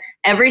 because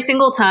every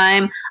single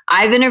time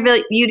I've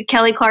interviewed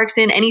Kelly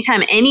Clarkson,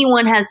 anytime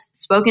anyone has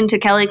spoken to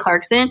Kelly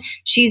Clarkson,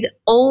 she's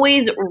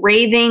always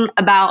raving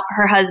about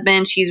her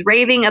husband. She's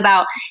raving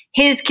about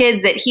his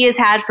kids that he has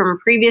had from a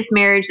previous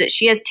marriage that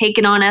she has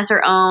taken on as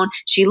her own.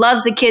 She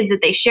loves the kids that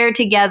they share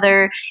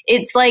together.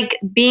 It's like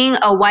being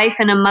a wife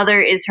and a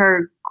mother is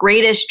her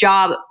greatest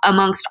job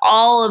amongst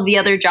all of the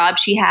other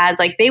jobs she has.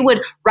 Like, they would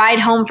ride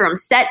home from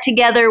set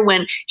together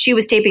when she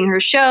was taping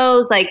her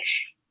shows. Like,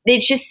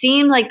 it just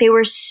seemed like they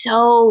were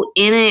so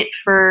in it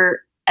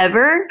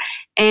forever.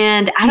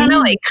 And I don't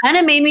know, it kind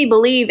of made me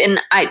believe,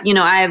 and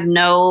I have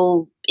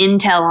no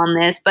intel on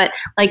this, but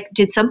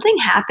did something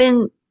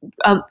happen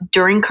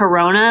during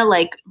Corona,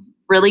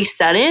 really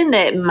sudden,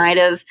 that might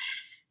have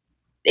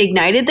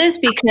ignited this?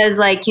 Because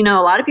a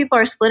lot of people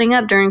are splitting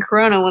up during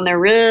Corona when they're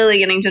really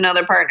getting to know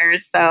their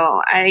partners.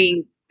 So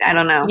I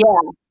don't know.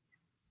 Yeah.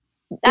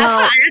 That's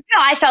how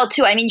I felt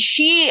too. I mean,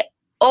 she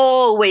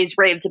always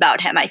raves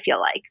about him, I feel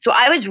like. So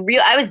I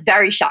was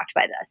very shocked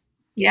by this.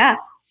 Yeah.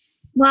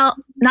 Well,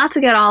 not to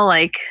get all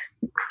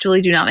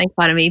Julie, do not make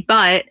fun of me,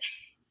 but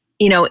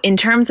in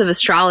terms of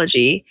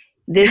astrology,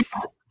 this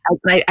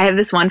I have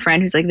this one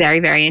friend who's very,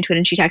 very into it,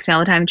 and she texts me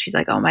all the time, and she's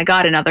like, oh my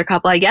God, another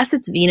couple. I guess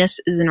it's Venus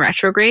is in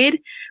retrograde,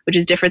 which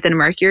is different than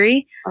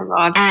Mercury. Oh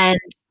God. And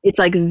it's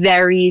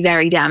very,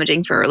 very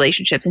damaging for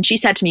relationships. And she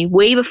said to me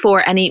way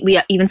before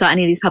we even saw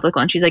any of these public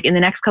ones, she's like, in the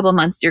next couple of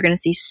months, you're going to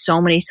see so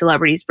many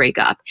celebrities break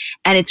up.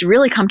 And it's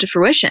really come to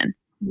fruition.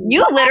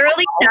 You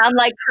literally sound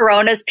like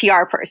Corona's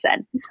PR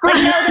person. Like,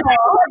 no,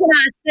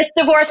 this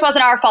divorce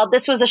wasn't our fault.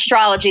 This was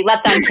astrology.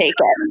 Let them take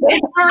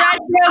it.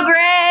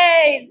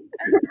 Retrograde.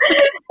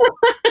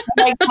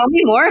 Like, tell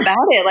me more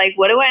about it. Like,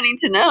 what do I need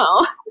to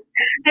know?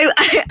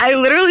 I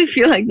literally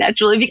feel like that,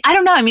 Julie. I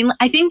don't know. I mean,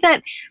 I think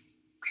that,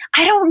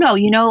 I don't know,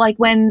 like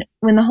when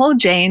the whole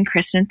Jay and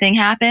Kristen thing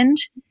happened,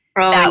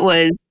 that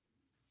was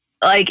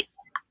like,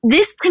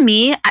 this to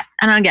me,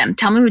 and again,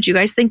 tell me what you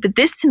guys think, but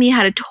this to me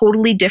had a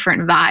totally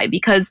different vibe,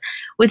 because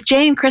with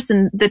Jay and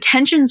Kristen, the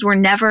tensions were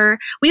never,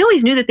 we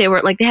always knew that they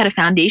were like, they had a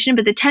foundation,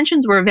 but the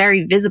tensions were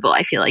very visible.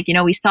 I feel like,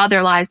 we saw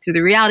their lives through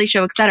the reality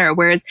show, etc.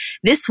 Whereas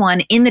this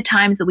one, in the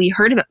times that we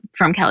heard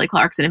from Kelly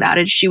Clarkson about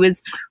it, she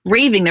was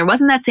raving. There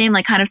wasn't that same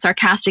like kind of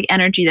sarcastic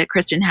energy that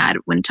Kristen had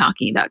when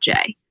talking about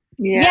Jay.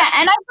 Yeah,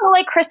 and I feel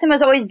like Kristen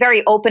was always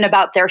very open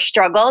about their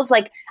struggles.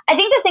 Like, I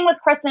think the thing with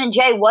Kristen and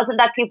Jay wasn't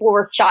that people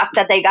were shocked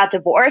that they got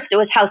divorced. It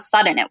was how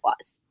sudden it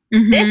was.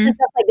 Mm-hmm. This is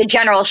just like the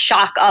general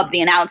shock of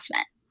the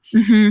announcement.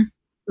 Mm-hmm.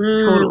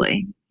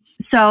 Totally.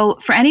 So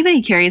for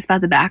anybody curious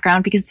about the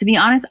background, because to be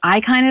honest,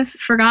 I kind of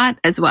forgot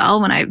as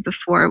well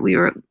before we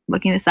were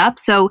looking this up.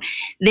 So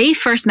they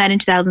first met in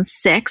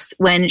 2006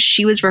 when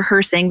she was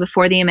rehearsing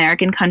before the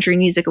American Country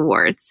Music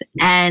Awards.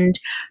 And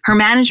her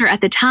manager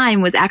at the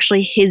time was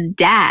actually his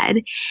dad.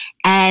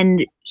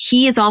 And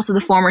he is also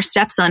the former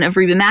stepson of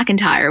Reba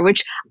McEntire,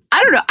 which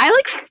I don't know.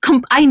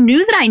 I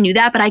knew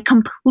that, but I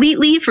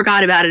completely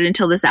forgot about it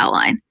until this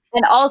outline.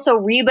 And also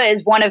Reba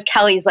is one of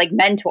Kelly's like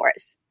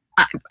mentors.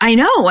 I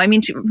know. I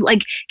mean,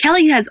 like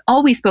Kelly has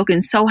always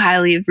spoken so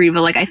highly of Reba.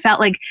 Like I felt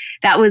like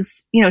that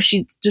was,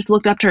 she just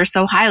looked up to her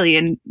so highly,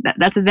 and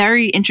that's a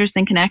very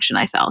interesting connection,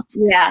 I felt.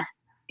 Yeah.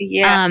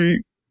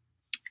 And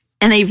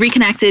they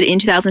reconnected in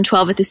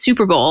 2012 at the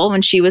Super Bowl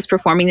when she was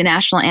performing the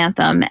national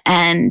anthem,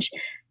 and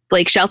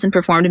Blake Shelton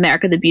performed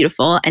America the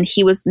Beautiful, and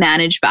he was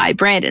managed by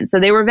Brandon. So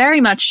they were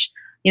very much,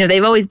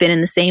 they've always been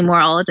in the same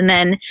world. And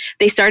then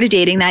they started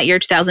dating that year,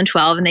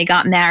 2012, and they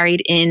got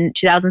married in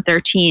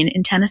 2013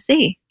 in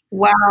Tennessee.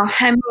 Wow.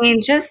 I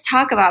mean, just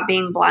talk about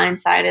being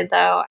blindsided,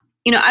 though.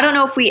 I don't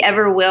know if we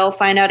ever will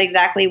find out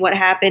exactly what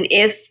happened,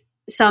 if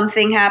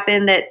something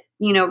happened that,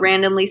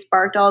 randomly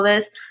sparked all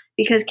this,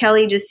 because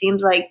Kelly just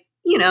seems like,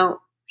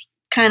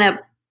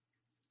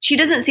 she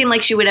doesn't seem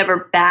like she would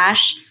ever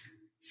bash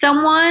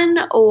someone,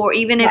 or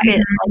even if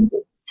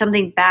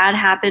something bad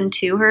happened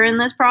to her in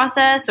this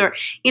process, or,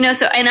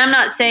 so, and I'm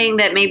not saying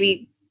that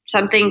maybe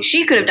something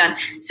she could have done.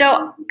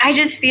 So I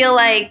just feel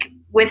like,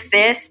 with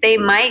this, they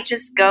might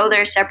just go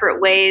their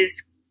separate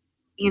ways,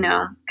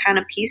 kind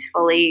of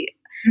peacefully.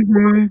 Mm-hmm.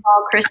 When we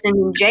saw Kristen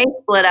and Jay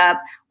split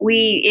up,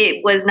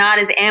 it was not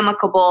as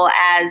amicable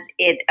as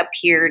it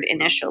appeared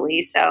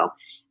initially. So,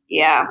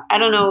 yeah, I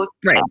don't know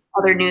if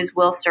other news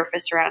will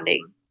surface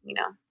surrounding,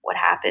 what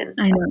happened.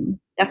 I know.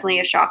 Definitely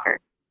a shocker.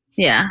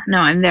 Yeah, no,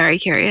 I'm very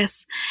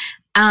curious.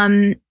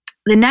 The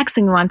next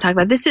thing we want to talk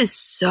about, this is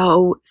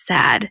so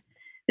sad.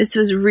 This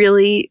was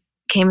really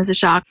came as a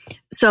shock.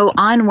 So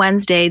on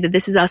Wednesday, the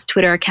This Is Us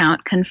Twitter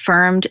account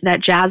confirmed that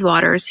Jazz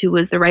Waters, who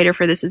was the writer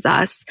for This Is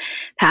Us,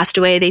 passed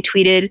away. They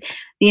tweeted,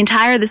 "The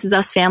entire This Is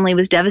Us family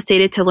was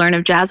devastated to learn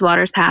of Jazz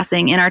Waters'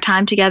 passing. In our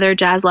time together,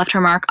 Jazz left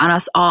her mark on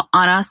us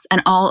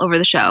and all over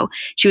the show.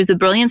 She was a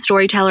brilliant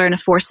storyteller and a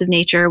force of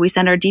nature. We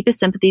send our deepest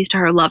sympathies to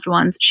her loved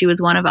ones. She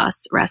was one of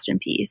us. Rest in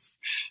peace."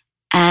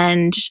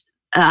 And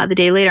the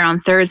day later,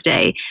 on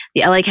Thursday,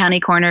 the LA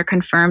County coroner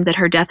confirmed that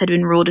her death had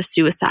been ruled a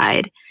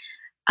suicide.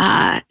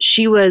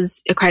 She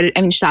was accredited.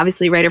 I mean, she's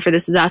obviously a writer for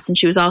This Is Us, and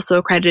she was also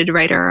a credited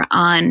writer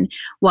on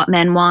What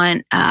Men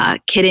Want,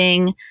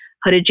 Kidding,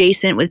 Hood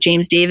Adjacent with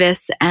James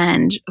Davis,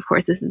 and of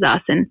course, This Is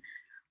Us. And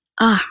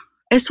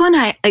this one,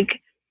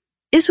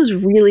 this was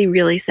really,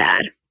 really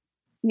sad.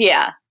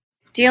 Yeah.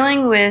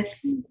 Dealing with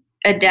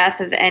a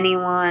death of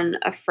anyone,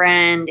 a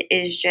friend,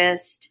 is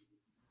just,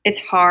 it's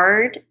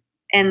hard.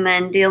 And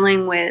then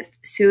dealing with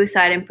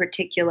suicide in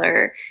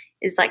particular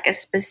is like a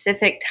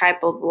specific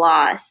type of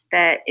loss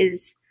that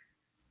is,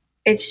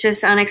 it's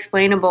just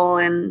unexplainable.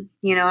 And,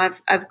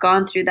 I've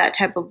gone through that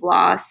type of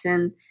loss,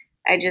 and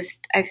I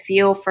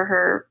feel for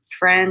her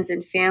friends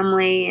and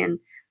family. And,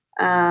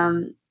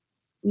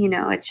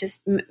 it's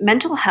just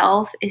mental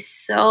health is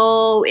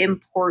so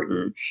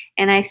important.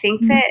 And I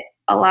think that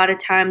a lot of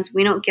times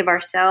we don't give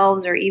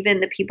ourselves or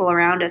even the people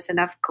around us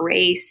enough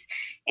grace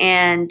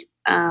and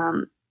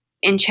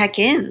check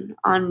in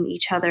on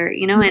each other,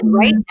 and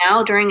right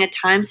now during a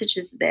time such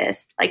as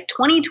this, like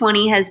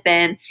 2020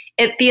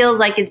 it feels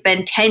like it's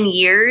been 10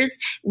 years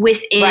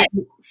within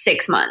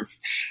 6 months.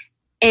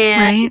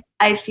 And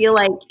I feel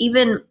like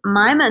even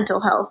my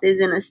mental health is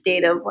in a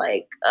state of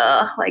I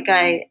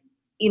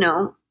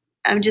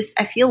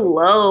feel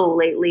low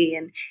lately,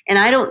 and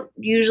I don't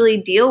usually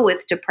deal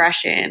with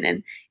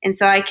depression. And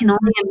so I can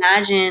only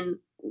imagine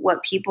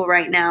what people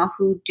right now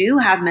who do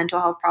have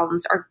mental health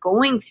problems are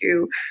going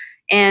through.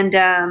 And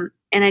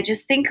I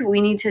just think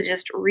we need to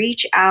just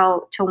reach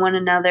out to one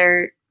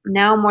another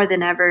now more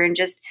than ever, and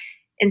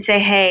say,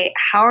 hey,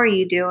 how are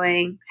you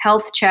doing?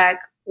 Health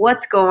check.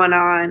 what's going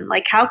on?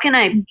 Like, how can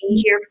I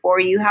be here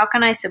for you? How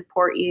can I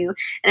support you?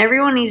 And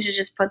everyone needs to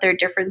just put their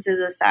differences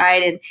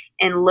aside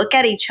and look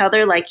at each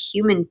other like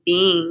human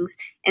beings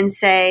and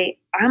say,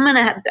 I'm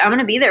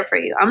gonna be there for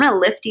you. I'm gonna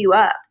lift you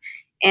up.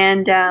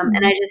 And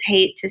I just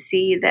hate to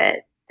see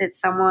that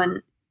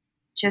someone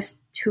just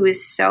who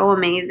is so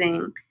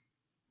amazing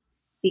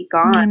be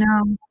gone. I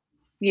know.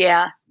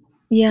 Yeah.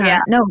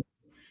 No,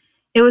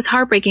 it was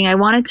heartbreaking. I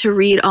wanted to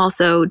read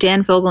also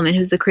Dan Fogelman,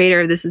 who's the creator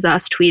of This Is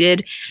Us,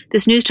 tweeted,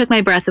 "This news took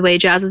my breath away.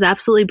 Jazz was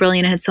absolutely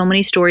brilliant and had so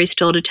many stories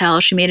still to tell.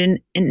 She made an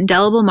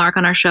indelible mark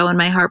on our show, and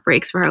my heart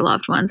breaks for her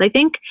loved ones." I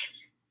think,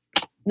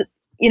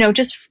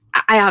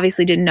 I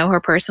obviously didn't know her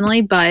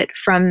personally, but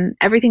from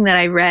everything that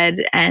I read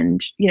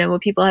and,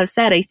 what people have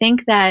said, I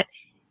think that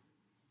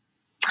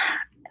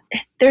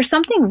there's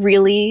something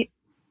really,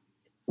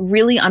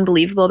 really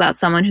unbelievable about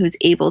someone who's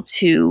able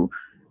to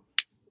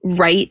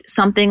write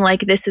something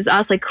like This Is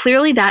Us. Like,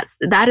 clearly that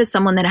is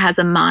someone that has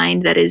a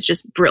mind that is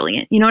just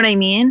brilliant. You know what I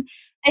mean?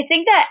 I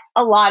think that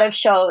a lot of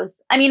shows,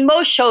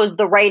 most shows,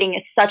 the writing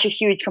is such a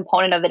huge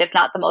component of it, if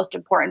not the most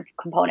important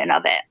component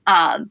of it.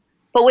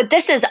 But with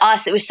This Is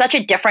Us, it was such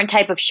a different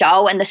type of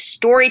show, and the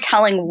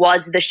storytelling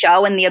was the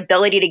show, and the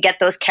ability to get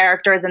those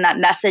characters and that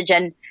message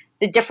and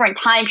the different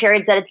time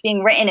periods that it's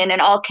being written in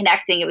and all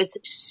connecting. It was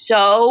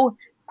so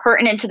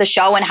pertinent to the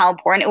show and how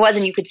important it was,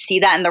 and you could see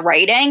that in the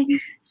writing.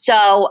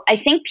 So I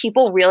think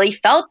people really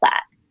felt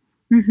that.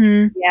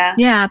 Mm-hmm.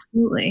 Yeah,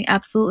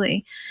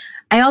 absolutely.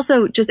 I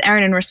also, just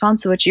Erin, in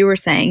response to what you were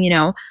saying,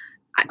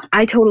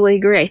 I totally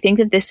agree. I think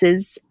that this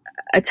is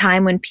a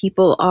time when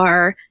people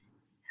are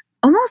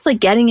almost like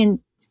getting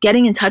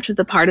in touch with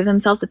the part of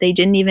themselves that they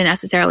didn't even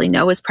necessarily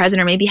know was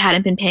present, or maybe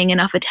hadn't been paying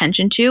enough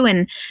attention to.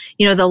 And,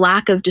 the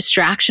lack of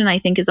distraction, I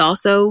think, is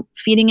also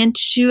feeding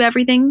into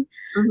everything.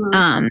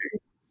 Mm-hmm.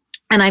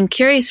 And I'm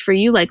curious for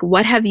you, like,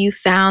 what have you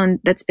found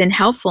that's been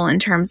helpful in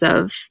terms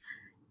of,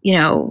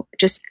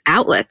 just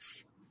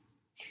outlets?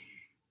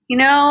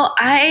 With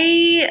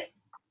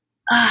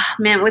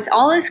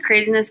all this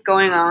craziness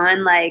going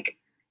on, like,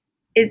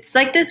 it's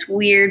like this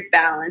weird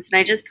balance. And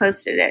I just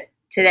posted it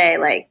today.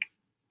 Like,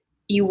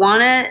 you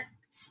want to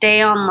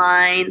stay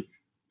online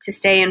to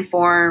stay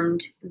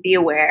informed, be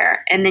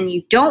aware. And then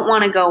you don't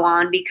want to go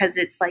on because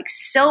it's like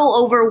so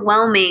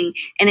overwhelming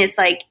and it's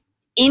like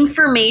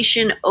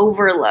information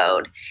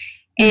overload.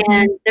 Mm-hmm.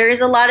 And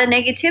there's a lot of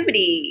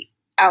negativity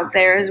out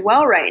there as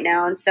well right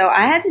now. And so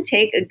I had to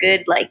take a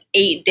good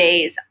 8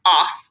 days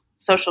off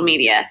social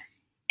media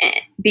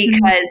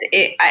because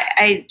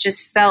I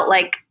just felt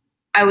like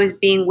I was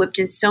being whipped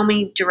in so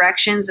many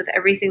directions with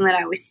everything that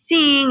I was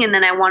seeing. And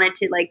then I wanted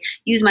to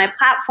use my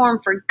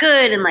platform for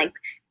good and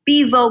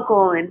be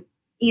vocal and,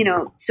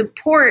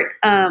 support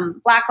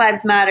Black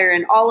Lives Matter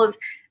and all of,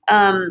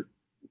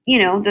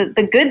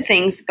 the good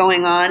things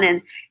going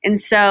on. And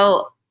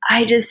so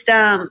I just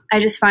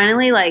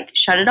finally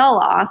shut it all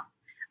off.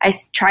 I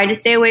tried to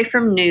stay away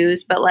from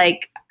news, but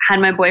had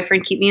my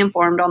boyfriend keep me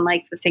informed on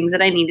the things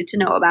that I needed to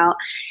know about.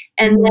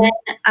 And then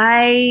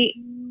I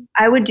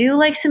would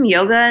do some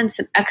yoga and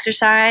some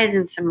exercise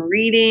and some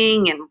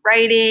reading and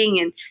writing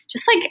and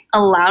just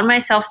allowed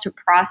myself to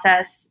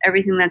process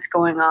everything that's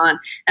going on.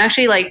 And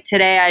actually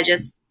today I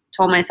just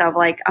told myself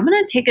I'm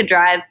going to take a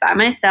drive by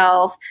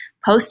myself,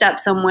 post up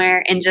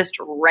somewhere and just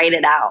write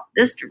it out.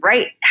 Just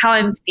write how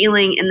I'm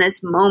feeling in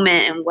this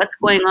moment and what's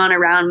going on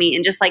around me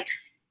and just let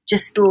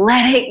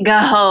it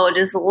go.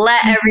 Just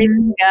let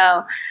everything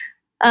go.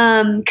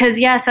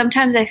 'Cause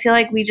sometimes I feel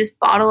we just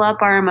bottle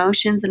up our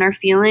emotions and our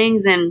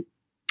feelings. And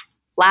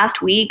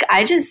last week,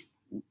 I just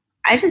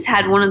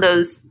had one of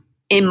those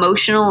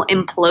emotional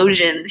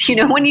implosions,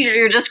 when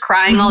you're just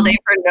crying all day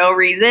for no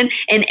reason,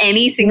 and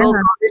any single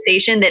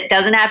conversation that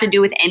doesn't have to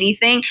do with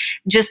anything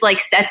just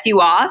sets you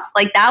off.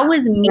 That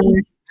was me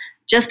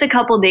just a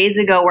couple days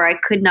ago, where I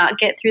could not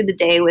get through the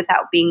day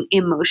without being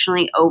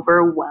emotionally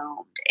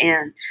overwhelmed.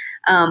 And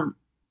I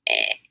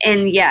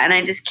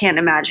just can't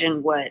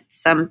imagine what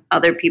some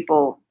other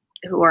people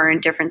who are in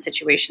different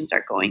situations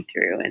are going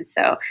through. And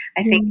so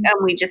I think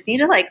we just need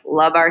to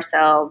love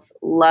ourselves,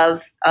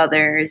 love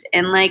others,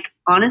 and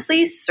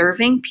honestly,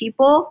 serving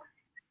people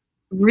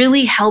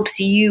really helps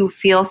you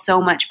feel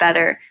so much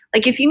better.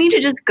 If you need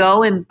to just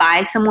go and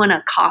buy someone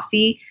a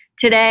coffee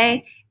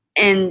today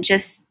and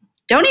just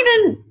don't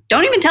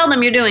even tell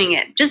them you're doing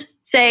it. Just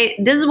say,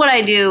 this is what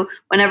I do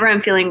whenever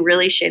I'm feeling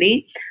really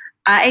shitty.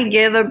 I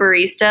give a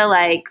barista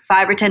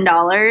 $5 or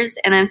 $10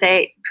 and I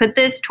say, put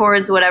this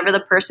towards whatever the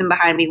person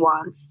behind me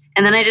wants.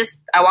 And then I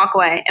walk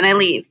away and I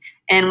leave.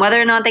 And whether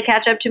or not they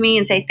catch up to me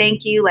and say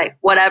thank you,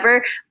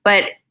 whatever.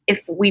 But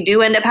if we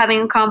do end up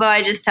having a convo,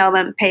 I just tell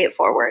them, pay it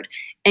forward.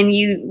 And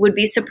you would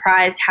be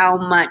surprised how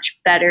much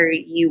better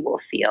you will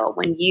feel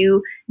when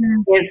you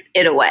give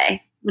it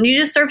away, when you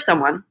just serve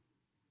someone.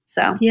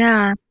 So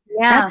yeah.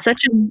 That's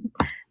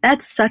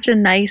such a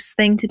nice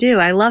thing to do.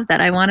 I love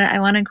that. I want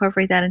to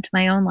incorporate that into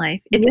my own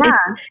life.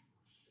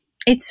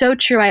 It's so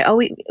true.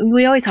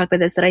 We always talk about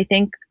this, that I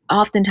think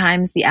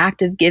oftentimes the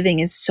act of giving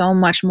is so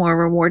much more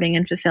rewarding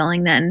and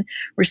fulfilling than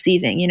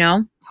receiving,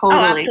 Totally. Oh,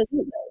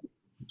 absolutely.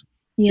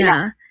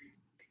 Yeah.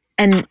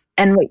 And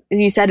what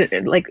you said,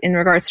 like in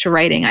regards to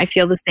writing, I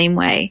feel the same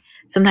way.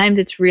 Sometimes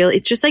it's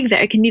just like,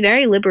 it can be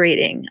very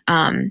liberating.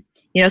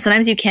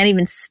 Sometimes you can't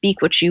even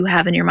speak what you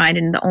have in your mind.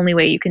 And the only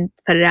way you can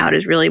put it out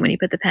is really when you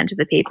put the pen to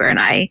the paper. And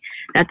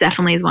that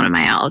definitely is one of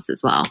my outlets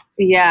as well.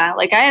 Yeah.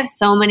 Like I have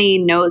so many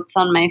notes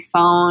on my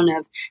phone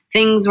of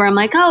things where I'm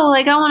like, oh,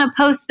 like I want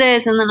to post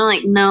this. And then I'm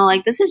like, no,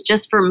 like this is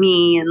just for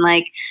me. And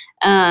like,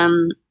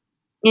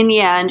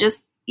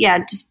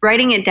 just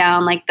writing it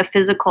down, like the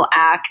physical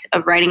act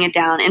of writing it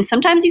down. And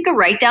sometimes you could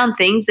write down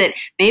things that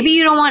maybe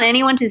you don't want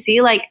anyone to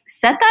see, like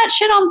set that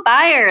shit on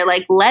fire,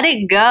 like let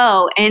it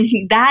go. And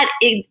that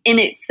in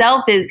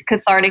itself is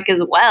cathartic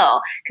as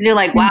well. Cause you're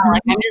like, wow,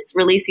 like I'm just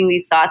releasing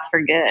these thoughts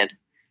for good.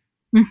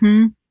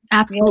 Mm-hmm.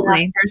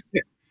 Absolutely.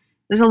 Yeah.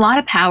 There's a lot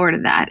of power to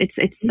that.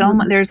 It's so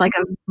much, there's like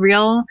a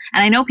real,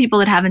 and I know people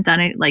that haven't done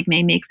it like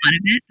may make fun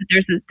of it, but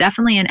there's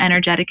definitely an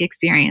energetic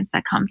experience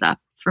that comes up.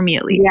 For me,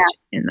 at least,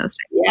 in those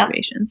types of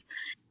situations.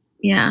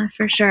 Yeah,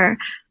 for sure.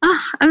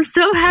 Oh, I'm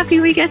so happy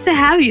we get to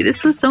have you.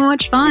 This was so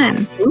much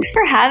fun. Thanks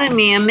for having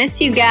me. I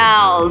miss you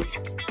gals.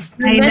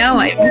 I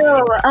know.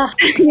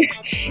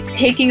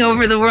 Taking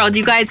over the world.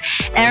 You guys,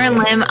 Erin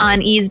Lim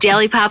on E's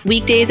Daily Pop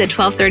weekdays at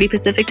 12:30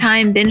 Pacific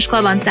Time, Binge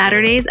Club on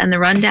Saturdays, and The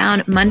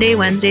Rundown Monday,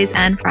 Wednesdays,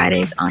 and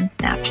Fridays on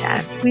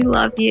Snapchat. We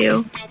love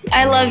you.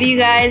 I love you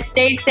guys.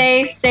 Stay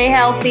safe. Stay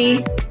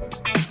healthy.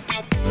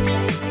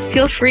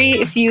 Feel free,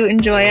 if you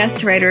enjoy us,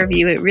 to write a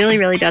review. It really,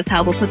 really does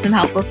help. We'll put some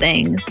helpful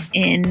things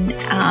in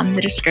the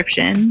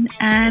description.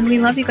 And we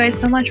love you guys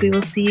so much. We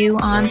will see you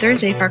on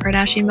Thursday for our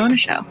Kardashian bonus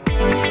show.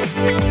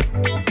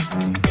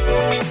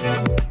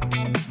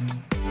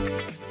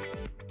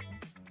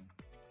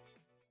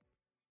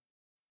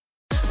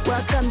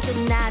 Welcome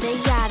to Nada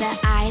Yada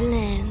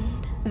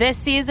Island. This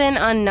season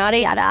on Nada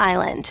Yada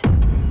Island.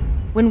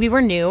 When we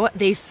were new,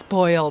 they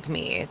spoiled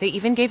me. They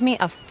even gave me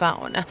a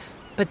phone.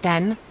 But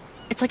then,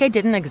 it's like I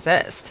didn't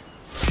exist.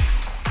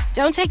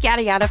 Don't take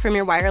yada yada from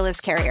your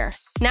wireless carrier.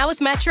 Now with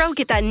Metro,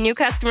 get that new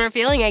customer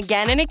feeling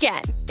again and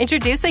again.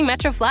 Introducing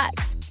Metro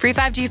Flex. Free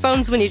 5G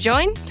phones when you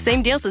join,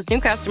 same deals as new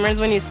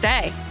customers when you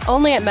stay.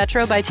 Only at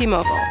Metro by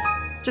T-Mobile.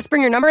 Just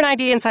bring your number and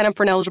ID and sign up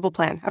for an eligible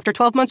plan. After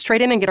 12 months,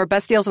 trade in and get our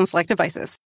best deals on select devices.